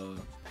other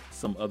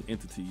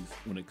entities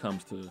when it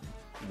comes to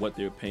what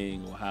they're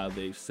paying or how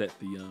they set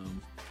the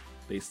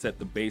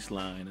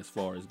baseline as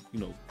far as, you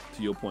know,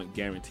 to your point,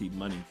 guaranteed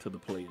money to the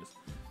players.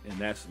 And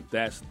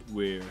that's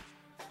where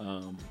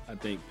I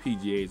think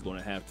PGA is going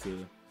to have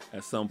to,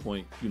 at some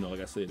point, you know, like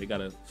I said, they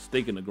got a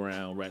stake in the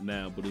ground right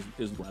now, but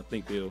I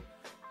think they'll,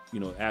 you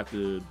know,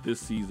 after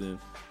this season,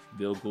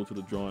 they'll go to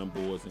the drawing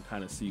boards and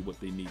kind of see what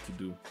they need to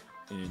do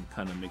and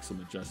kind of make some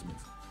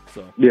adjustments.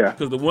 So yeah,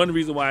 because the one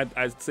reason why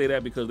I say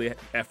that, because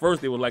at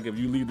first they were like, if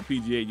you leave the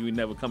PGA, you ain't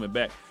never coming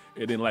back.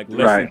 And then like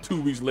less than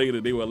 2 weeks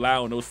later, they were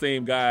allowing those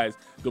same guys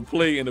to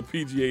play in the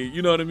PGA.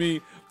 You know what I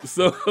mean?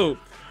 So,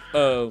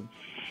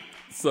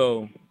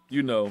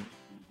 you know,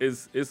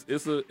 it's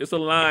a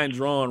line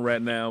drawn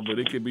right now, but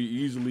it could be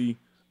easily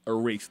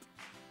erased.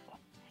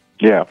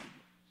 Yeah,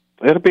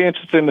 it'll be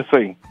interesting to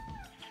see.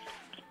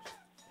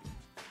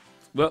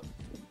 Well,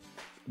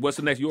 what's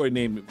the next? You already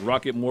named it,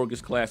 Rocket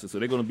Mortgage Classic. So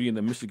they're going to be in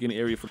the Michigan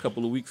area for a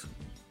couple of weeks.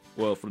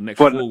 Well, for the next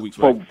 4 weeks,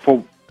 right?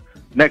 For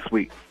next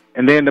week,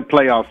 and then the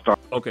playoffs start.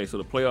 Okay, so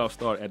the playoffs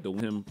start at the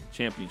Wyndham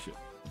Championship.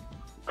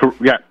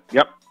 Yeah.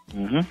 Yep.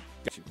 Mm-hmm.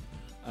 Got you.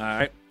 All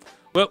right.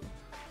 Well,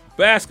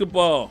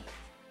 basketball.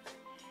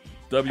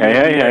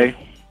 Hey.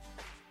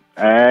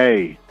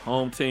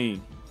 Home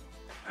team.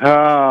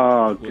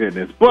 Oh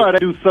goodness! Boy, they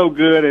do so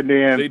good, and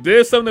then they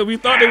did something that we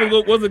thought they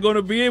wasn't going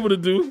to be able to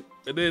do,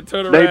 and then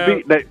turn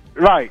around. They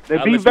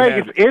beat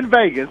Vegas in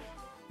Vegas,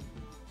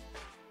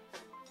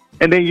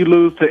 and then you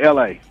lose to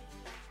LA.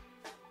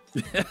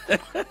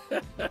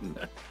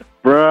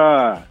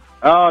 Bruh.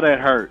 Oh, that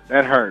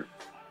hurt.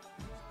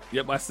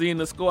 Yep, I seen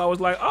the score. I was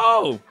like,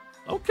 oh,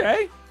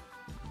 okay.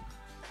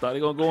 Thought they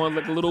going to go on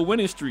like a little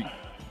winning streak.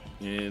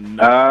 And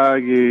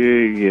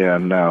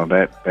no,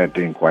 that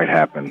didn't quite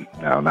happen.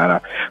 No.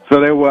 So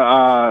they were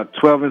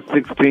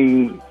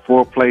 12-16,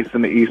 4th place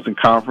in the Eastern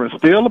Conference.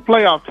 Still a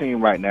playoff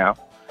team right now.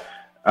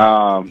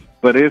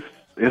 But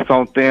it's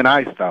on thin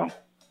ice, though.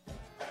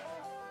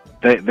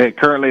 They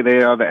currently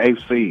are the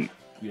 8th seed.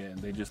 Yeah, and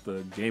they just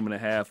a game and a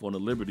half on the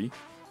Liberty.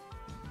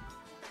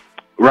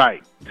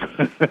 Right.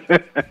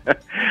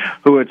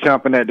 Who are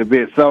chomping at the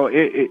bit. So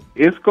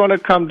it's going to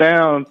come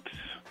down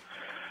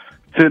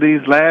to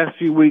these last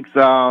few weeks.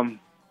 The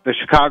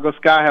Chicago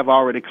Sky have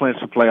already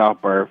clinched the playoff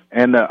berth,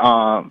 and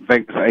the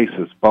Vegas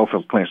Aces both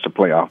have clinched the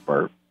playoff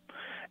berth.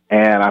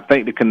 And I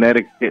think the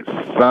Connecticut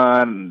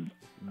Sun,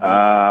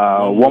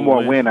 one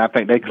more win, I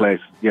think they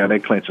clinch. Yeah, they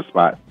clinch a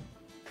spot.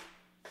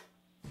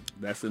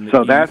 That's in the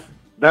so East.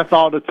 That's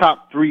all the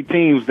top 3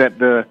 teams that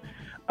the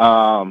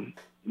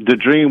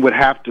Dream would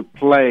have to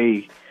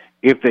play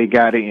if they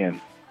got in.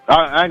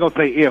 I ain't gonna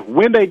say if.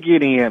 When they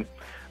get in,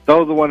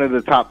 those are one of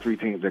the top 3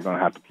 teams they're gonna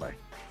have to play.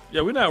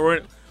 Yeah, we're not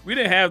worried. We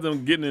didn't have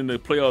them getting in the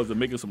playoffs and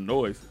making some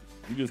noise.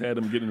 We just had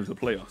them getting into the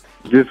playoffs.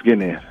 Just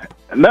getting in.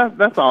 And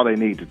that's all they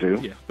need to do.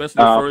 Yeah,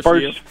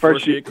 especially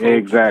first year coach.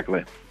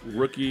 Exactly.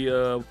 Rookie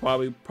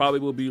probably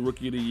will be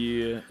rookie of the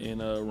year in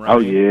Ryan. Oh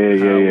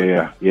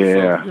yeah.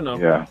 So, you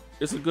know,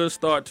 it's a good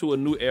start to a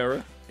new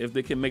era. If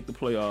they can make the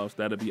playoffs,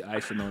 that'll be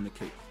icing on the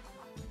cake.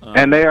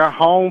 And they are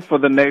home for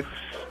the next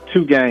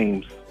 2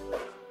 games.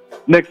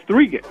 Next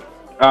 3 games.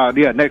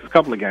 Next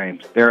couple of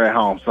games. They're at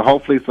home. So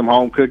hopefully some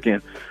home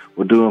cooking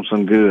will do them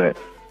some good.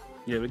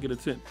 Yeah, we get a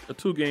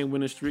 2-game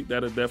winning streak.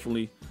 That'll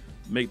definitely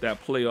make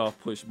that playoff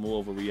push more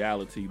of a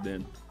reality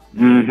than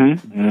you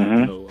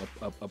know,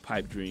 a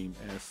pipe dream,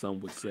 as some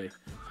would say.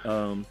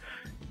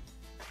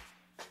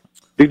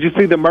 Did you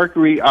see the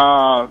Mercury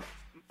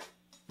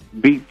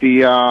beat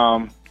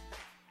the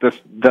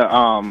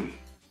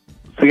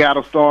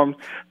Seattle Storm?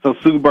 So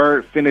Sue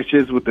Bird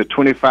finishes with the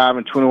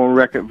 25-21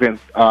 record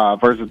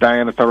versus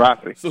Diana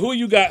Taurasi. So who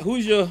you got? Who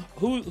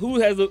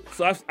has a?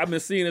 So I've been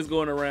seeing this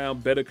going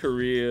around. Better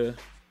career,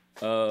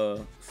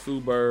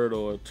 Sue Bird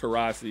or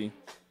Taurasi.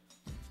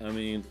 I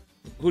mean,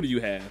 who do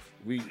you have?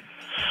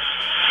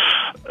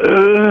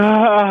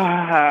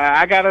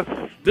 I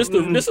gotta. This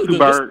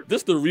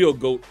the real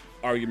GOAT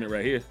argument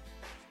right here.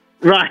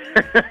 Right.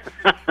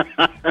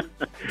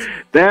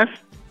 That's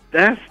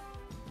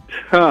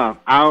tough.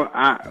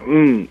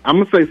 I'm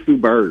gonna say Sue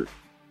Bird.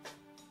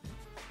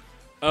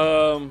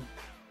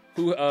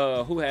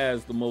 Who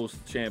has the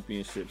most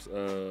championships?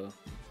 Is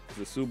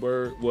it Sue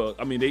Bird? Well,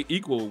 I mean, they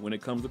equal when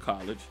it comes to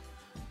college.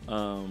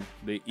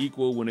 They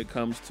equal when it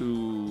comes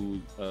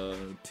to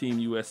Team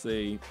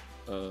USA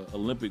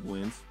Olympic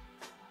wins.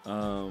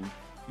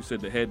 You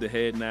said the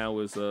head-to-head now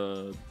is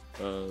Sue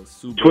Bird.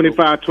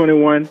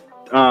 25-21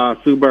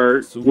 Sue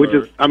Bird, which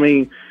is, I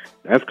mean,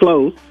 that's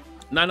close.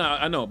 No,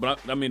 I know, but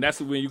I mean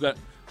that's when you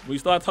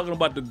start talking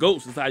about the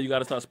GOATs, is how you got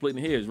to start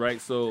splitting hairs,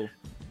 right? So,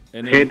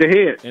 and then,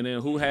 head-to-head. And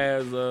then who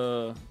has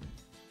and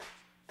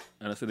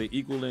I said they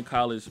equal in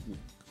college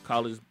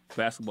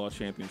basketball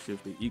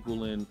championships. They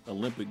equal in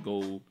Olympic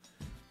gold.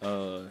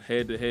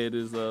 Head-to-head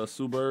is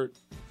Sue Bird.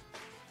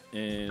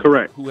 And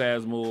correct. Who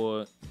has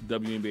more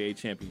WNBA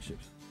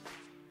championships?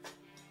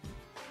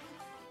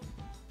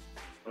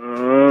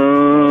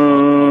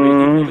 Are they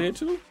equal there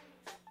too?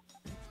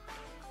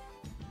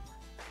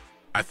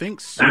 I think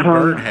Sue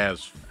Bird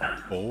has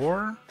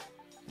 4.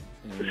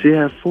 She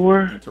has 4.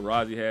 And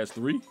Taurasi has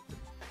 3.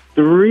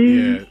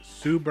 3? Yeah,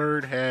 Sue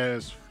Bird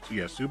has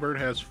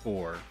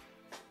 4.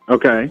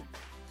 Okay.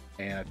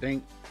 And I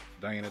think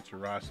Diana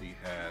Taurasi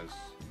has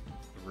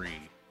 3.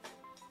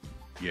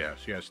 Yeah,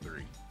 she has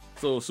 3.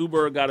 So Sue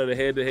Bird got her the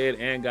head-to-head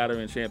and got her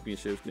in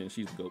championships, then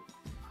she's the GOAT.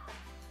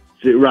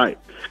 Right.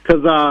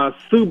 Because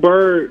Sue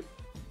Bird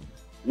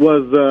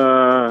was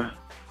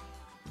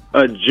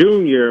a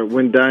junior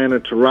when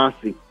Diana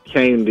Taurasi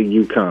came to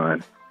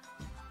UConn.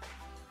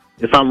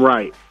 If I'm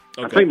right.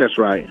 Okay. I think that's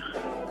right.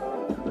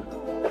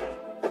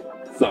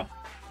 So,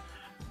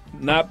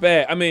 not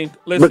bad. I mean,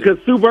 listen. Because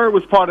Sue Bird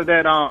was part of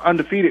that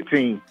undefeated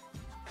team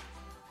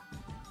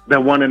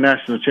that won the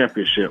national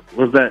championship.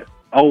 Was that,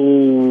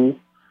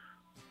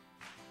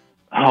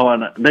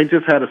 and they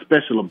just had a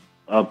special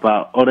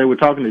about, they were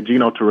talking to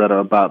Gino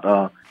Torretta about,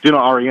 Gino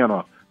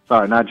Ariano.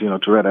 Sorry, not Gino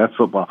Torretta, that's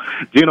football.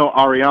 Gino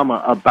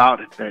Ariama about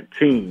that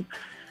team.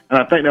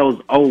 And I think that was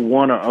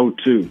 01 or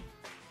 02.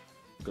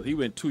 Because he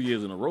went 2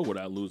 years in a row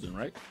without losing,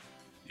 right?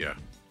 Yeah.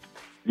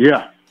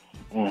 Yeah.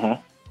 Uh-huh.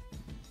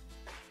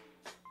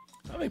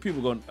 I think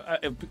people going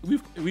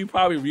we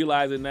probably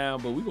realize it now,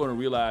 but we're going to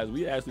realize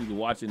we actually were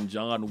watching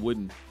John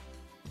Wooden.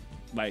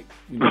 Like,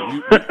 you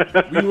know,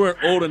 we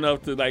weren't old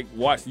enough to like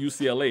watch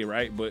UCLA,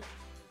 right? But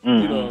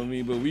you know what I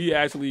mean. But we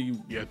actually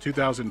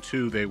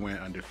 2002 they went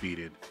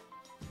undefeated,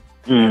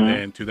 Mm-hmm. and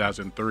then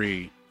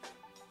 2003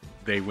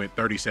 they went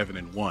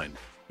 37-1,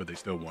 but they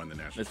still won the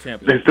national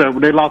championship.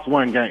 They lost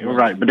one game,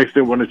 right? But they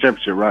still won the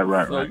championship,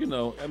 right. So you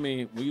know, I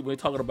mean, we're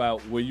talking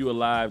about were you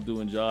alive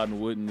doing John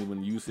Wooden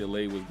when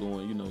UCLA was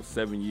going,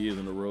 7 years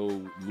in a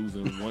row,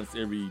 losing once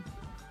every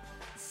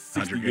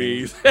 60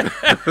 games.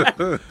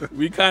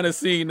 We kind of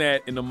seen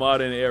that in the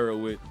modern era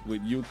with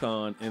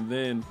UConn, and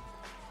then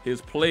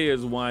his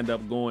players wind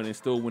up going and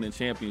still winning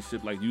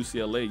championships. Like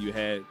UCLA, you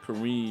had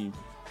Kareem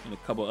and a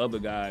couple other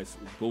guys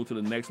go to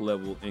the next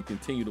level and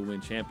continue to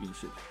win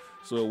championships.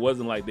 So it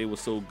wasn't like they were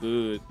so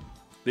good.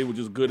 They were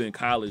just good in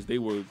college. They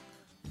were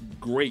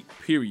great,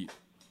 period.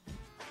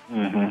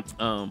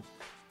 Mm-hmm.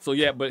 So,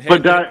 yeah, but...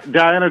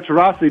 Diana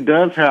Taurasi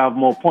does have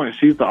more points.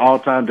 She's the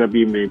all-time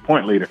WNBA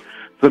point leader.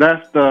 So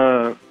that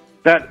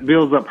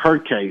builds up her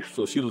case.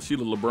 So she the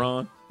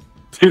LeBron?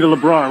 She's the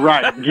LeBron,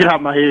 right. Get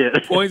out my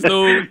head. Points,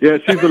 dude. Yeah,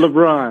 she's the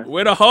LeBron.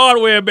 We're the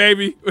hardware,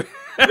 baby.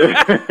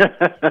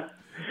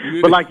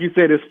 But like you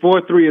said, it's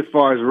 4-3 as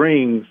far as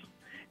rings.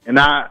 And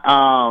unless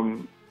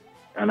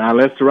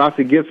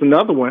Taurasi gets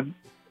another one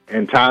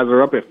and ties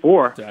her up at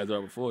 4. Ties her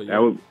up at 4, yeah.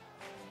 That would,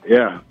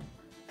 yeah.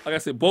 Like I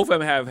said, both of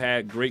them have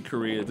had great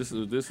careers. This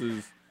Man,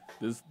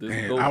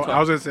 I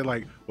was gonna say,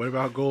 like, what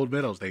about gold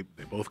medals? They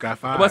both got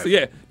 5.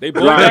 Yeah, they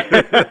both got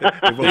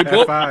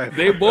 5.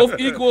 They both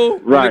equal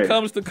when it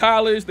comes to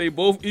college. They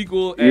both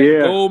equal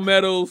at gold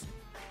medals.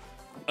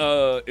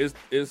 It's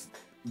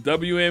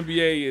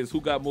WNBA is who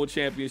got more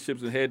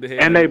championships and head to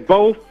head. And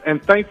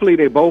thankfully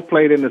they both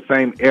played in the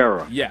same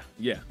era. Yeah.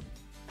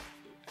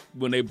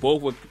 When they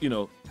both were,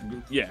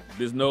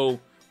 there's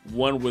no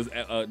one was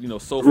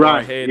so far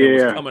ahead and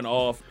was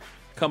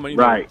coming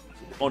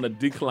on a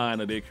decline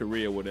of their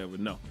career or whatever.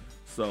 No.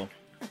 So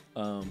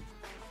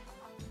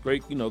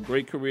great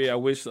career. I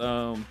wish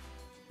a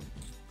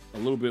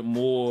little bit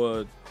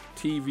more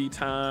TV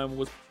time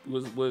was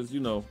this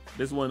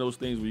is one of those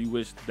things where you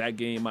wish that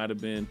game might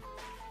have been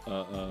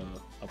a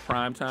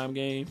primetime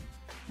game.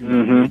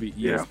 Maybe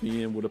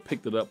ESPN would have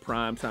picked it up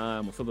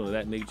primetime or something of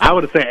that nature. I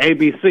would have said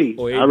ABC.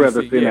 I'd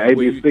rather see the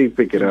ABC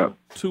pick it up.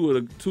 Two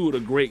of the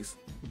greats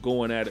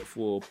going at it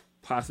for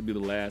possibly the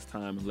last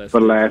time, unless play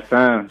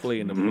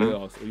in the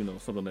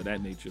playoffs, something of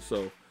that nature.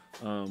 So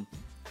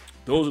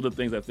those are the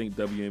things I think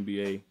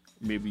WNBA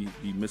maybe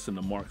be missing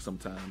the mark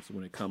sometimes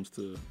when it comes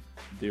to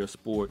their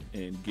sport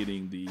and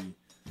getting the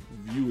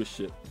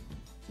viewership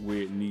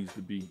where it needs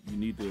to be. You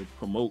need to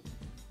promote,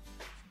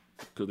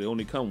 because they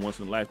only come once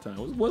in a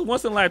lifetime.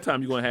 Once in a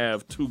lifetime, you're gonna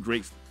have two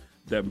greats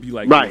that be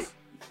like this.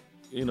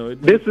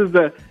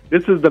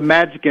 This is the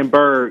Magic and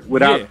Bird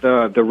without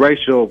the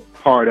racial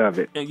part of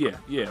it. And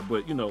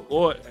but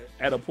or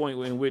at a point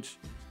in which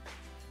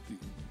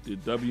the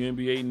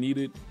WNBA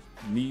needs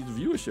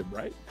viewership,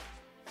 right?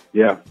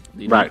 Yeah,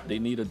 They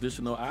need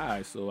additional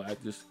eyes. So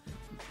this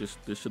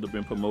should have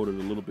been promoted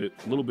a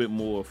little bit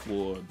more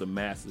for the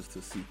masses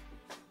to see.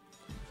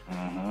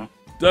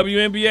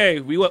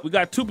 WNBA, we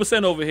got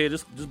 2% over here.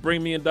 Just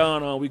bring me and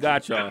Don on. We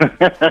got y'all.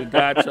 We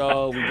got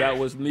y'all. We got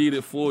what's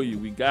needed for you.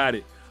 We got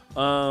it.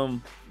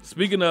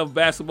 Speaking of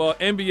basketball,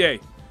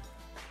 NBA.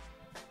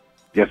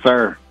 Yes,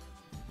 sir.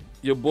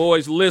 Your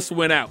boy's list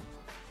went out.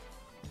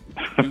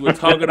 We were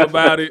talking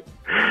about it.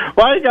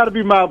 Why you got to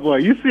be my boy?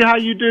 You see how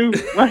you do?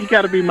 Why you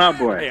got to be my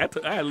boy? Hey,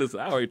 listen,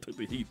 I already took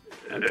the heat.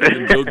 I told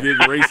him Joe Gibbs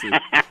racist.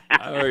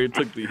 I already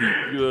took the heat.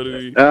 You know what I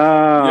mean?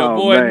 Oh, your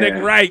boy, man. Nick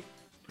Wright.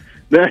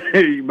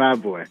 My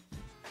boy.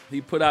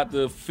 He put out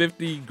the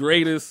 50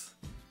 greatest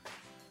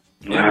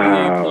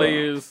NBA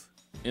players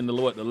in the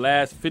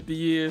last 50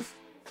 years.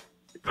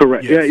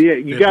 Correct. Yes, yeah.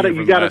 You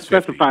gotta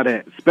specify 50.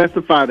 That.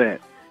 Specify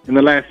that in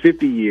the last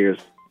 50 years.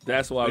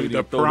 That's why we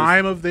the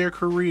prime of their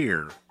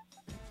career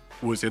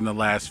was in the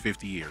last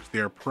 50 years.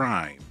 Their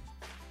prime.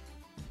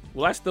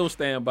 Well, I still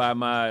stand by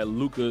my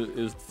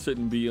Luka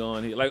shouldn't be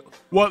on here. Like,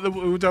 well,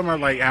 we're talking about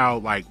like how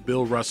like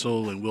Bill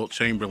Russell and Wilt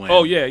Chamberlain.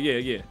 Oh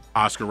yeah.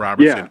 Oscar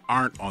Robertson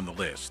aren't on the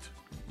list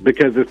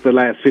because it's the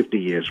last 50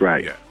 years,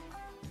 right? Yeah.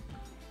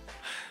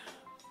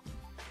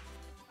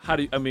 How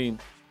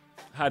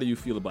do you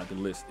feel about the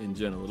list in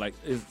general? Like,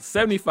 it's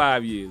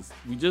 75 years.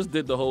 We just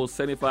did the whole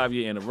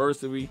 75-year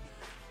anniversary.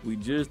 We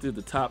just did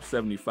the top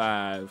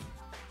 75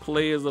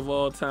 players of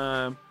all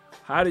time.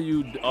 How do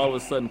you all of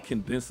a sudden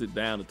condense it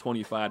down to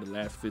 25 the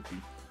last 50?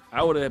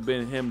 I would have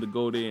been him to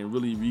go there and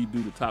really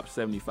redo the top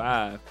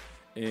 75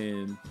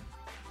 and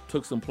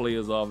took some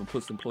players off and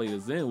put some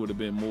players in. Would have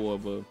been more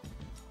of a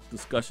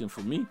discussion for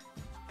me.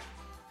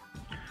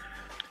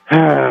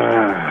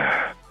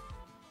 You're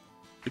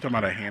talking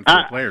about a handful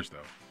of players, though.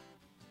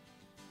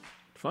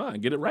 Fine,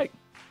 get it right.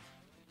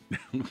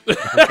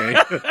 Okay.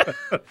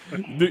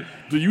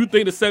 Do you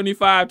think the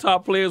 75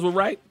 top players were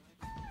right?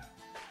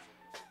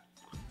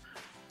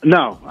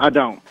 No, I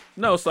don't.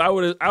 No, so I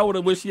would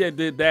have wished he had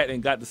did that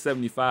and got the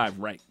 75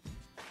 right.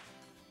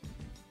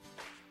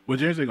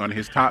 What's interesting on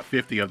his top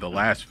 50 of the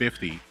last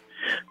 50,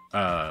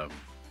 Bernard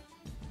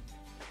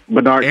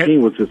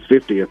King was his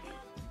 50th.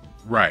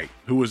 Right,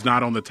 who was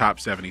not on the top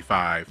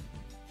 75.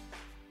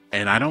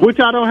 And which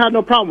I don't have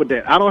no problem with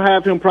that. I don't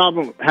have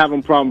problem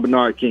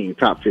Bernard King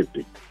top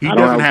 50. He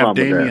doesn't have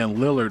Damian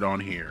Lillard on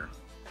here,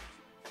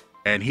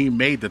 and he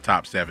made the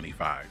top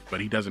 75,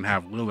 but he doesn't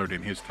have Lillard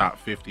in his top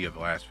 50 of the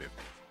last 50.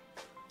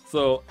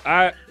 So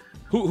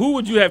who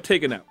would you have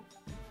taken out?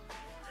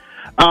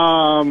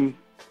 Of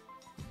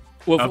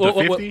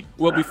the 50?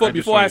 Well,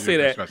 before I say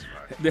that,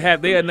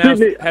 have they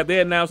announced the top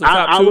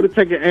two? I would have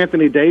taken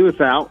Anthony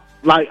Davis out.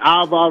 Like,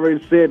 I've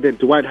already said that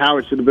Dwight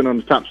Howard should have been on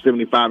the top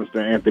 75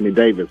 instead of Anthony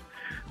Davis.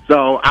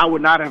 So I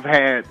would not have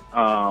had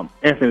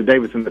Anthony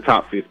Davis in the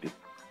top 50.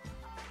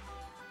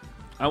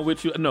 I'm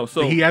with you. No,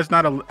 so he has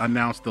not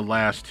announced the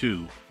last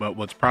two, but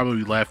what's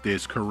probably left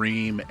is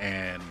Kareem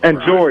and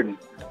Jordan.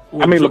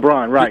 Well, I mean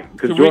LeBron, right?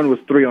 Because Jordan was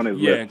 3 on his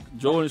list. Yeah,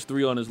 Jordan's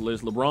 3 on his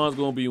list. LeBron's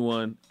going to be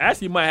 1.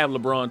 Actually, you might have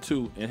LeBron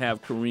 2 and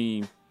have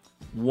Kareem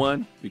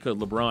 1 because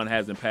LeBron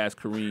hasn't passed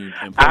Kareem in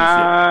points yet.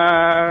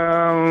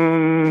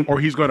 Or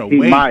he's going to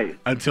wait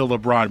until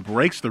LeBron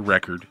breaks the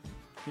record,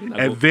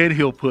 and then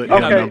he'll put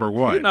him number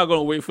 1. You're not going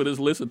to wait for this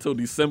list until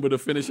December to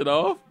finish it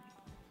off?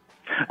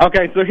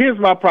 Okay, so here's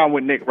my problem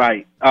with Nick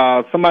Wright.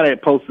 Somebody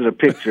had posted a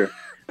picture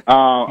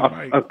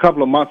a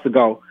couple of months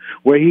ago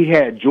where he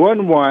had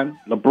Jordan 1,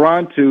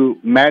 LeBron 2,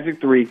 Magic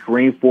 3,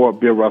 Kareem 4,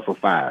 Bill Russell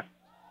 5.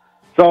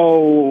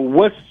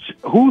 So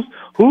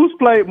who's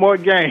played more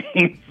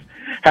games?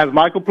 Has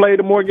Michael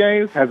played more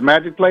games? Has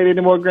Magic played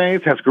any more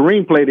games? Has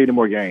Kareem played any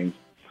more games?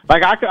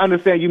 Like, I can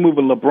understand you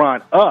moving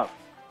LeBron up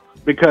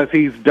because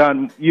he's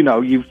done,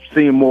 you've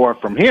seen more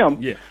from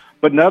him. Yeah.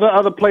 But none of the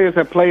other players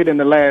have played in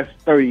the last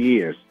 30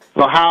 years.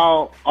 So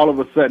how all of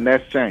a sudden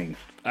that's changed?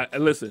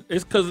 Listen,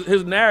 it's because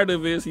his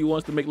narrative is he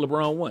wants to make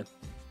LeBron 1.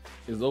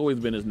 It's always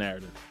been his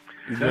narrative.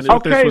 That's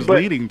what this was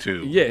leading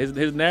to. Yeah,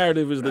 his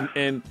narrative is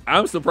and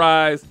I'm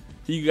surprised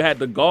he had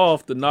the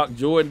golf to knock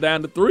Jordan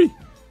down to 3.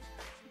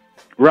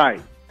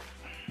 Right.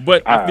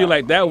 But I feel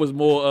like that was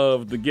more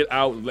of the get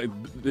out, like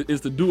it's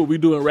to do what we're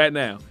doing right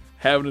now,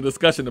 having a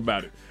discussion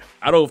about it.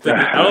 I don't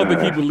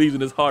think he believes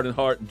in his heart and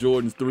heart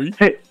Jordan's 3.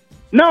 Hey,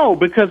 no,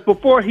 because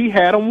before he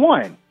had him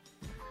 1.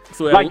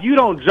 So you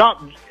don't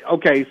jump.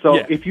 Okay, so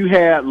if you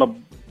had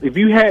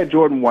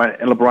Jordan 1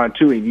 and LeBron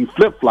 2 and you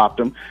flip-flopped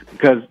him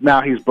because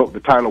now he's broke the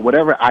title or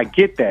whatever, I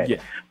get that.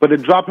 Yeah. But to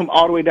drop him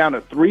all the way down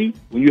to 3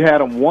 when you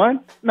had him 1,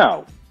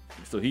 no.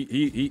 So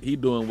he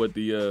doing what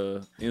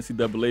the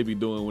NCAA be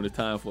doing when it's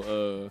time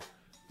for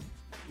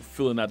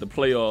filling out the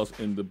playoffs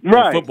in the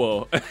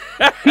football.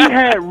 You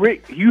had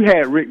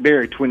Rick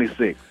Barry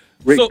 26.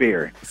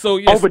 Barry. So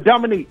yes, over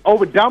Dominique.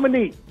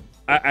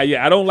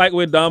 I don't like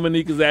where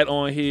Dominique is at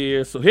on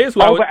here. So here's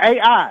who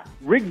AI.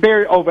 Rick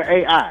Barry over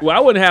AI. Well, I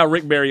wouldn't have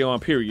Rick Barry on,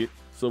 period.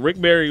 So Rick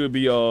Barry would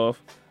be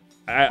off.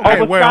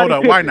 Hold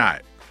on. Why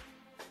not?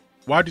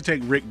 Why'd you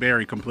take Rick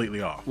Barry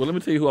completely off? Well, let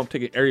me tell you who I'm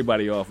taking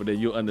everybody off, and then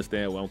you'll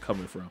understand where I'm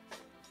coming from.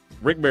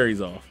 Rick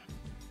Barry's off.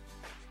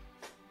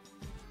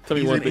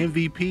 He's an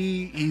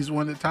MVP. He's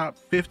one of the top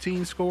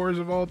 15 scorers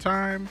of all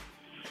time.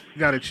 He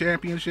got a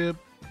championship.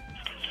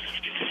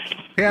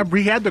 Yeah,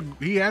 he had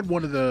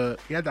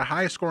the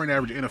highest scoring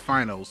average in the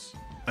finals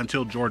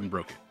until Jordan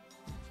broke it.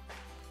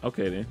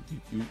 Okay, then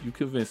you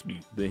convinced me.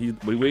 Then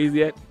where is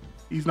he at?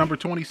 He's number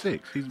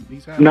 26.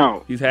 He's halfway.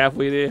 No, He's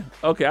halfway there.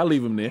 Okay, I'll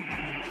leave him there.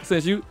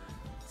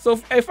 So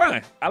hey,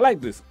 fine. I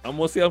like this. I'm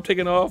gonna say I'm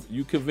taking off.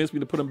 You convinced me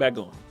to put him back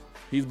on.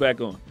 He's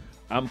back on.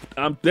 I'm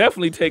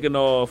definitely taking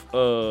off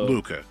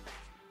Luka.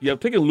 Yeah, I'm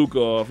taking Luka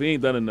off. He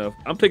ain't done enough.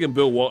 I'm taking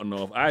Bill Walton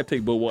off. I'd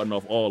take Bill Walton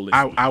off all lists.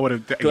 I would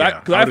have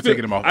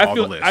taken him off all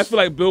the lists. I feel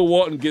like Bill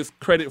Walton gets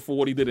credit for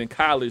what he did in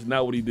college,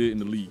 not what he did in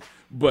the league.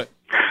 But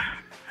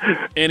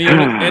and he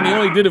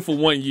only did it for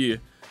 1 year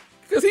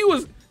because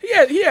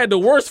he had the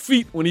worst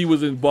feet when he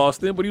was in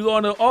Boston, but he was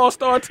on an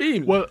all-star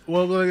team. Well,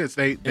 look at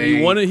this.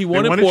 He won in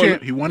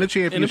Portland. He won a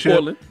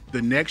championship.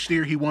 The next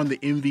year, he won the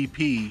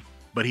MVP,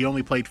 but he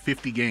only played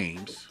 50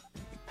 games.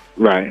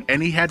 Right.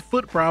 And he had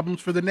foot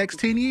problems for the next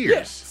 10 years.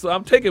 Yes. So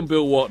I'm taking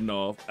Bill Walton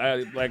off.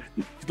 He's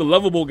the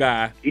lovable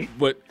guy,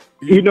 but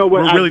you know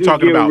what? We're really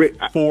talking about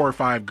 4 or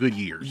 5 good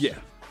years. Yeah.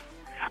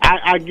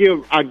 I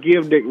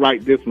give Dick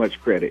Wright this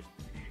much credit.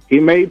 He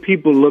made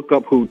people look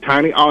up who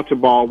Tiny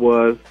Archibald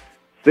was,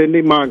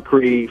 Sidney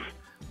Moncrief,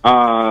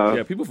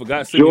 people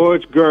forgot Sidney.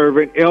 George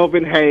Gervin,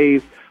 Elvin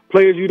Hayes,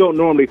 players you don't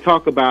normally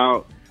talk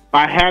about.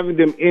 By having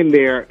them in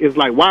there, it's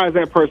like, why is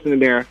that person in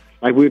there?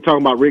 Like we were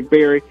talking about Rick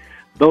Barry.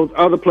 Those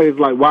other players,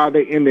 like, why are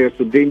they in there?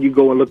 So then you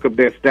go and look up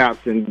their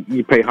stats and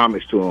you pay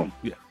homage to them.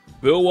 Yeah.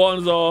 Bill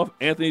Walton's off.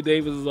 Anthony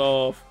Davis is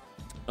off.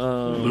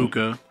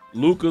 Luka's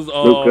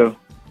off. Luka.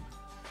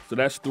 So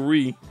that's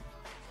 3.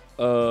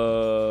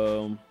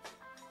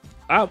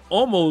 I'm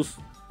almost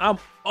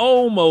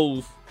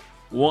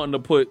wanting to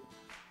put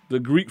the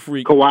Greek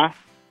Freak. Kawhi?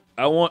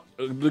 I want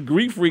the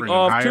Greek Freak Bring him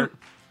off higher, too.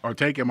 or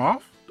take him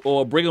off,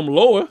 or bring him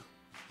lower.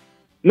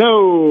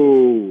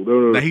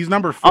 No. Now he's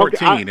number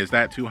 14. Okay, is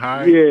that too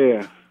high?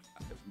 Yeah.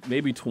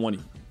 Maybe 20.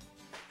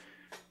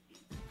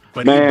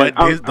 But Man,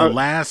 the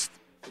last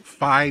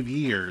 5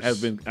 years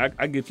has been.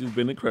 I get you. It's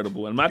been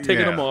incredible. And I'm not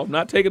taking him off.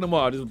 Not taking him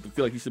off. I just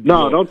feel like he should be.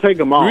 No, lower. don't take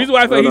him off. The reason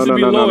why I feel like he should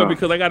be lower no.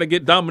 because I got to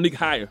get Dominique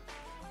higher.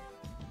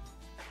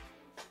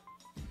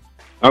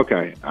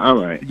 Okay,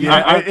 all right.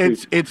 Yeah,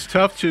 it's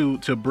tough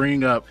to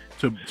bring up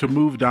to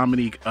move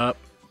Dominique up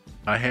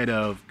ahead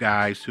of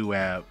guys who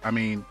have. I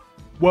mean,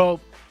 well,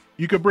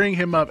 you could bring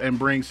him up and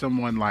bring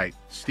someone like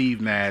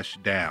Steve Nash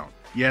down.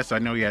 Yes, I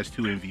know he has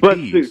 2 MVPs. But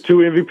 2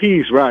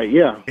 MVPs, right?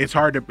 Yeah. It's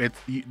hard to.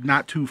 It's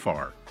not too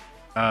far.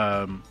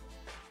 I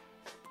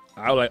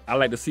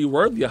like to see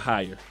Worthy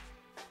higher.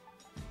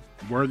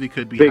 Worthy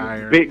could be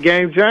higher. Big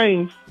game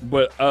James.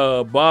 But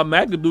Bob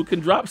McAdoo can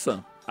drop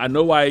some. I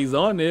know why he's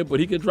on there, but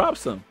he could drop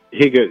some.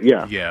 He could,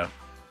 yeah.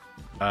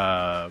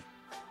 Yeah.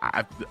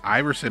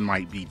 Iverson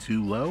might be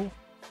too low.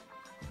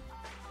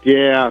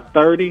 Yeah,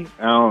 30.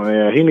 Oh,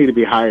 yeah, he need to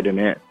be higher than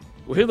that.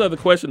 Well, here's the other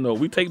question though.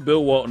 We take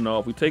Bill Walton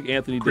off. We take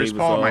Anthony Chris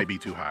Davis Paul off. might be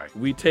too high.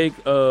 We take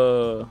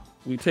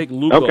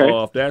Luka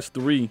off. That's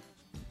 3.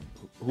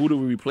 Who do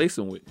we replace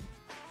him with?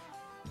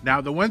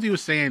 Now, the ones he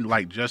was saying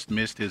like just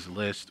missed his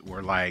list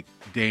were like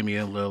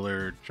Damian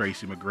Lillard,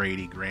 Tracy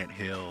McGrady, Grant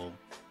Hill.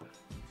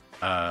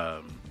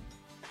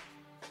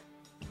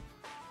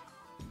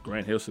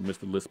 Grant Hill should miss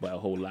the list by a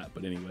whole lot,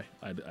 but anyway,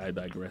 I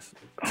digress.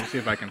 Let's see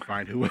if I can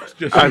find who was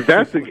just.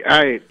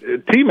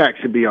 T-Mac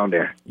should be on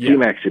there. Yeah.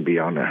 T-Mac should be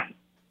on there.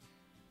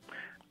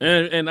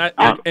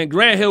 And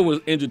Grant Hill was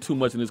injured too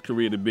much in his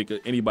career to be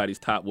anybody's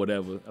top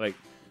whatever. Like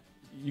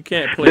you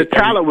can't play. The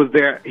talent was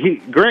there.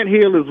 Grant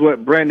Hill is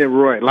what Brandon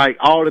Roy, like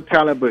all the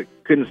talent, but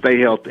couldn't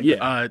stay healthy.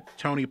 Yeah.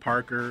 Tony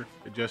Parker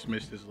just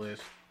missed his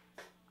list.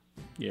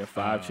 Yeah,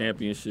 5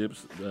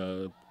 championships.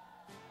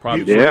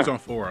 Probably he was on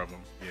 4 of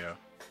them. Yeah.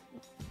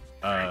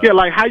 Yeah,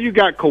 like how you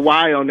got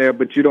Kawhi on there,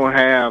 but you don't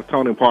have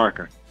Tony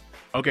Parker.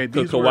 Okay,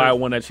 because Kawhi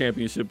won that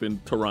championship in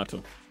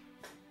Toronto.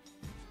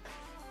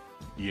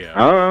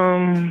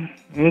 Yeah.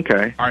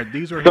 Okay. All right,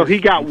 these are so he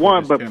got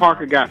 1, but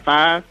Parker got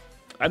 5.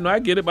 I know, I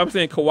get it, but I'm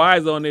saying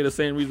Kawhi's on there the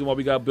same reason why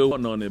we got Bill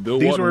Walton on there. Bill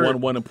Walton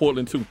won 1 in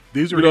Portland too.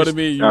 These you know what I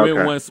mean?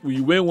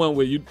 You win one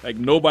where you like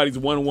nobody's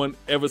won one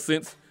ever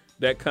since.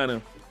 That kind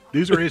of.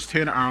 These are his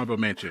 10 honorable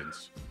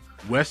mentions: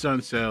 Wes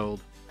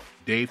Unseld,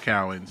 Dave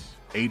Cowens,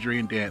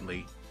 Adrian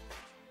Dantley,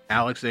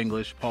 Alex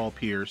English, Paul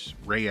Pierce,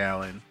 Ray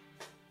Allen,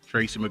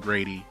 Tracy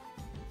McGrady,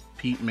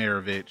 Pete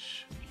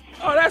Maravich.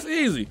 Oh, that's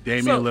easy.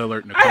 Damian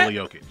Lillard, Nikola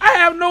Jokic. I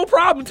have no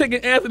problem taking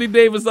Anthony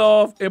Davis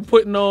off and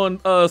putting on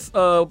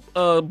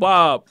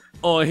Bob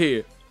on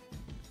here.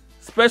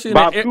 Especially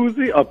Bob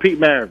Cousy or Pete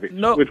Maravich?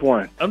 No. Which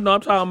one? I'm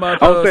talking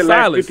about I would say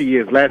Silas.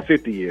 last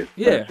 50 years.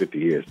 Yeah. Last 50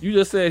 years. You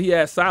just said he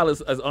had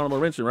Silas as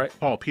honorable mention, right?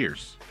 Paul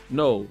Pierce.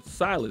 No,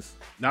 Silas.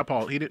 Not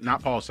Paul. He did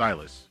not Paul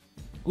Silas.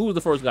 Who was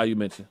the first guy you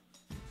mentioned?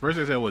 First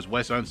I said was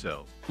Wes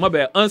Unseld. My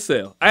bad,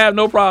 Unseld. I have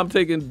no problem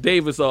taking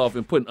Davis off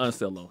and putting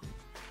Unseld on.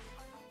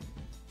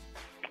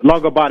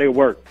 Longer body of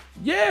work.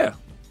 Yeah.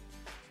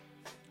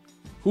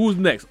 Who's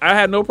next? I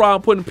had no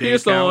problem putting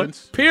Pierce on.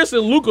 Pierce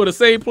and Luka the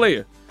same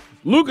player.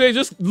 Luka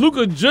just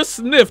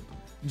sniffed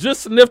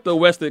the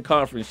Western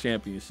Conference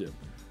championship.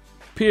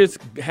 Pierce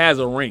has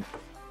a ring.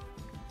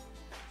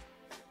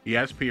 He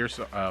has Pierce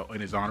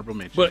in his honorable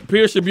mention. But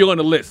Pierce should be on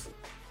the list.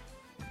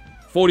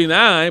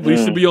 49, but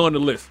he should be on the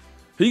list.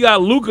 He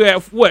got Luka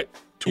at what?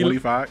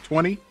 25,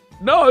 20?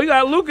 No, he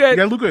got Luka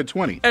at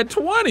 20. At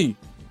 20.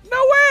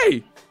 No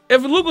way.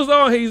 If Luka's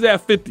on, he's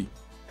at 50.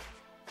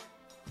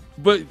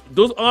 But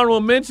those honorable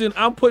mention,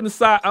 I'm putting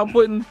Paul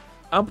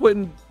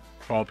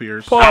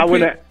Pierce.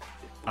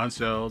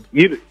 Unseld.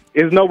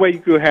 There's no way you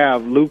could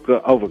have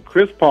Luka over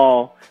Chris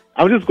Paul.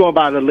 I'm just going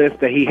by the list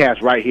that he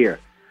has right here.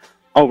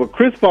 Over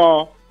Chris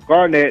Paul,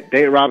 Garnett,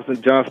 David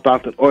Robinson, John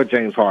Stockton, or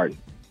James Harden.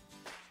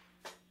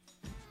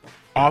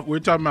 We're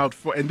talking about,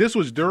 and this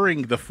was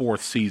during the 4th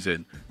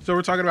season. So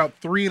we're talking about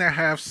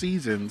 3.5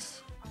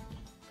 seasons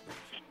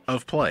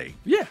of play.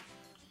 Yeah.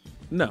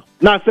 No.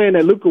 Not saying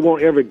that Luka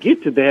won't ever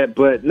get to that,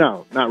 but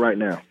no, not right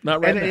now.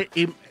 Not right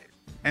now.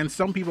 And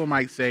some people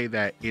might say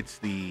that it's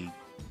the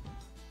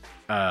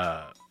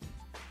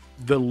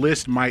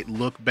list might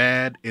look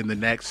bad in the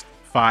next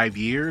 5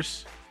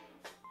 years.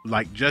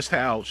 Like just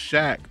how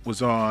Shaq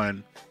was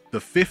on the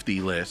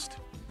 50 list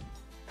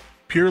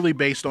purely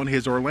based on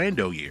his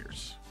Orlando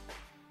years.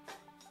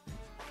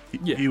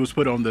 He was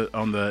put on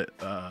the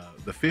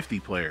 50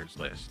 players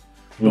list,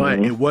 but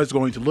it was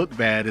going to look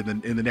bad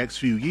in the next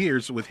few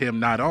years with him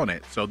not on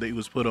it. So he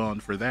was put on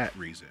for that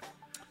reason.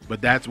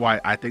 But that's why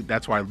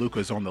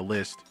Luka's on the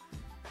list.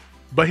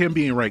 But him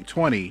being ranked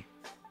 20,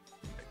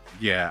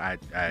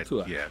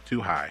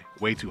 too high,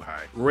 way too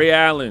high. Ray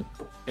Allen,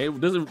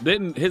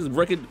 didn't his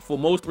record for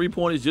most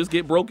 3-pointers just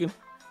get broken?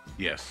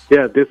 Yes.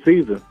 Yeah, this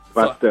season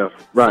by Steph.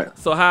 Right.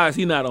 So how is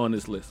he not on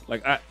this list?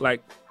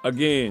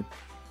 Again.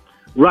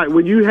 Right.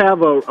 When you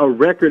have a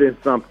record in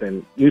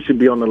something, you should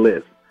be on the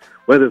list.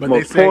 Whether it's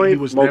most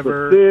points, most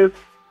assists.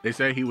 They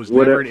say he was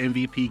never an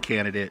MVP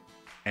candidate,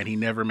 and he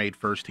never made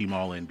first team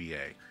All NBA.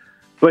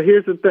 But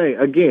here's the thing.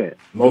 Again,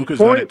 most Luka's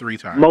points, done it 3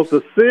 times. most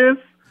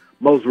assists,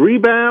 most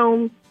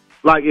rebounds.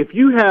 Like if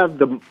you have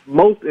the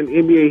most in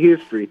NBA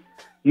history,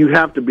 you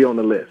have to be on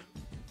the list.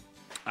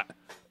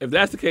 If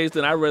that's the case,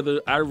 then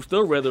I'd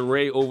still rather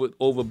Ray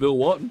over Bill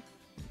Walton.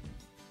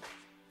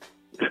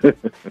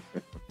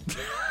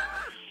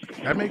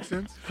 That makes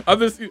sense.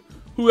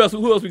 Who else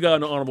we got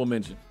in the honorable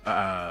mention?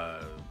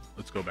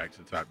 Let's go back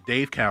to the top.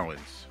 Dave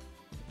Cowens,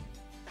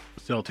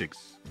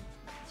 Celtics,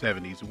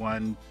 70s,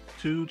 won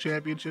 2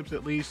 championships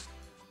at least.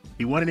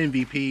 He won an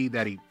MVP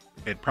that it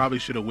probably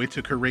should have went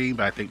to Kareem,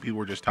 but I think people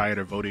were just tired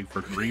of voting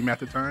for Kareem at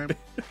the time.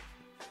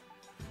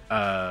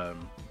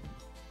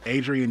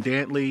 Adrian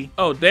Dantley.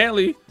 Oh,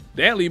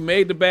 Dantley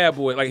made the bad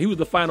boy. Like he was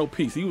the final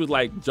piece. He was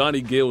like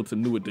Johnny Gill to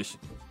New Edition.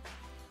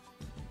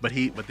 But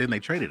then they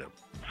traded him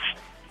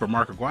for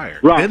Mark Aguirre.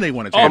 Right. Then they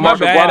wanted to. Oh, trade my him.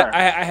 bad.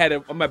 I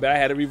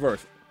had to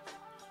reverse.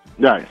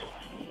 Nice.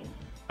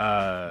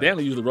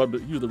 Dantley used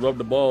to rub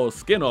the ball's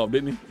skin off,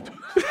 didn't he?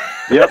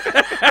 Yep.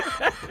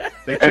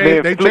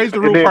 They changed the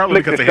rule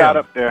partly because of him.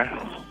 Up there.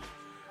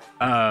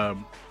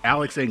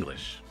 Alex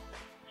English.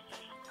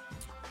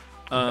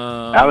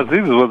 Alex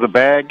English was a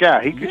bad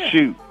guy. He could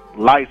shoot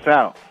lights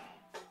out.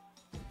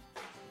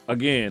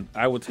 Again,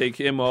 I would take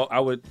him off. I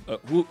would.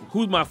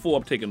 Who's my 4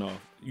 I'm taking off?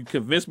 You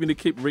convinced me to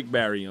keep Rick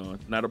Barry on.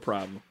 Not a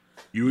problem.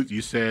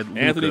 You said Luka.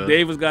 Anthony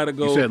Davis got to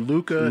go. You said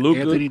Luka,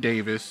 Anthony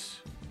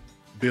Davis,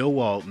 Bill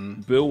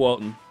Walton.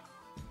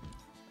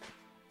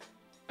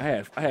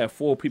 I had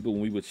 4 people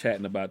when we were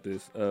chatting about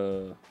this.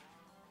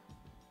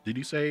 Did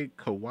you say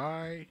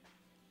Kawhi?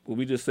 Well,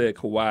 we just said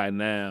Kawhi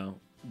now,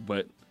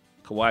 but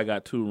Kawhi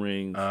got 2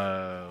 rings.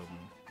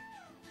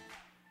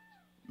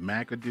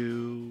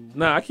 McAdoo.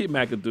 Nah, I keep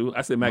McAdoo.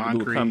 I said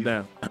McAdoo would come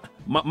down.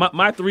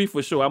 My 3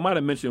 for sure. I might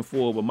have mentioned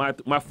 4,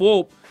 but my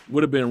 4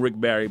 would have been Rick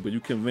Barry, but you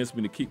convinced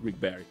me to keep Rick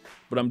Barry.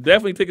 But I'm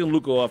definitely taking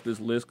Luka off this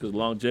list because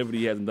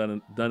longevity hasn't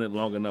done it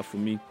long enough for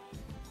me.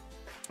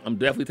 I'm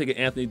definitely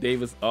taking Anthony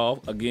Davis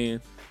off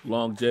again.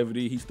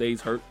 Longevity, he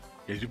stays hurt.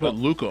 If you put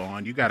Luka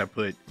on, you got to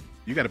put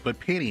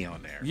Penny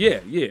on there.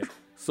 Yeah.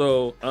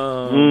 So,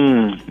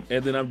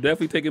 and then I'm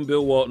definitely taking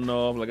Bill Walton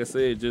off. Like I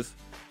said,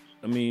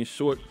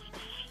 short.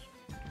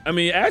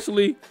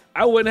 Actually,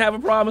 I wouldn't have a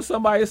problem if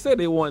somebody said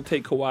they want to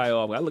take Kawhi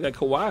off. I look at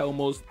Kawhi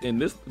almost in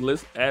this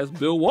list as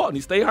Bill Walton.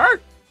 He stay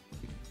hurt.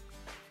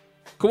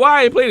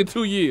 Kawhi ain't played in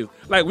 2 years.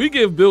 Like, we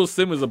give Bill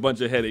Simmons a bunch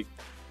of headache.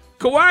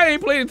 Kawhi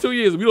ain't played in 2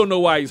 years. We don't know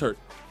why he's hurt.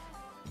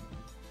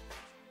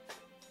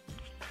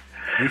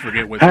 We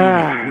forget what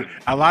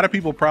a lot of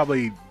people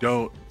probably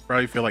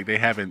feel like they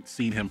haven't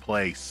seen him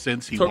play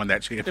since he won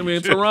that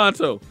championship. In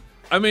Toronto.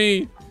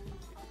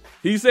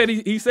 He said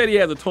he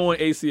has a torn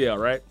ACL,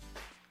 right?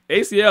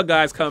 ACL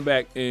guys come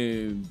back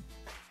in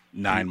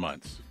 9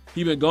 months.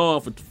 He been gone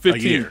for 15 a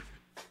year.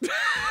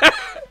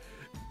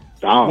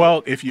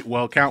 Well, if you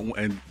count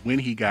and when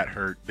he got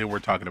hurt, then we're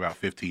talking about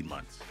 15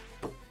 months.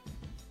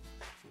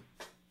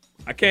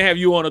 I can't have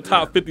you on a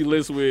top 50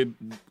 list with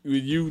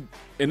you,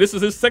 and this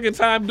is his second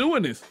time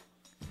doing this.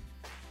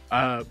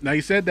 Now, he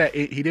said that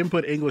he didn't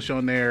put English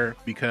on there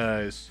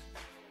because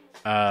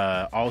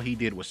all he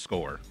did was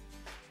score.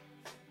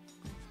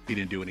 He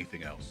didn't do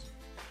anything else.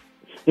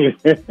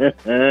 That's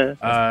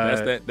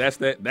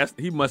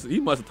he must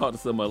have talked to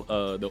some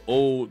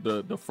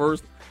the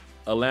first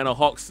Atlanta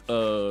Hawks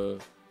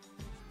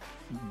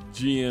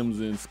GMs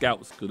and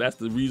scouts, because that's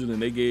the reason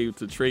they gave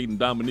to trading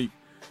Dominique.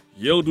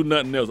 You don't do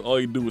nothing else. All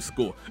you do is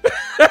score.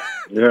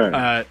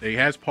 Yeah. He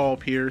has Paul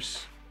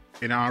Pierce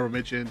in honorable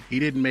mention. He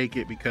didn't make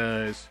it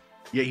because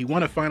he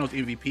won a Finals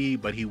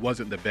MVP, but he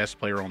wasn't the best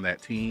player on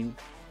that team.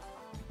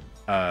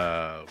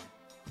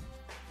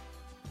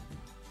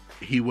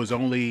 He was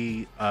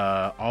only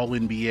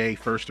All-NBA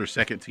first or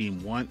second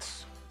team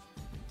once,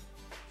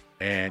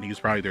 and he was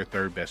probably their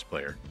third best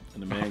player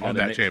on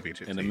that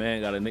championship team. And the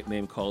man got a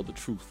nickname called The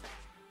Truth.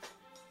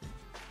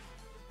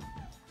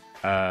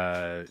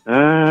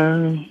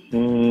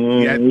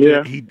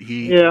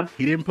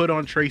 He didn't put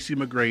on Tracy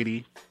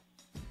McGrady.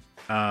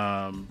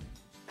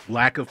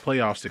 Lack of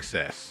playoff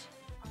success,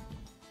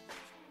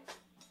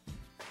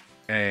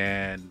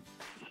 and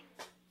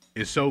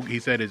he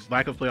said his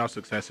lack of playoff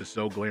success is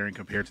so glaring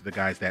compared to the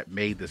guys that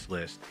made this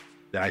list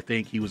that I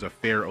think he was a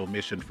fair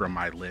omission from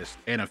my list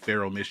and a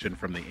fair omission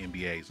from the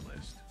NBA's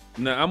list.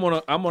 Now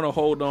I'm gonna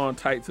hold on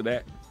tight to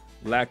that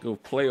lack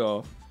of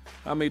playoff.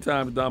 How many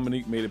times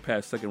Dominique made it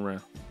past second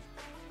round?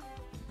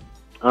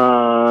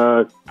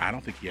 I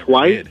don't think he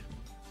ever did.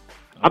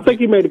 I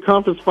think he made the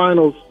conference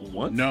finals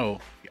once. No,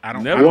 I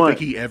don't think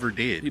he ever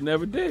did. He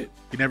never did.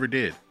 He never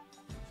did.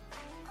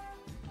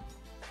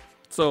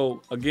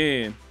 So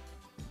again,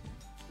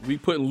 we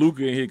putting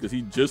Luka in here because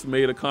he just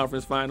made a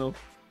conference final.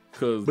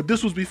 But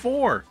this was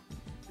before.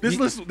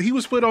 He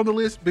was put on the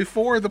list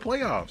before the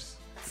playoffs.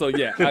 So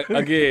yeah,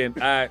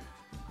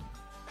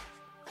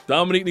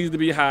 Dominique needs to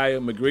be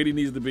higher. McGrady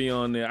needs to be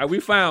on there. We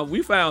found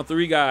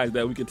three guys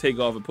that we could take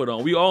off and put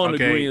on. We all in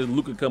agreement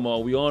Luka come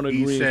off. We all in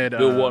agreement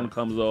Bill Walton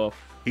comes off.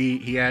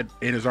 He had,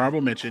 in his honorable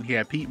mention, he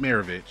had Pete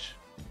Maravich.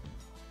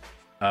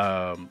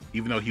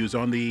 Even though he was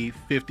on the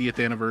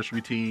 50th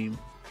anniversary team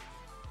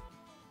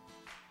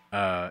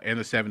and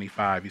the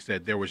 75, he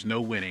said there was no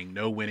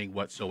winning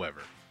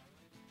whatsoever.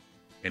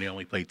 And he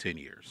only played 10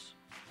 years.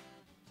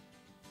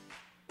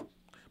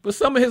 But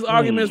some of his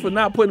arguments for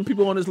not putting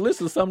people on his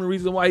list is some of the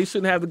reasons why he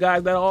shouldn't have the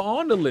guys that are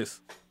on the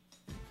list.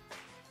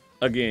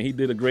 Again, he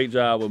did a great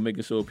job of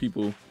making sure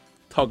people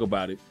talk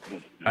about it.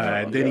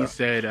 Then he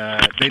said,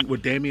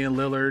 with Damian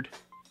Lillard,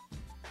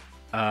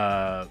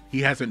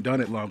 he hasn't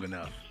done it long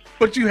enough.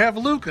 But you have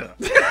Luka.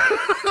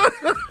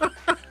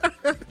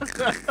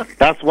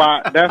 That's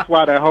why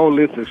that whole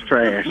list is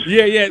trash.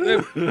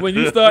 Yeah. When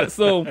you start,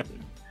 so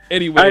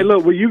anyway. Hey,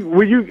 look, you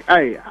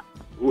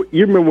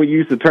remember when you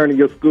used to turn in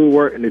your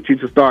schoolwork and the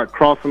teacher started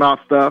crossing out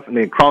stuff and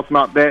then crossing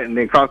out that and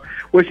then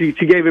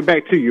she gave it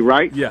back to you,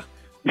 right? Yeah.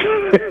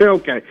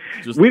 Okay.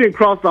 We didn't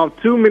cross off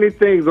too many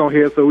things on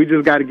here, so we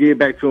just got to give it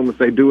back to him and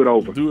say, do it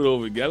over. Do it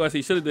over. I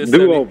he should have did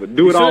do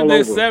it all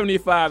over.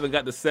 75 and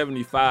got the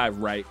 75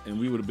 right, and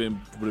we would have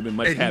been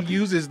much happier. And he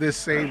uses this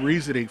same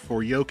reasoning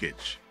for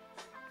Jokic.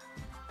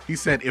 He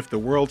said if the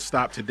world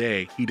stopped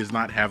today, he does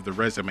not have the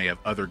resume of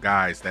other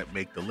guys that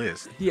make the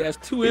list. He has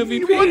 2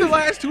 MVPs. He won the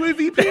last 2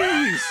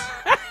 MVPs.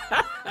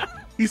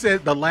 He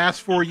said the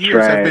last 4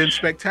 years have been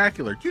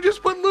spectacular. You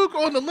just put Luke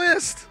on the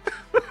list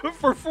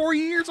for 4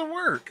 years of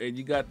work. And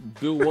you got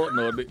Bill Walton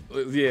on it.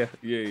 Yeah.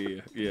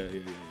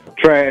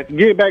 Trash.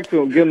 Give it back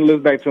to him. Give him the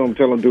list back to him.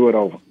 Tell him do it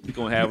over. He's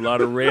gonna have a lot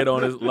of red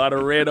on his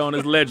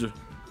ledger.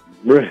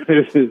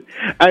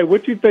 Hey,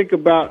 what you think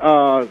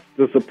about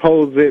the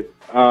supposed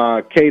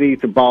KD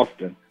to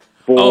Boston?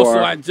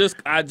 So I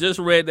just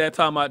read that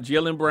talking about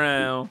Jaylen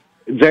Brown,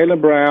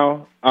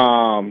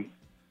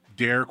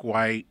 Derek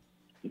White.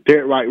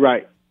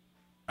 Right.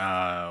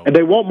 And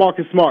they want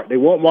Marcus Smart. They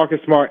want Marcus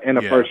Smart in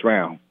the first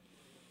round.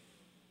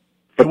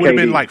 It would have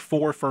been like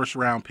 4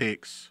 first-round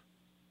picks.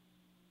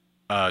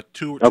 4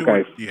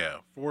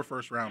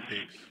 first-round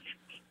picks.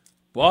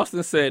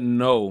 Boston said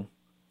no.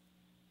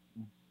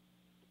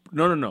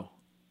 No.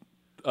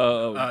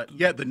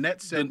 The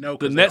Nets said no.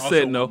 The Nets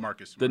said no.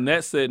 The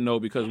Nets said no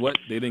because what?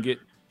 They didn't get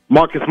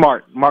Marcus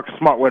Smart. Marcus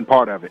Smart wasn't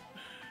part of it.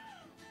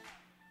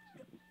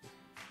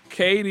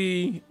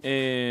 KD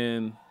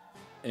and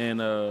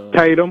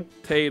Tatum.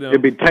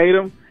 It'd be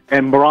Tatum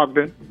and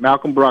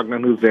Malcolm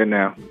Brogdon, who's there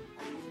now.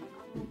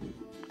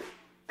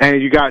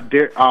 And you got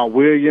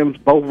Williams.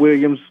 Both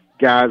Williams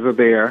guys are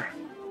there.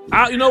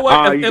 You know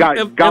what? You got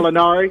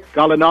Gallinari.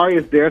 Gallinari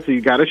is there, so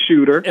you got a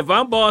shooter. If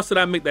I'm Boston,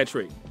 I make that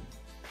trade.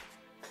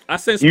 I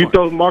send Smart. You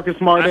throw Marcus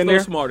Smart in there? I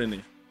throw Smart in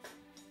there.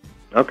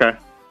 Okay.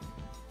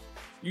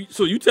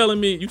 So you telling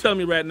me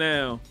right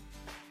now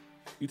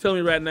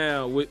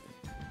with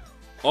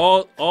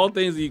all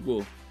things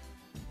equal,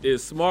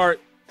 is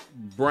Smart,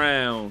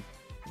 Brown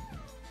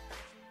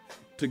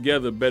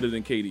together better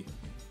than KD?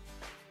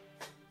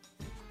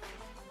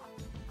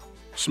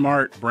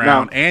 Smart,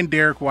 Brown, and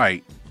Derek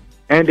White.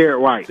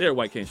 Derek White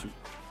can't shoot.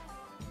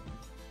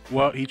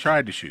 Well, he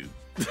tried to shoot.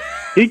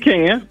 He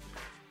can.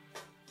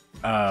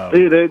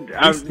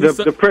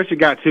 The pressure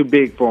got too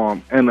big for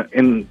him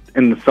in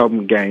the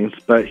Southern games,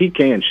 but he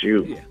can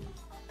shoot. Yeah.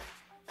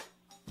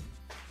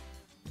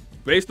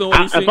 Based on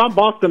what if I'm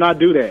Boston, I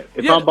do that.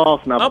 If I'm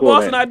Boston, I pull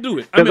Boston, that. I do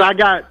it.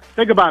 Because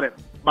think about it.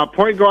 My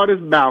point guard is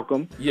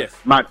Malcolm. Yes.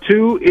 My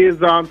 2 is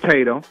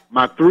Tatum.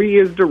 My 3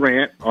 is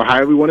Durant, or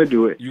however you want to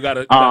do it. You got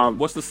to.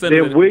 What's the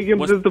center? Then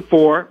Williams is the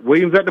 4.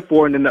 Williams at the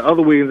 4, and then the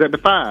other Williams at the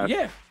 5.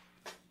 Yeah.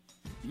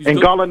 And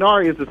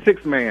Gallinari is the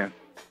 6th man.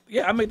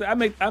 Yeah, I make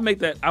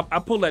that. I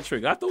pull that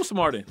trigger. I throw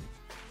Smart in.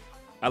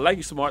 I like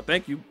you, Smart.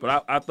 Thank you,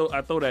 but I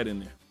throw that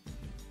in there.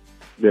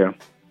 Yeah.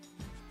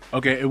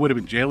 Okay, it would have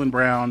been Jaylen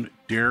Brown,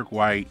 Derek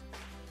White,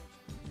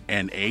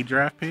 and a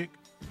draft pick.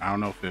 I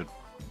don't know if it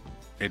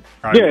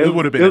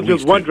would have been. It was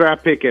just one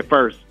draft pick at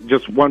first,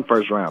 just one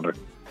first rounder.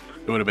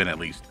 It would have been at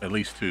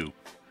least 2.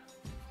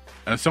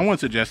 And someone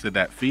suggested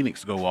that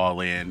Phoenix go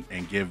all in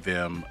and give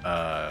them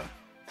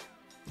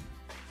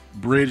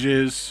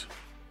Bridges,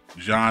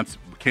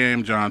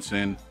 Cam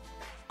Johnson,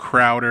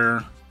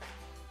 Crowder.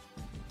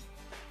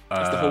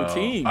 That's the whole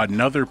team.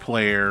 Another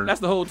player.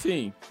 That's the whole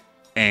team.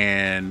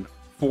 And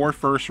 4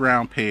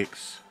 first-round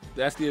picks.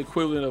 That's the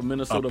equivalent of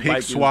Minnesota Vikings. A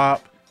pick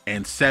swap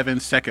and 7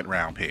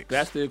 second-round picks.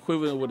 That's the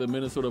equivalent of what the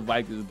Minnesota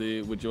Vikings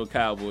did with your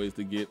Cowboys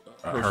to get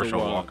Herschel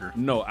Walker.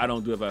 No, I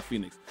don't do it by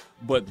Phoenix.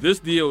 But this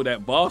deal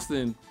that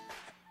Boston,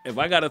 if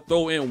I got to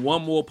throw in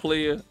one more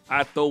player,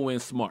 I throw in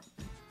Smart.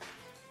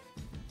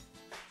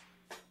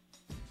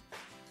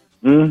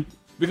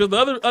 Because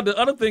the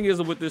other thing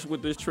is with this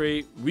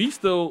trade,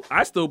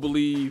 I still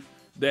believe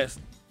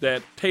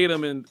that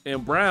Tatum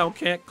and Brown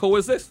can't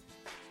coexist.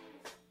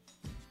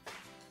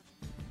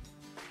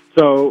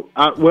 So,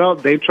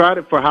 they tried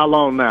it for how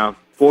long now?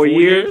 4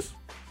 years?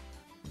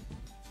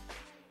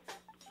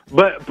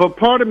 But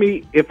part of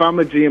me, if I'm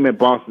a GM at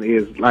Boston,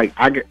 is like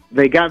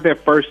they got their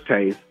first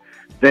taste.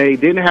 They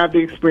didn't have the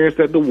experience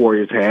that the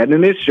Warriors had,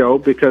 and it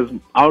showed because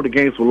all the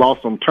games were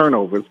lost on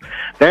turnovers.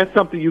 That's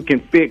something you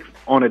can fix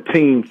on a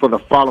team for the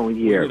following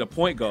year. You get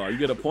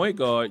a point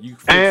guard.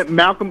 And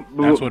Malcolm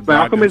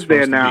is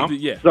there now,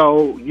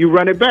 so you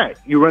run it back.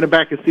 You run it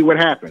back and see what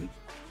happens.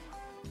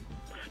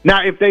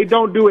 Now, if they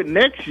don't do it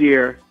next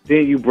year,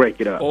 then you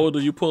break it up. Or do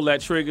you pull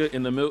that trigger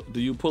in the middle? Do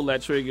you pull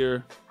that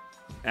trigger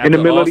in the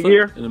middle of the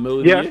year? In the middle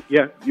of the year?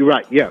 Yeah, you're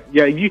right. Yeah.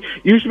 You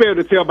should be able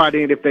to tell by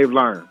then if they've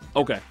learned.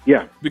 Okay.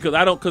 Yeah. Because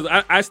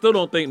I still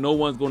don't think no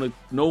one's gonna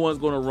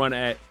run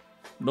at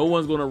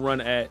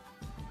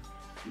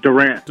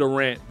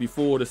Durant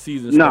before the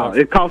season starts.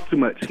 No, it costs too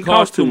much. It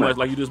costs too much.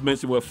 Like you just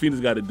mentioned, what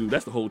Phoenix got to do.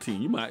 That's the whole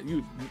team.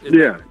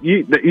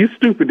 You're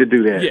stupid to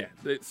do that. Yeah.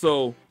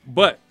 So,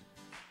 but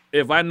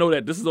if I know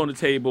that this is on the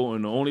table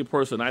and the only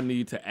person I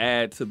need to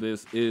add to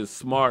this is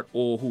Smart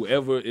or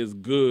whoever is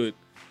good,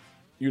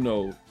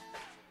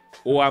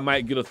 or I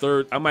might get a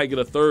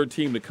third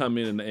team to come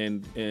in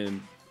and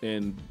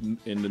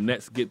the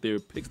Nets get their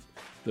picks,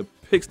 the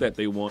picks that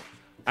they want.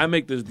 I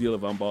make this deal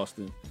if I'm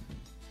Boston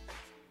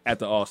at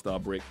the All-Star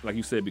break, like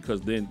you said, because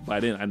by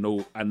then I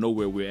know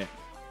where we're at.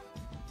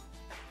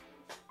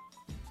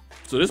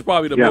 So this is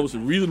probably the most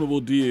reasonable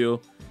deal,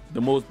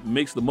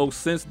 makes the most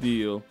sense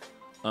deal.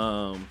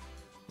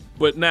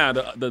 But now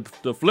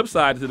the flip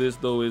side to this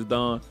though is,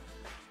 Don,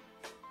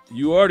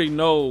 you already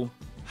know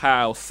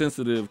how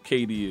sensitive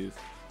KD is.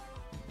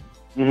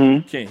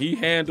 Mm-hmm. Can he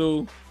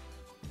handle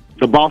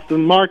the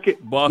Boston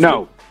market?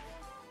 No.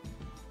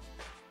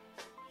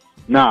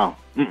 No.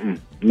 Mm-mm.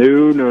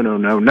 No.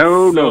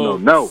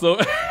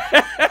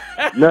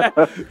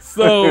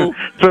 So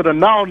to the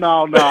no.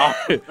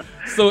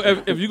 So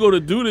if you go to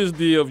do this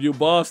deal, if you're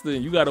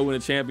Boston, you got to win a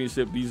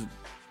championship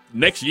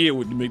next year.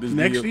 When you make this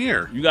next deal,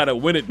 year, you got to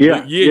win it.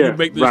 Yeah, you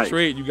make this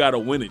trade, you got to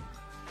win it.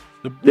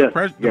 The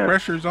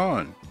pressure's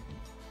on,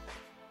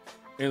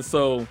 and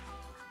so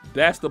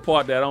that's the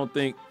part that I don't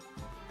think.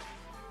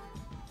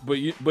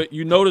 But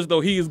you notice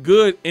though, he is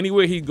good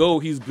anywhere he go.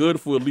 He's good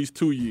for at least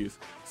 2 years.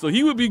 So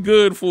he would be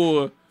good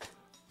for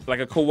like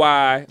a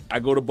Kawhi. I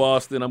go to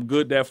Boston. I'm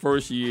good that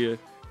first year,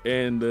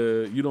 and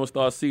you don't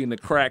start seeing the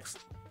cracks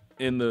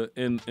in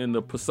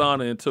the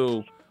persona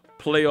until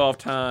playoff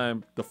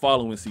time the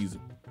following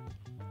season.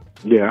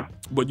 Yeah,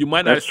 but you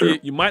might not see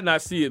it. You might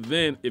not see it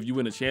then if you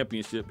win a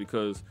championship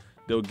because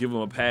they'll give him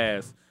a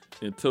pass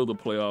until the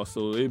playoffs.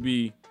 So it'd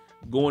be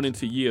going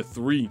into year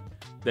 3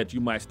 that you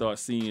might start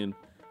seeing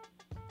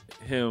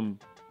him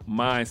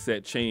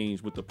mindset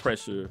change with the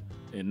pressure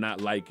and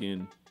not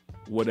liking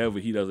whatever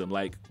he doesn't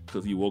like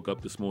because he woke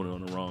up this morning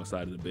on the wrong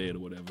side of the bed or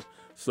whatever.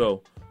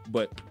 So,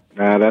 but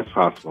that's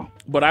possible.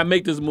 But I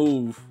make this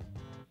move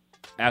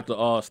after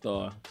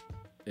All-Star.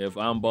 If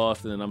I'm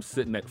Boston and I'm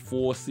sitting at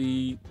 4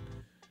 seed,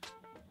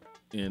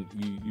 and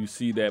you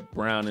see that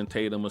Brown and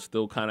Tatum are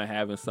still kind of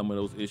having some of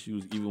those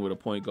issues, even with a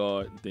point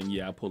guard, then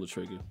yeah, I pull the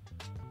trigger.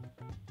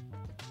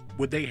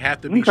 Would they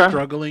have to be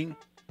struggling?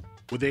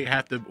 Would they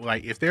have to,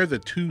 like, if they're the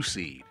 2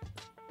 seed,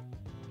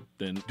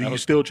 then do you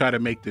still try to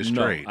make this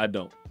trade? No, I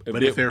don't.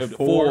 But if they're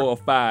 4 or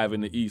 5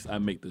 in the East, I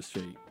make this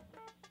trade.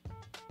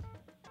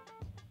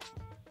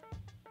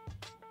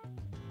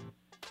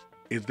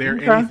 Is there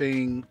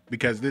anything,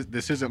 because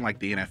this isn't like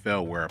the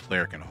NFL where a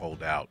player can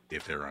hold out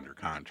if they're under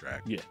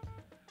contract. Yeah.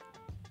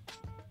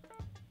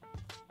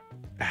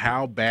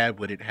 how bad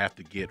would it have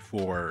to get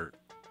for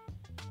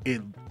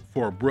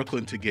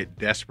Brooklyn to get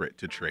desperate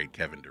to trade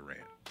Kevin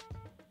Durant?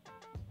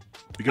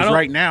 Because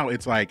right now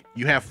it's like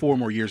you have 4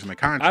 more years in the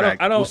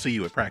contract. We'll see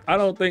you at practice. I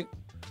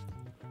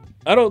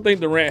don't think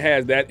Durant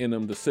has that in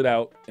him to sit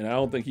out, and I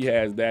don't think he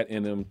has that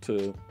in him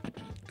to.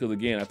 Because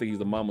again, I think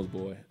he's a mama's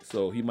boy,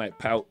 so he might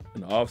pout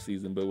in the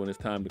offseason, but when it's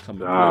time to come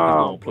to play, he's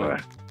gonna play.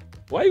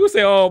 Why you gonna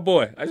say, "Oh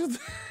boy"? I just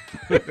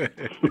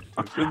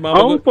his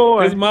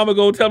mama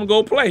go tell him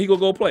go play. He gonna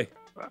go play.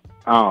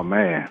 Oh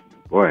man,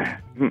 boy.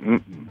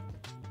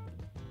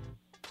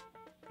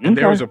 And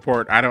there was a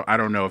report. I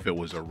don't know if it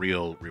was a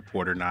real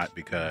report or not,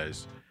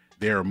 because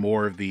there are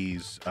more of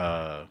these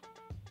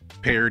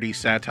parody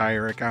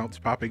satire accounts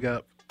popping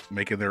up,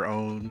 making their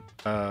own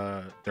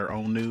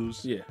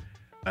news. Yeah.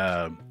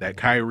 That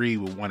Kyrie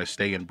will want to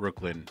stay in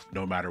Brooklyn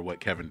no matter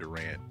what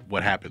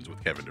what happens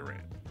with Kevin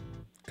Durant.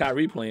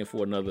 Kyrie playing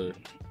for another,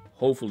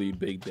 hopefully,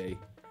 big day,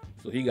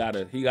 so he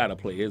gotta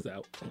play his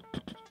out.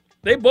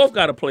 They both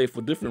gotta play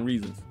for different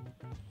reasons.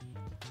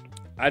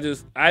 I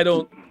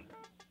don't.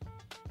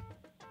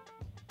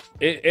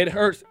 It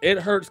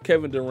hurts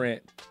Kevin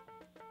Durant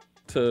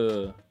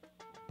to.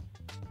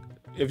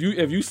 If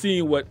you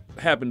seen what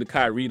happened to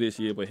Kyrie this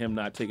year, but him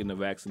not taking the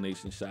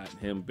vaccination shot,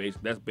 and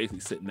that's basically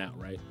sitting out,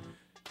 right?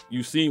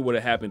 You've seen what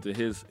had happened to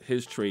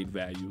his trade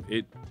value.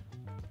 It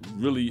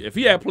really, if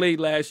he had played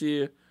last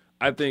year,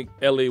 I think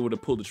LA would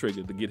have pulled the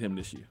trigger to get him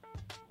this year.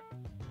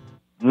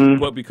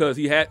 But because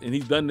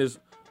he's done this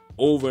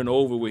over and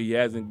over, where he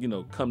hasn't,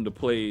 come to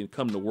play and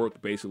come to work.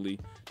 Basically,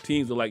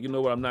 teams are like, you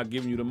know what, I'm not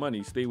giving you the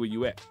money. Stay where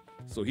you at.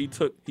 So he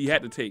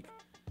had to take,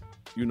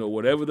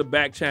 whatever the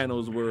back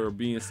channels were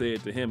being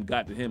said to him,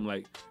 got to him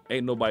like,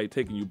 ain't nobody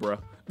taking you, bro.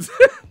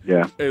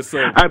 Yeah. And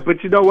so,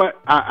 but you know what?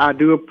 I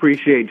do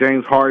appreciate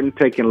James Harden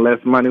taking less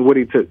money. What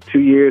he took 2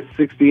 years,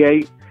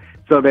 68,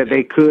 so that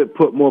they could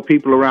put more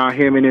people around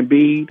him and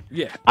Embiid.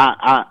 Yeah.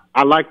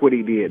 I like what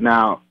he did.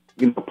 Now,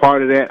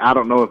 part of that, I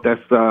don't know if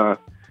that's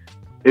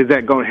is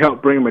that going to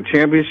help bring him a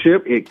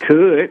championship? It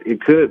could.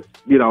 It could,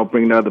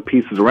 bring the other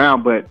pieces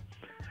around, but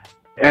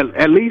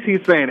at least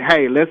he's saying,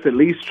 hey, let's at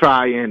least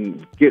try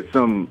and get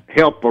some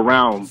help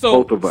around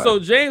both of us. So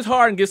James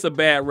Harden gets a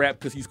bad rap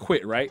because he's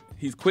quit, right?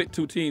 He's quit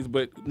 2 teams,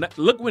 but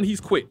look when he's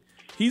quit.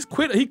 He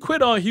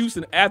quit on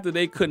Houston after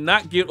they could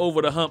not get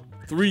over the hump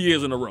 3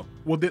 years in a row.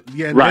 Well, then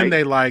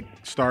they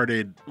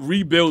started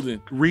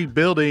rebuilding,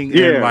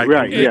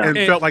 and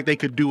felt like they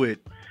could do it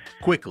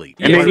quickly.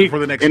 And then for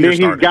the next year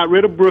he got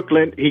rid of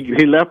Brooklyn.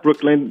 He left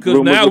Brooklyn because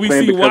now we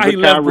see why he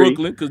left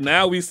Brooklyn. Because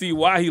now we see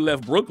why he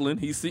left Brooklyn.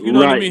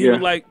 What I mean? He was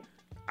like,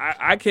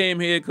 I came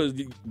here because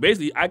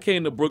basically I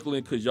came to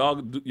Brooklyn because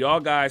y'all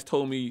guys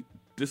told me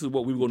this is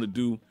what we were going to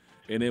do,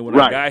 and then when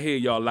I got here,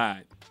 y'all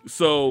lied.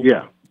 So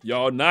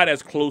y'all not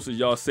as close as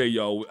y'all say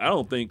y'all. I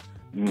don't think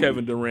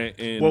Kevin Durant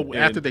and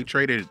after they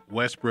traded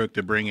Westbrook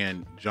to bring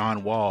in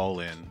John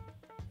Wall, and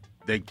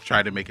they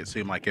tried to make it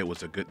seem like that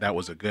was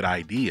a good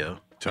idea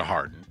to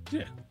Harden.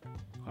 Yeah.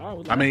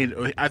 I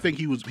mean, I think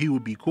he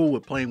would be cool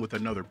with playing with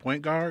another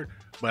point guard,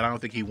 but I don't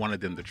think he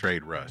wanted them to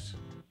trade Russ.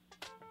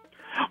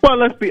 Well,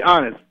 let's be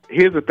honest.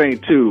 Here's the thing,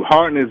 too.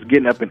 Harden is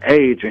getting up in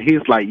age, and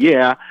he's like,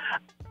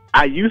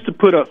 I used to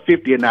put up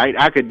 50 a night.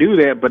 I could do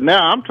that, but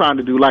now I'm trying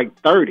to do like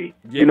 30,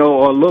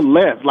 or a little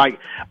less. Like,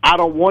 I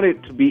don't want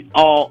it to be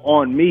all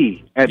on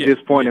me at this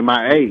point in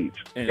my age.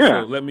 And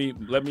so let me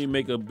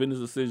make a business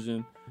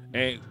decision.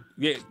 And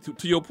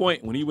to your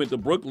point, when he went to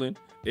Brooklyn,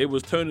 it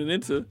was turning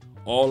into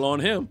all on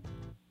him.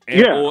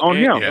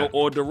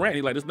 Or Durant.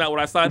 He's like, that's not what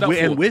I signed up for.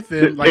 And with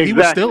him, he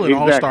was still an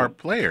all-star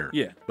player.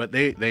 Yeah. But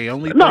they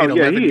only played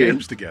 11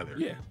 games together.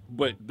 Yeah.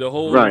 But the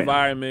whole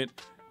environment,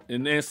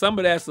 and then some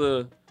of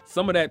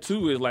that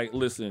too is like,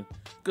 listen,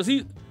 because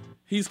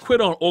he's quit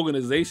on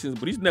organizations,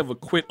 but he's never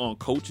quit on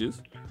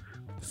coaches.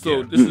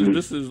 So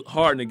this is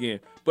Harden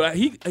again. But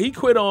he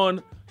quit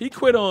on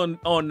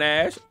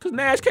Nash because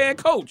Nash can't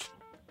coach.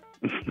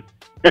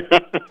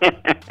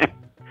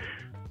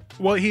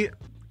 Well,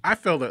 I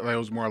felt that it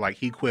was more like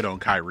he quit on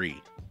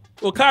Kyrie.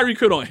 Well, Kyrie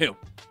quit on him.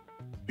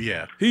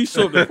 Yeah, he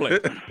showed the play.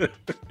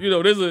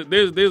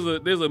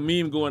 There's a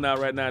meme going out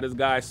right now. This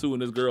guy suing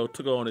this girl,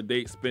 took her on a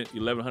date, spent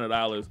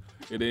 $1,100,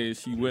 and then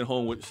she went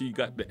home she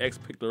got the ex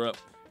picked her up,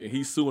 and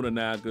he's suing her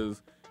now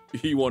because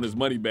he want his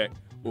money back,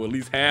 or at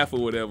least half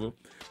or whatever.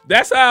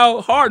 That's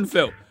how Harden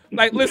felt.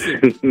 Like,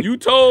 listen, you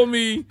told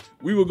me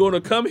we were going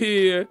to come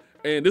here,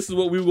 and this is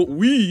what we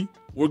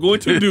were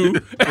going to do.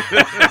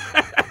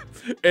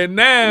 And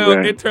now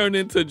it turned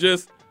into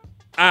just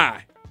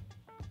I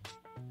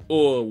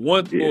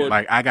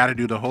got to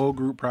do the whole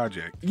group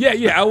project.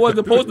 Yeah. I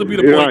wasn't supposed to be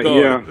the point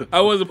guard. Yeah.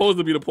 I wasn't supposed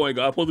to be the point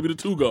guard. I was supposed to be the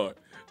 2 guard,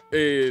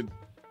 and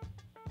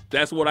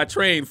that's what I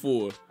trained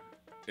for.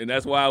 And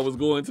that's why I was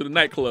going to the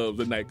nightclubs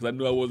at night because I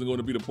knew I wasn't going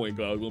to be the point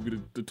guard. I was going to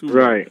be the 2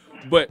 guard.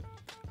 But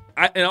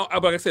like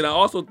I said, I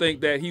also think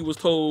that he was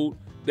told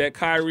that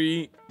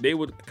Kyrie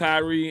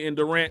and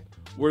Durant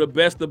were the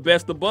best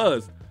of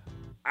buzz.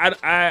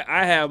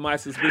 I have my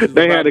suspicions.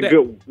 They about had a that.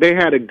 good. They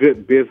had a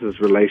good business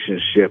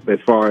relationship as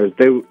far as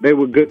they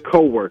were good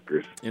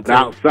coworkers.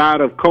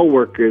 Outside of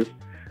coworkers,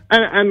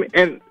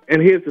 and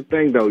here's the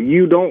thing though,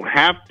 you don't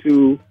have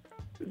to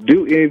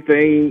do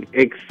anything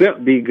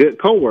except be good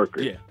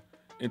coworkers. Yeah.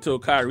 Until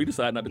Kyrie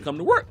decided not to come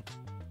to work.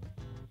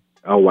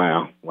 Oh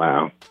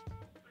wow!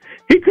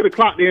 He could have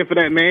clocked in for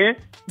that man.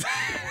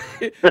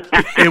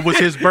 It was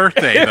his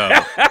birthday though.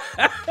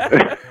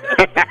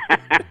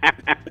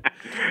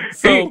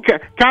 So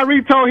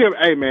Kyrie told him,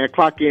 "Hey man,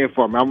 clock in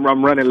for me.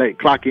 I'm running late.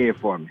 Clock in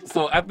for me."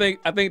 So I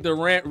think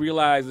Durant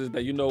realizes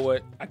that, you know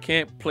what, I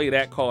can't play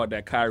that card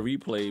that Kyrie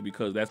played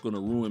because that's going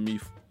to ruin me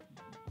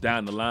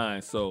down the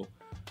line. So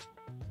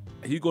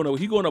he's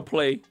gonna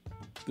play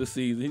this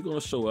season. He's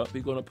gonna show up.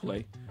 He's gonna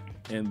play,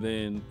 and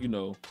then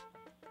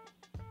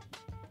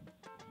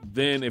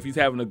then if he's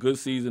having a good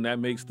season, that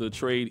makes the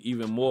trade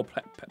even more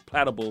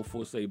palatable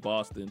for, say,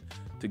 Boston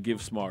to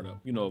give Smart up.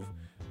 You know,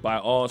 by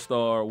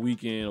All-Star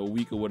weekend or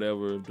week or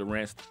whatever,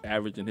 Durant's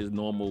averaging his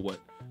normal,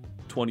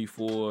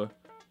 24,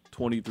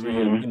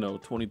 23,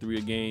 23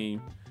 a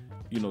game.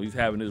 You know, he's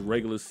having his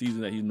regular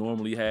season that he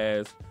normally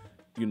has,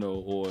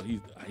 or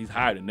he's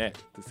higher than that.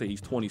 To say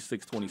he's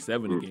 26,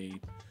 27 a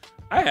game.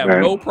 I have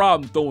no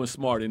problem throwing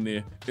Smart in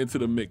there into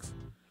the mix.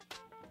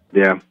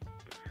 Yeah.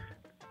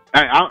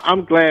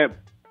 I'm glad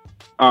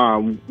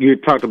you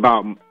talked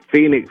about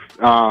Phoenix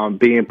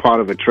being part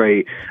of a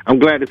trade. I'm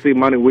glad to see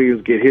Monty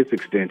Williams get his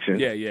extension.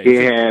 Yeah. He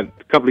had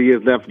a couple of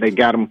years left, and they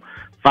got him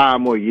 5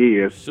 more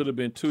years. Should have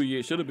been 2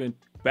 years. Should have been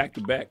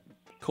back-to-back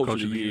Coach of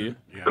the Year.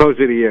 Yeah. Coach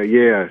of the Year,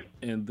 yeah.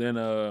 And then,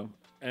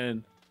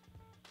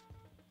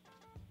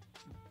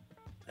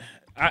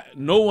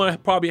 no one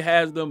probably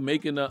has them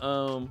making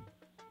the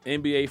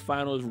NBA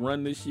Finals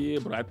run this year,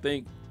 but I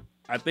think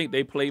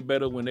they play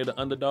better when they're the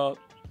underdog.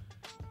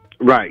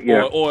 Right,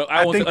 yeah. Or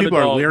I think people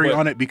are leery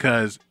on it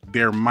because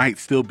there might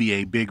still be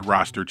a big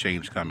roster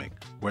change coming,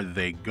 whether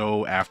they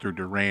go after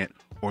Durant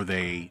or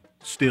they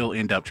still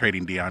end up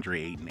trading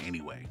DeAndre Ayton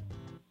anyway.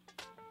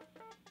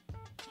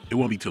 It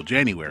won't be till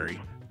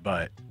January,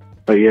 but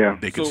yeah,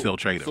 they could still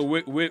trade him. So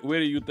where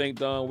do you think,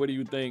 Don? Where do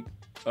you think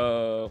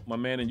my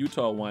man in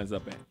Utah winds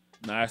up at?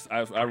 Now,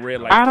 I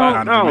read like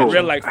I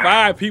read like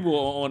 5 people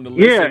on the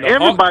list. Yeah,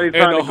 everybody's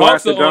trying to go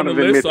after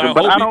Donovan Mitchell,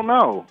 but I don't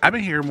know. I've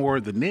been hearing more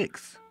of the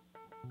Knicks.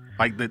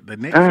 Like the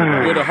Knicks.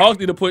 Well, the Hawks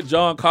need to put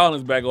John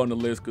Collins back on the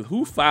list because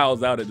who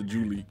fouls out at the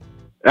Drew League?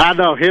 I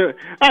know.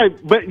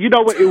 But you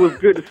know what? It was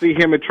good to see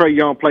him and Trae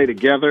Young play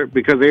together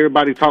because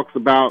everybody talks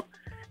about,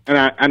 and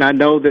I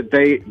know that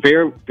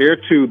they're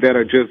two that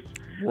are just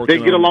they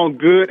get along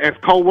good as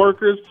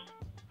co-workers.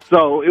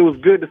 So it was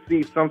good to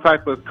see some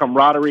type of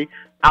camaraderie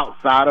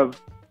outside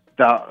of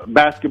the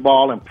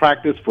basketball and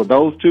practice for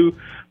those two.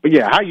 But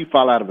yeah, how you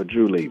fall out of a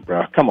Drew League,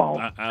 bro? Come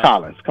on,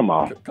 Collins. Come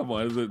on. Come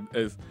on.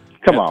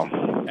 Come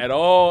on.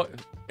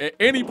 At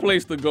any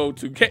place to go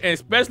to,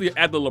 especially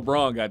after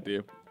LeBron got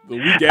there. The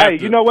week after. Hey,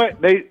 you know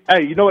what?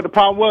 You know what the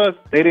problem was?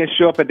 They didn't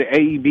show up at the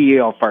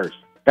AEBL first.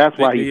 That's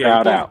why he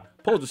fouled out.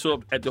 Supposed to show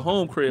up at the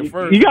home crib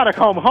first. You got to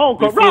come home,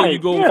 before right? You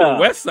go to the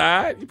west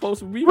side. You're supposed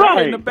to be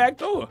right in the back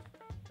door.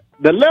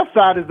 The left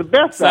side is the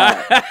best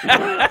side.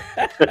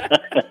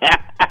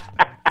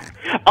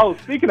 Oh,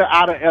 speaking of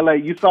out of LA,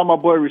 you saw my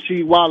boy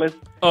Rasheed Wallace.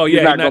 Oh yeah,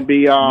 he's not going to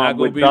be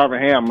with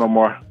Darvin Ham no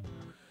more.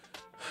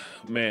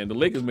 Man, the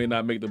Lakers may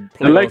not make the playoffs.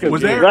 The Lakers,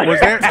 was there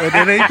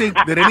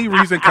did any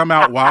reason come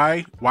out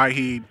why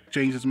he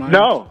changed his mind?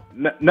 No,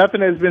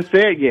 nothing has been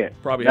said yet.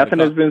 Nothing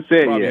has been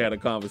said yet. Probably had a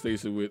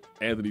conversation with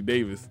Anthony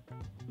Davis.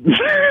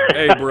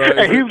 Hey, bro.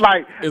 He's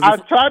like, I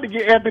tried to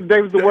get Anthony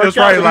Davis to work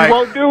out, but he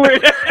won't do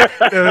it.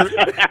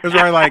 It was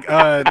right like,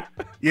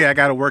 yeah, I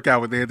got to work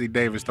out with Anthony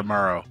Davis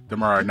tomorrow at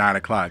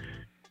 9:00.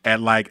 At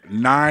like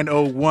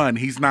 9:01,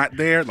 he's not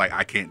there. Like,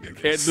 I can't do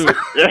this. Can't do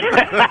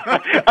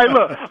it.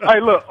 Hey,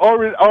 look.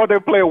 All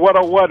they're playing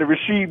 1-on-1, and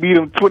Rasheed beat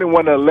him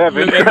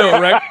 21-11. I know,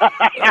 right?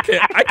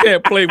 I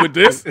can't play with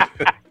this.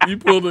 He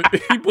pulled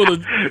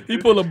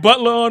a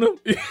Butler on him.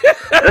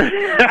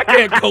 I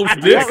can't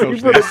coach this.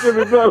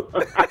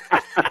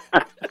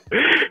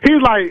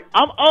 He's like,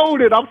 I'm old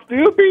and I'm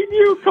still beating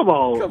you. Come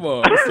on.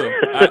 So,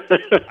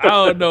 I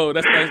don't know.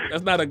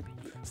 That's not a.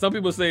 Some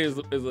people say is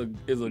a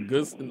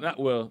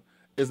good.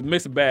 It's a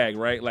mixed bag,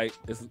 right? Like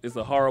it's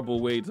a horrible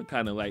way to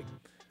kind of like.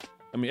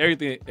 I mean,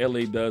 everything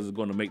LA does is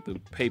going to make the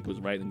papers,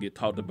 right, and get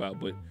talked about.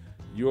 But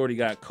you already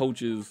got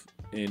coaches,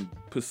 and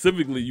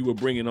specifically, you were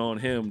bringing on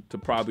him to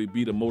probably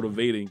be the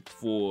motivating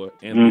for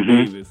Anthony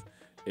Davis,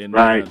 and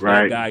that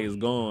guy is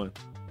gone.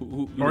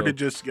 To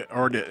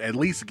at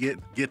least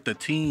get the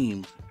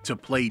team to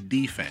play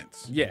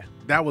defense. Yeah,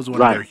 that was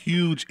one of their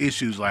huge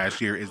issues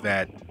last year. Is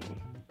that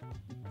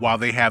while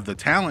they have the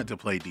talent to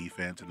play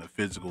defense and the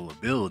physical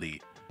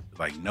ability,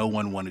 like no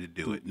one wanted to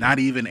do it. Not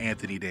even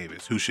Anthony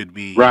Davis, who should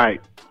be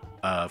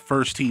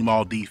first team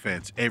all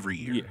defense every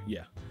year.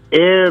 Yeah.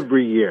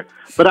 Every year.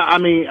 But I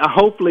mean,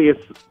 hopefully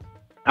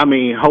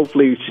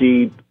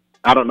she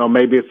I don't know,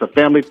 maybe it's a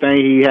family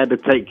thing he had to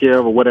take care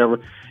of or whatever,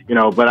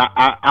 but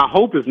I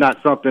hope it's not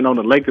something on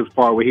the Lakers'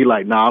 part where he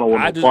like, nah, I don't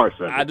want no parts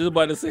of it. I just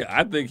about to say,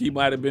 I think he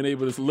might have been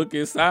able to look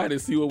inside and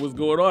see what was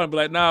going on and be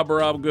like, nah,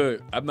 bro, I'm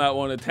good. I'm not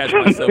want to attach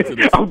myself to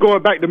this. I'm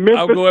going back to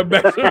Memphis. I'm going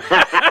back to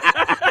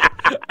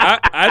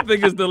I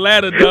think it's the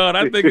latter, dog.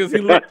 I think it's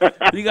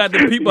he got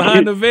the peep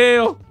behind the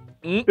veil.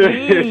 He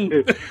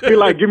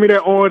like, give me that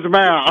orange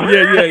mouth.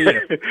 Yeah.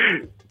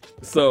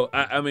 So,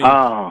 I mean,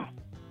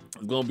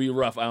 it's going to be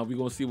rough. We're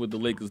going to see what the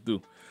Lakers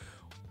do.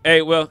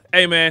 Hey,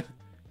 man,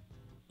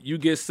 you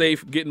get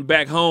safe getting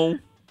back home.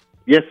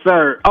 Yes,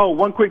 sir. Oh,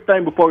 one quick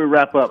thing before we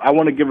wrap up. I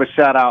want to give a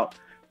shout-out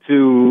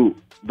to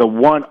the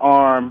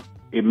one-arm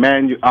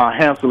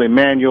Hansel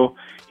Emmanuel.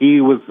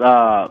 He was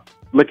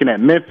looking at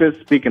Memphis.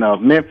 Speaking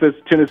of Memphis,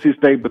 Tennessee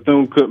State,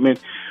 Bethune-Cookman,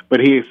 but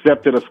he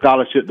accepted a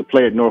scholarship to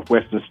play at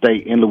Northwestern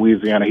State in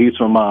Louisiana. He's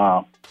from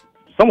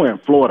somewhere in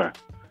Florida.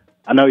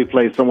 I know he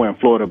plays somewhere in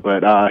Florida,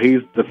 but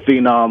he's the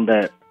phenom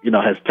that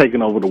has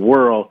taken over the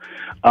world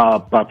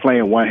by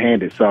playing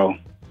one-handed. So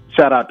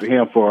shout out to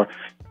him for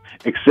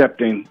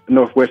accepting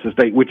Northwestern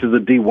State, which is a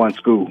D1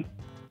 school.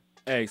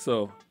 Hey,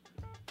 so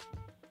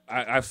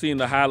I've seen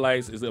the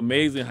highlights. It's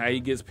amazing how he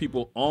gets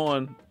people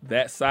on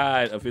that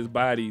side of his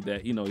body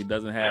that he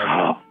doesn't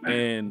have,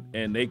 and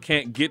they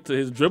can't get to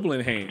his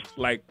dribbling hand.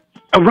 Like,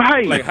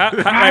 right, like how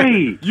right.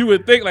 Like, you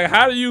would think, like,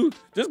 how do you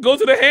just go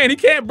to the hand? He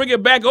can't bring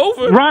it back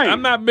over. Right.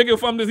 I'm not making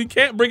fun of this. He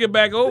can't bring it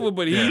back over,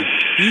 but he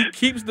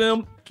keeps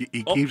them.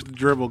 He keeps the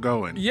dribble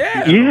going.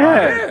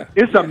 Yeah.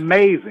 It's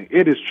amazing.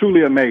 It is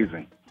truly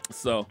amazing.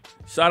 So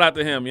shout out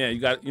to him. Yeah,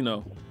 you got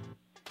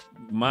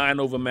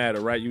mind over matter,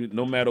 right?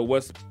 No matter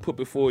what's put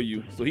before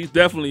you. So he's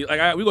definitely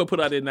we're gonna put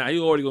out there now. He's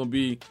already gonna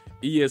be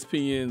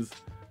ESPN's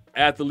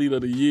Athlete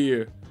of the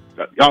Year.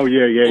 Oh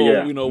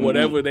yeah.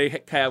 Whatever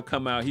they have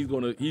come out, he's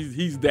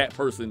that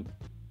person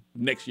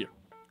next year.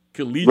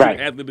 Collegiate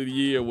Athlete of the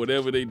Year,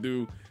 whatever they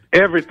do.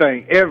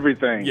 Everything.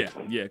 Yeah,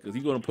 because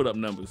he's gonna put up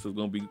numbers. So it's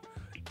gonna be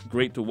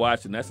great to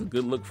watch, and that's a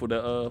good look for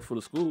the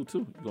school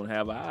too. You're gonna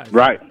have eyes.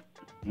 Right.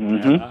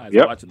 Eyes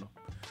watching them.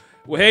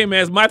 Well, hey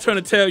man, it's my turn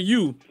to tell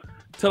you.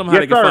 Tell them how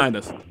they can find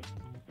us.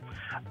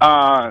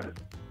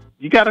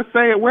 You got to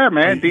say it where,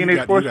 man?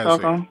 DNA Sports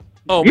Talk on.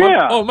 Oh,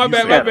 yeah. My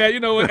bad. You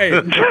know what? Hey,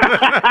 I'm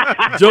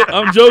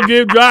Joe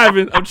Gibb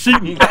driving. I'm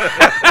cheating.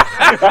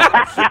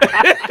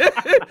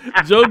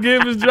 Joe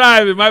Gibb is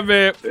driving. My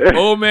bad.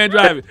 Old man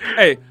driving.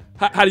 Hey,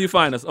 how do you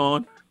find us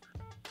on?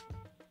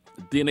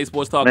 DNA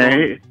Sports Talk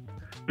on.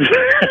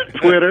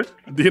 Twitter.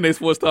 DNA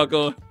Sports Talk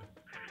on.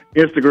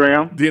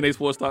 Instagram. DNA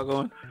Sports Talk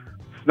on.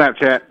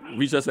 Snapchat.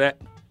 Reach us at?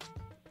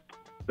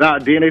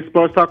 DNA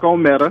Sports Talk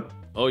on Meta.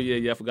 Oh,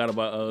 yeah, I forgot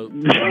about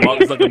Mark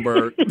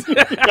Zuckerberg.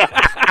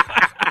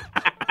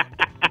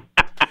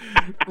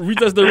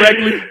 Reach us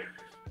directly.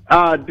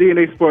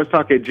 DNA Sports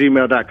Talk at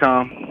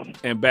gmail.com.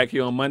 And back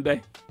here on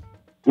Monday?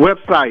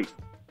 Website.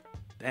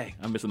 Dang,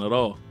 I'm missing it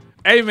all.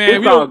 Hey, man.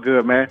 It's all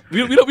good, man.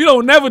 We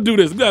don't never do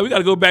this. We got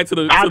to go back to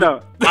the... I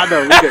know.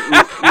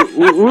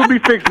 We'll be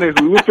fixing this.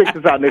 We'll fix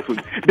this out next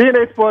week.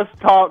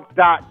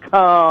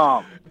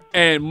 DNASportsTalk.com.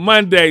 And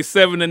Monday,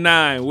 7 to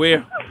 9,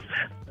 where?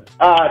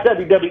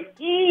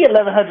 WWE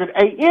 1100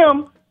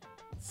 AM.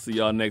 See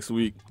y'all next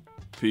week.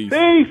 Peace.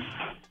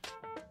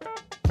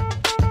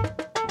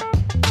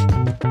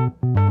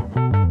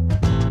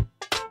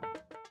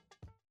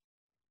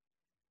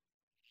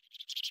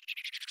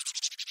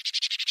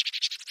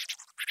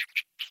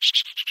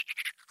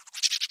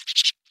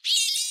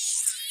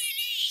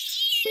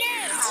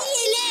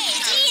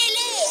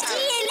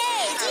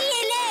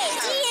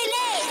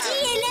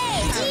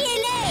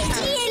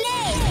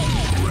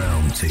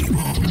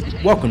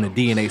 Welcome to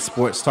DNA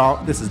Sports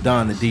Talk. This is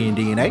Don, the D and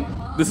DNA.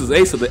 This is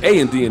Ace of the A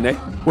and DNA.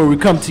 Where we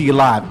come to you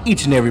live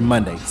each and every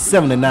Monday,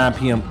 7 to 9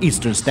 p.m.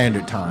 Eastern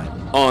Standard Time.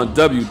 On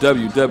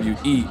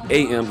WWWE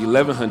AM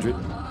 1100,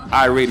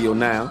 iRadio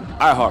Now,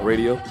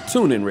 iHeartRadio,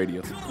 TuneIn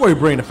Radio. Where we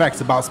bring the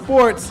facts about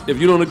sports. If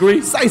you don't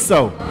agree, say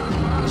so. Tell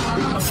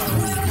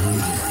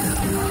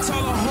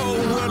the whole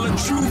world the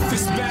truth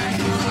is back.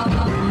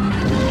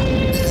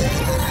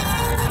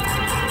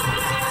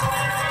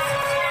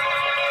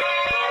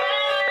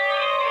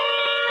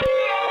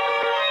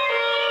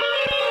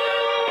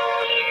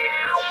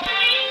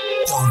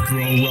 Throw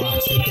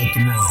rocks at the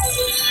throne.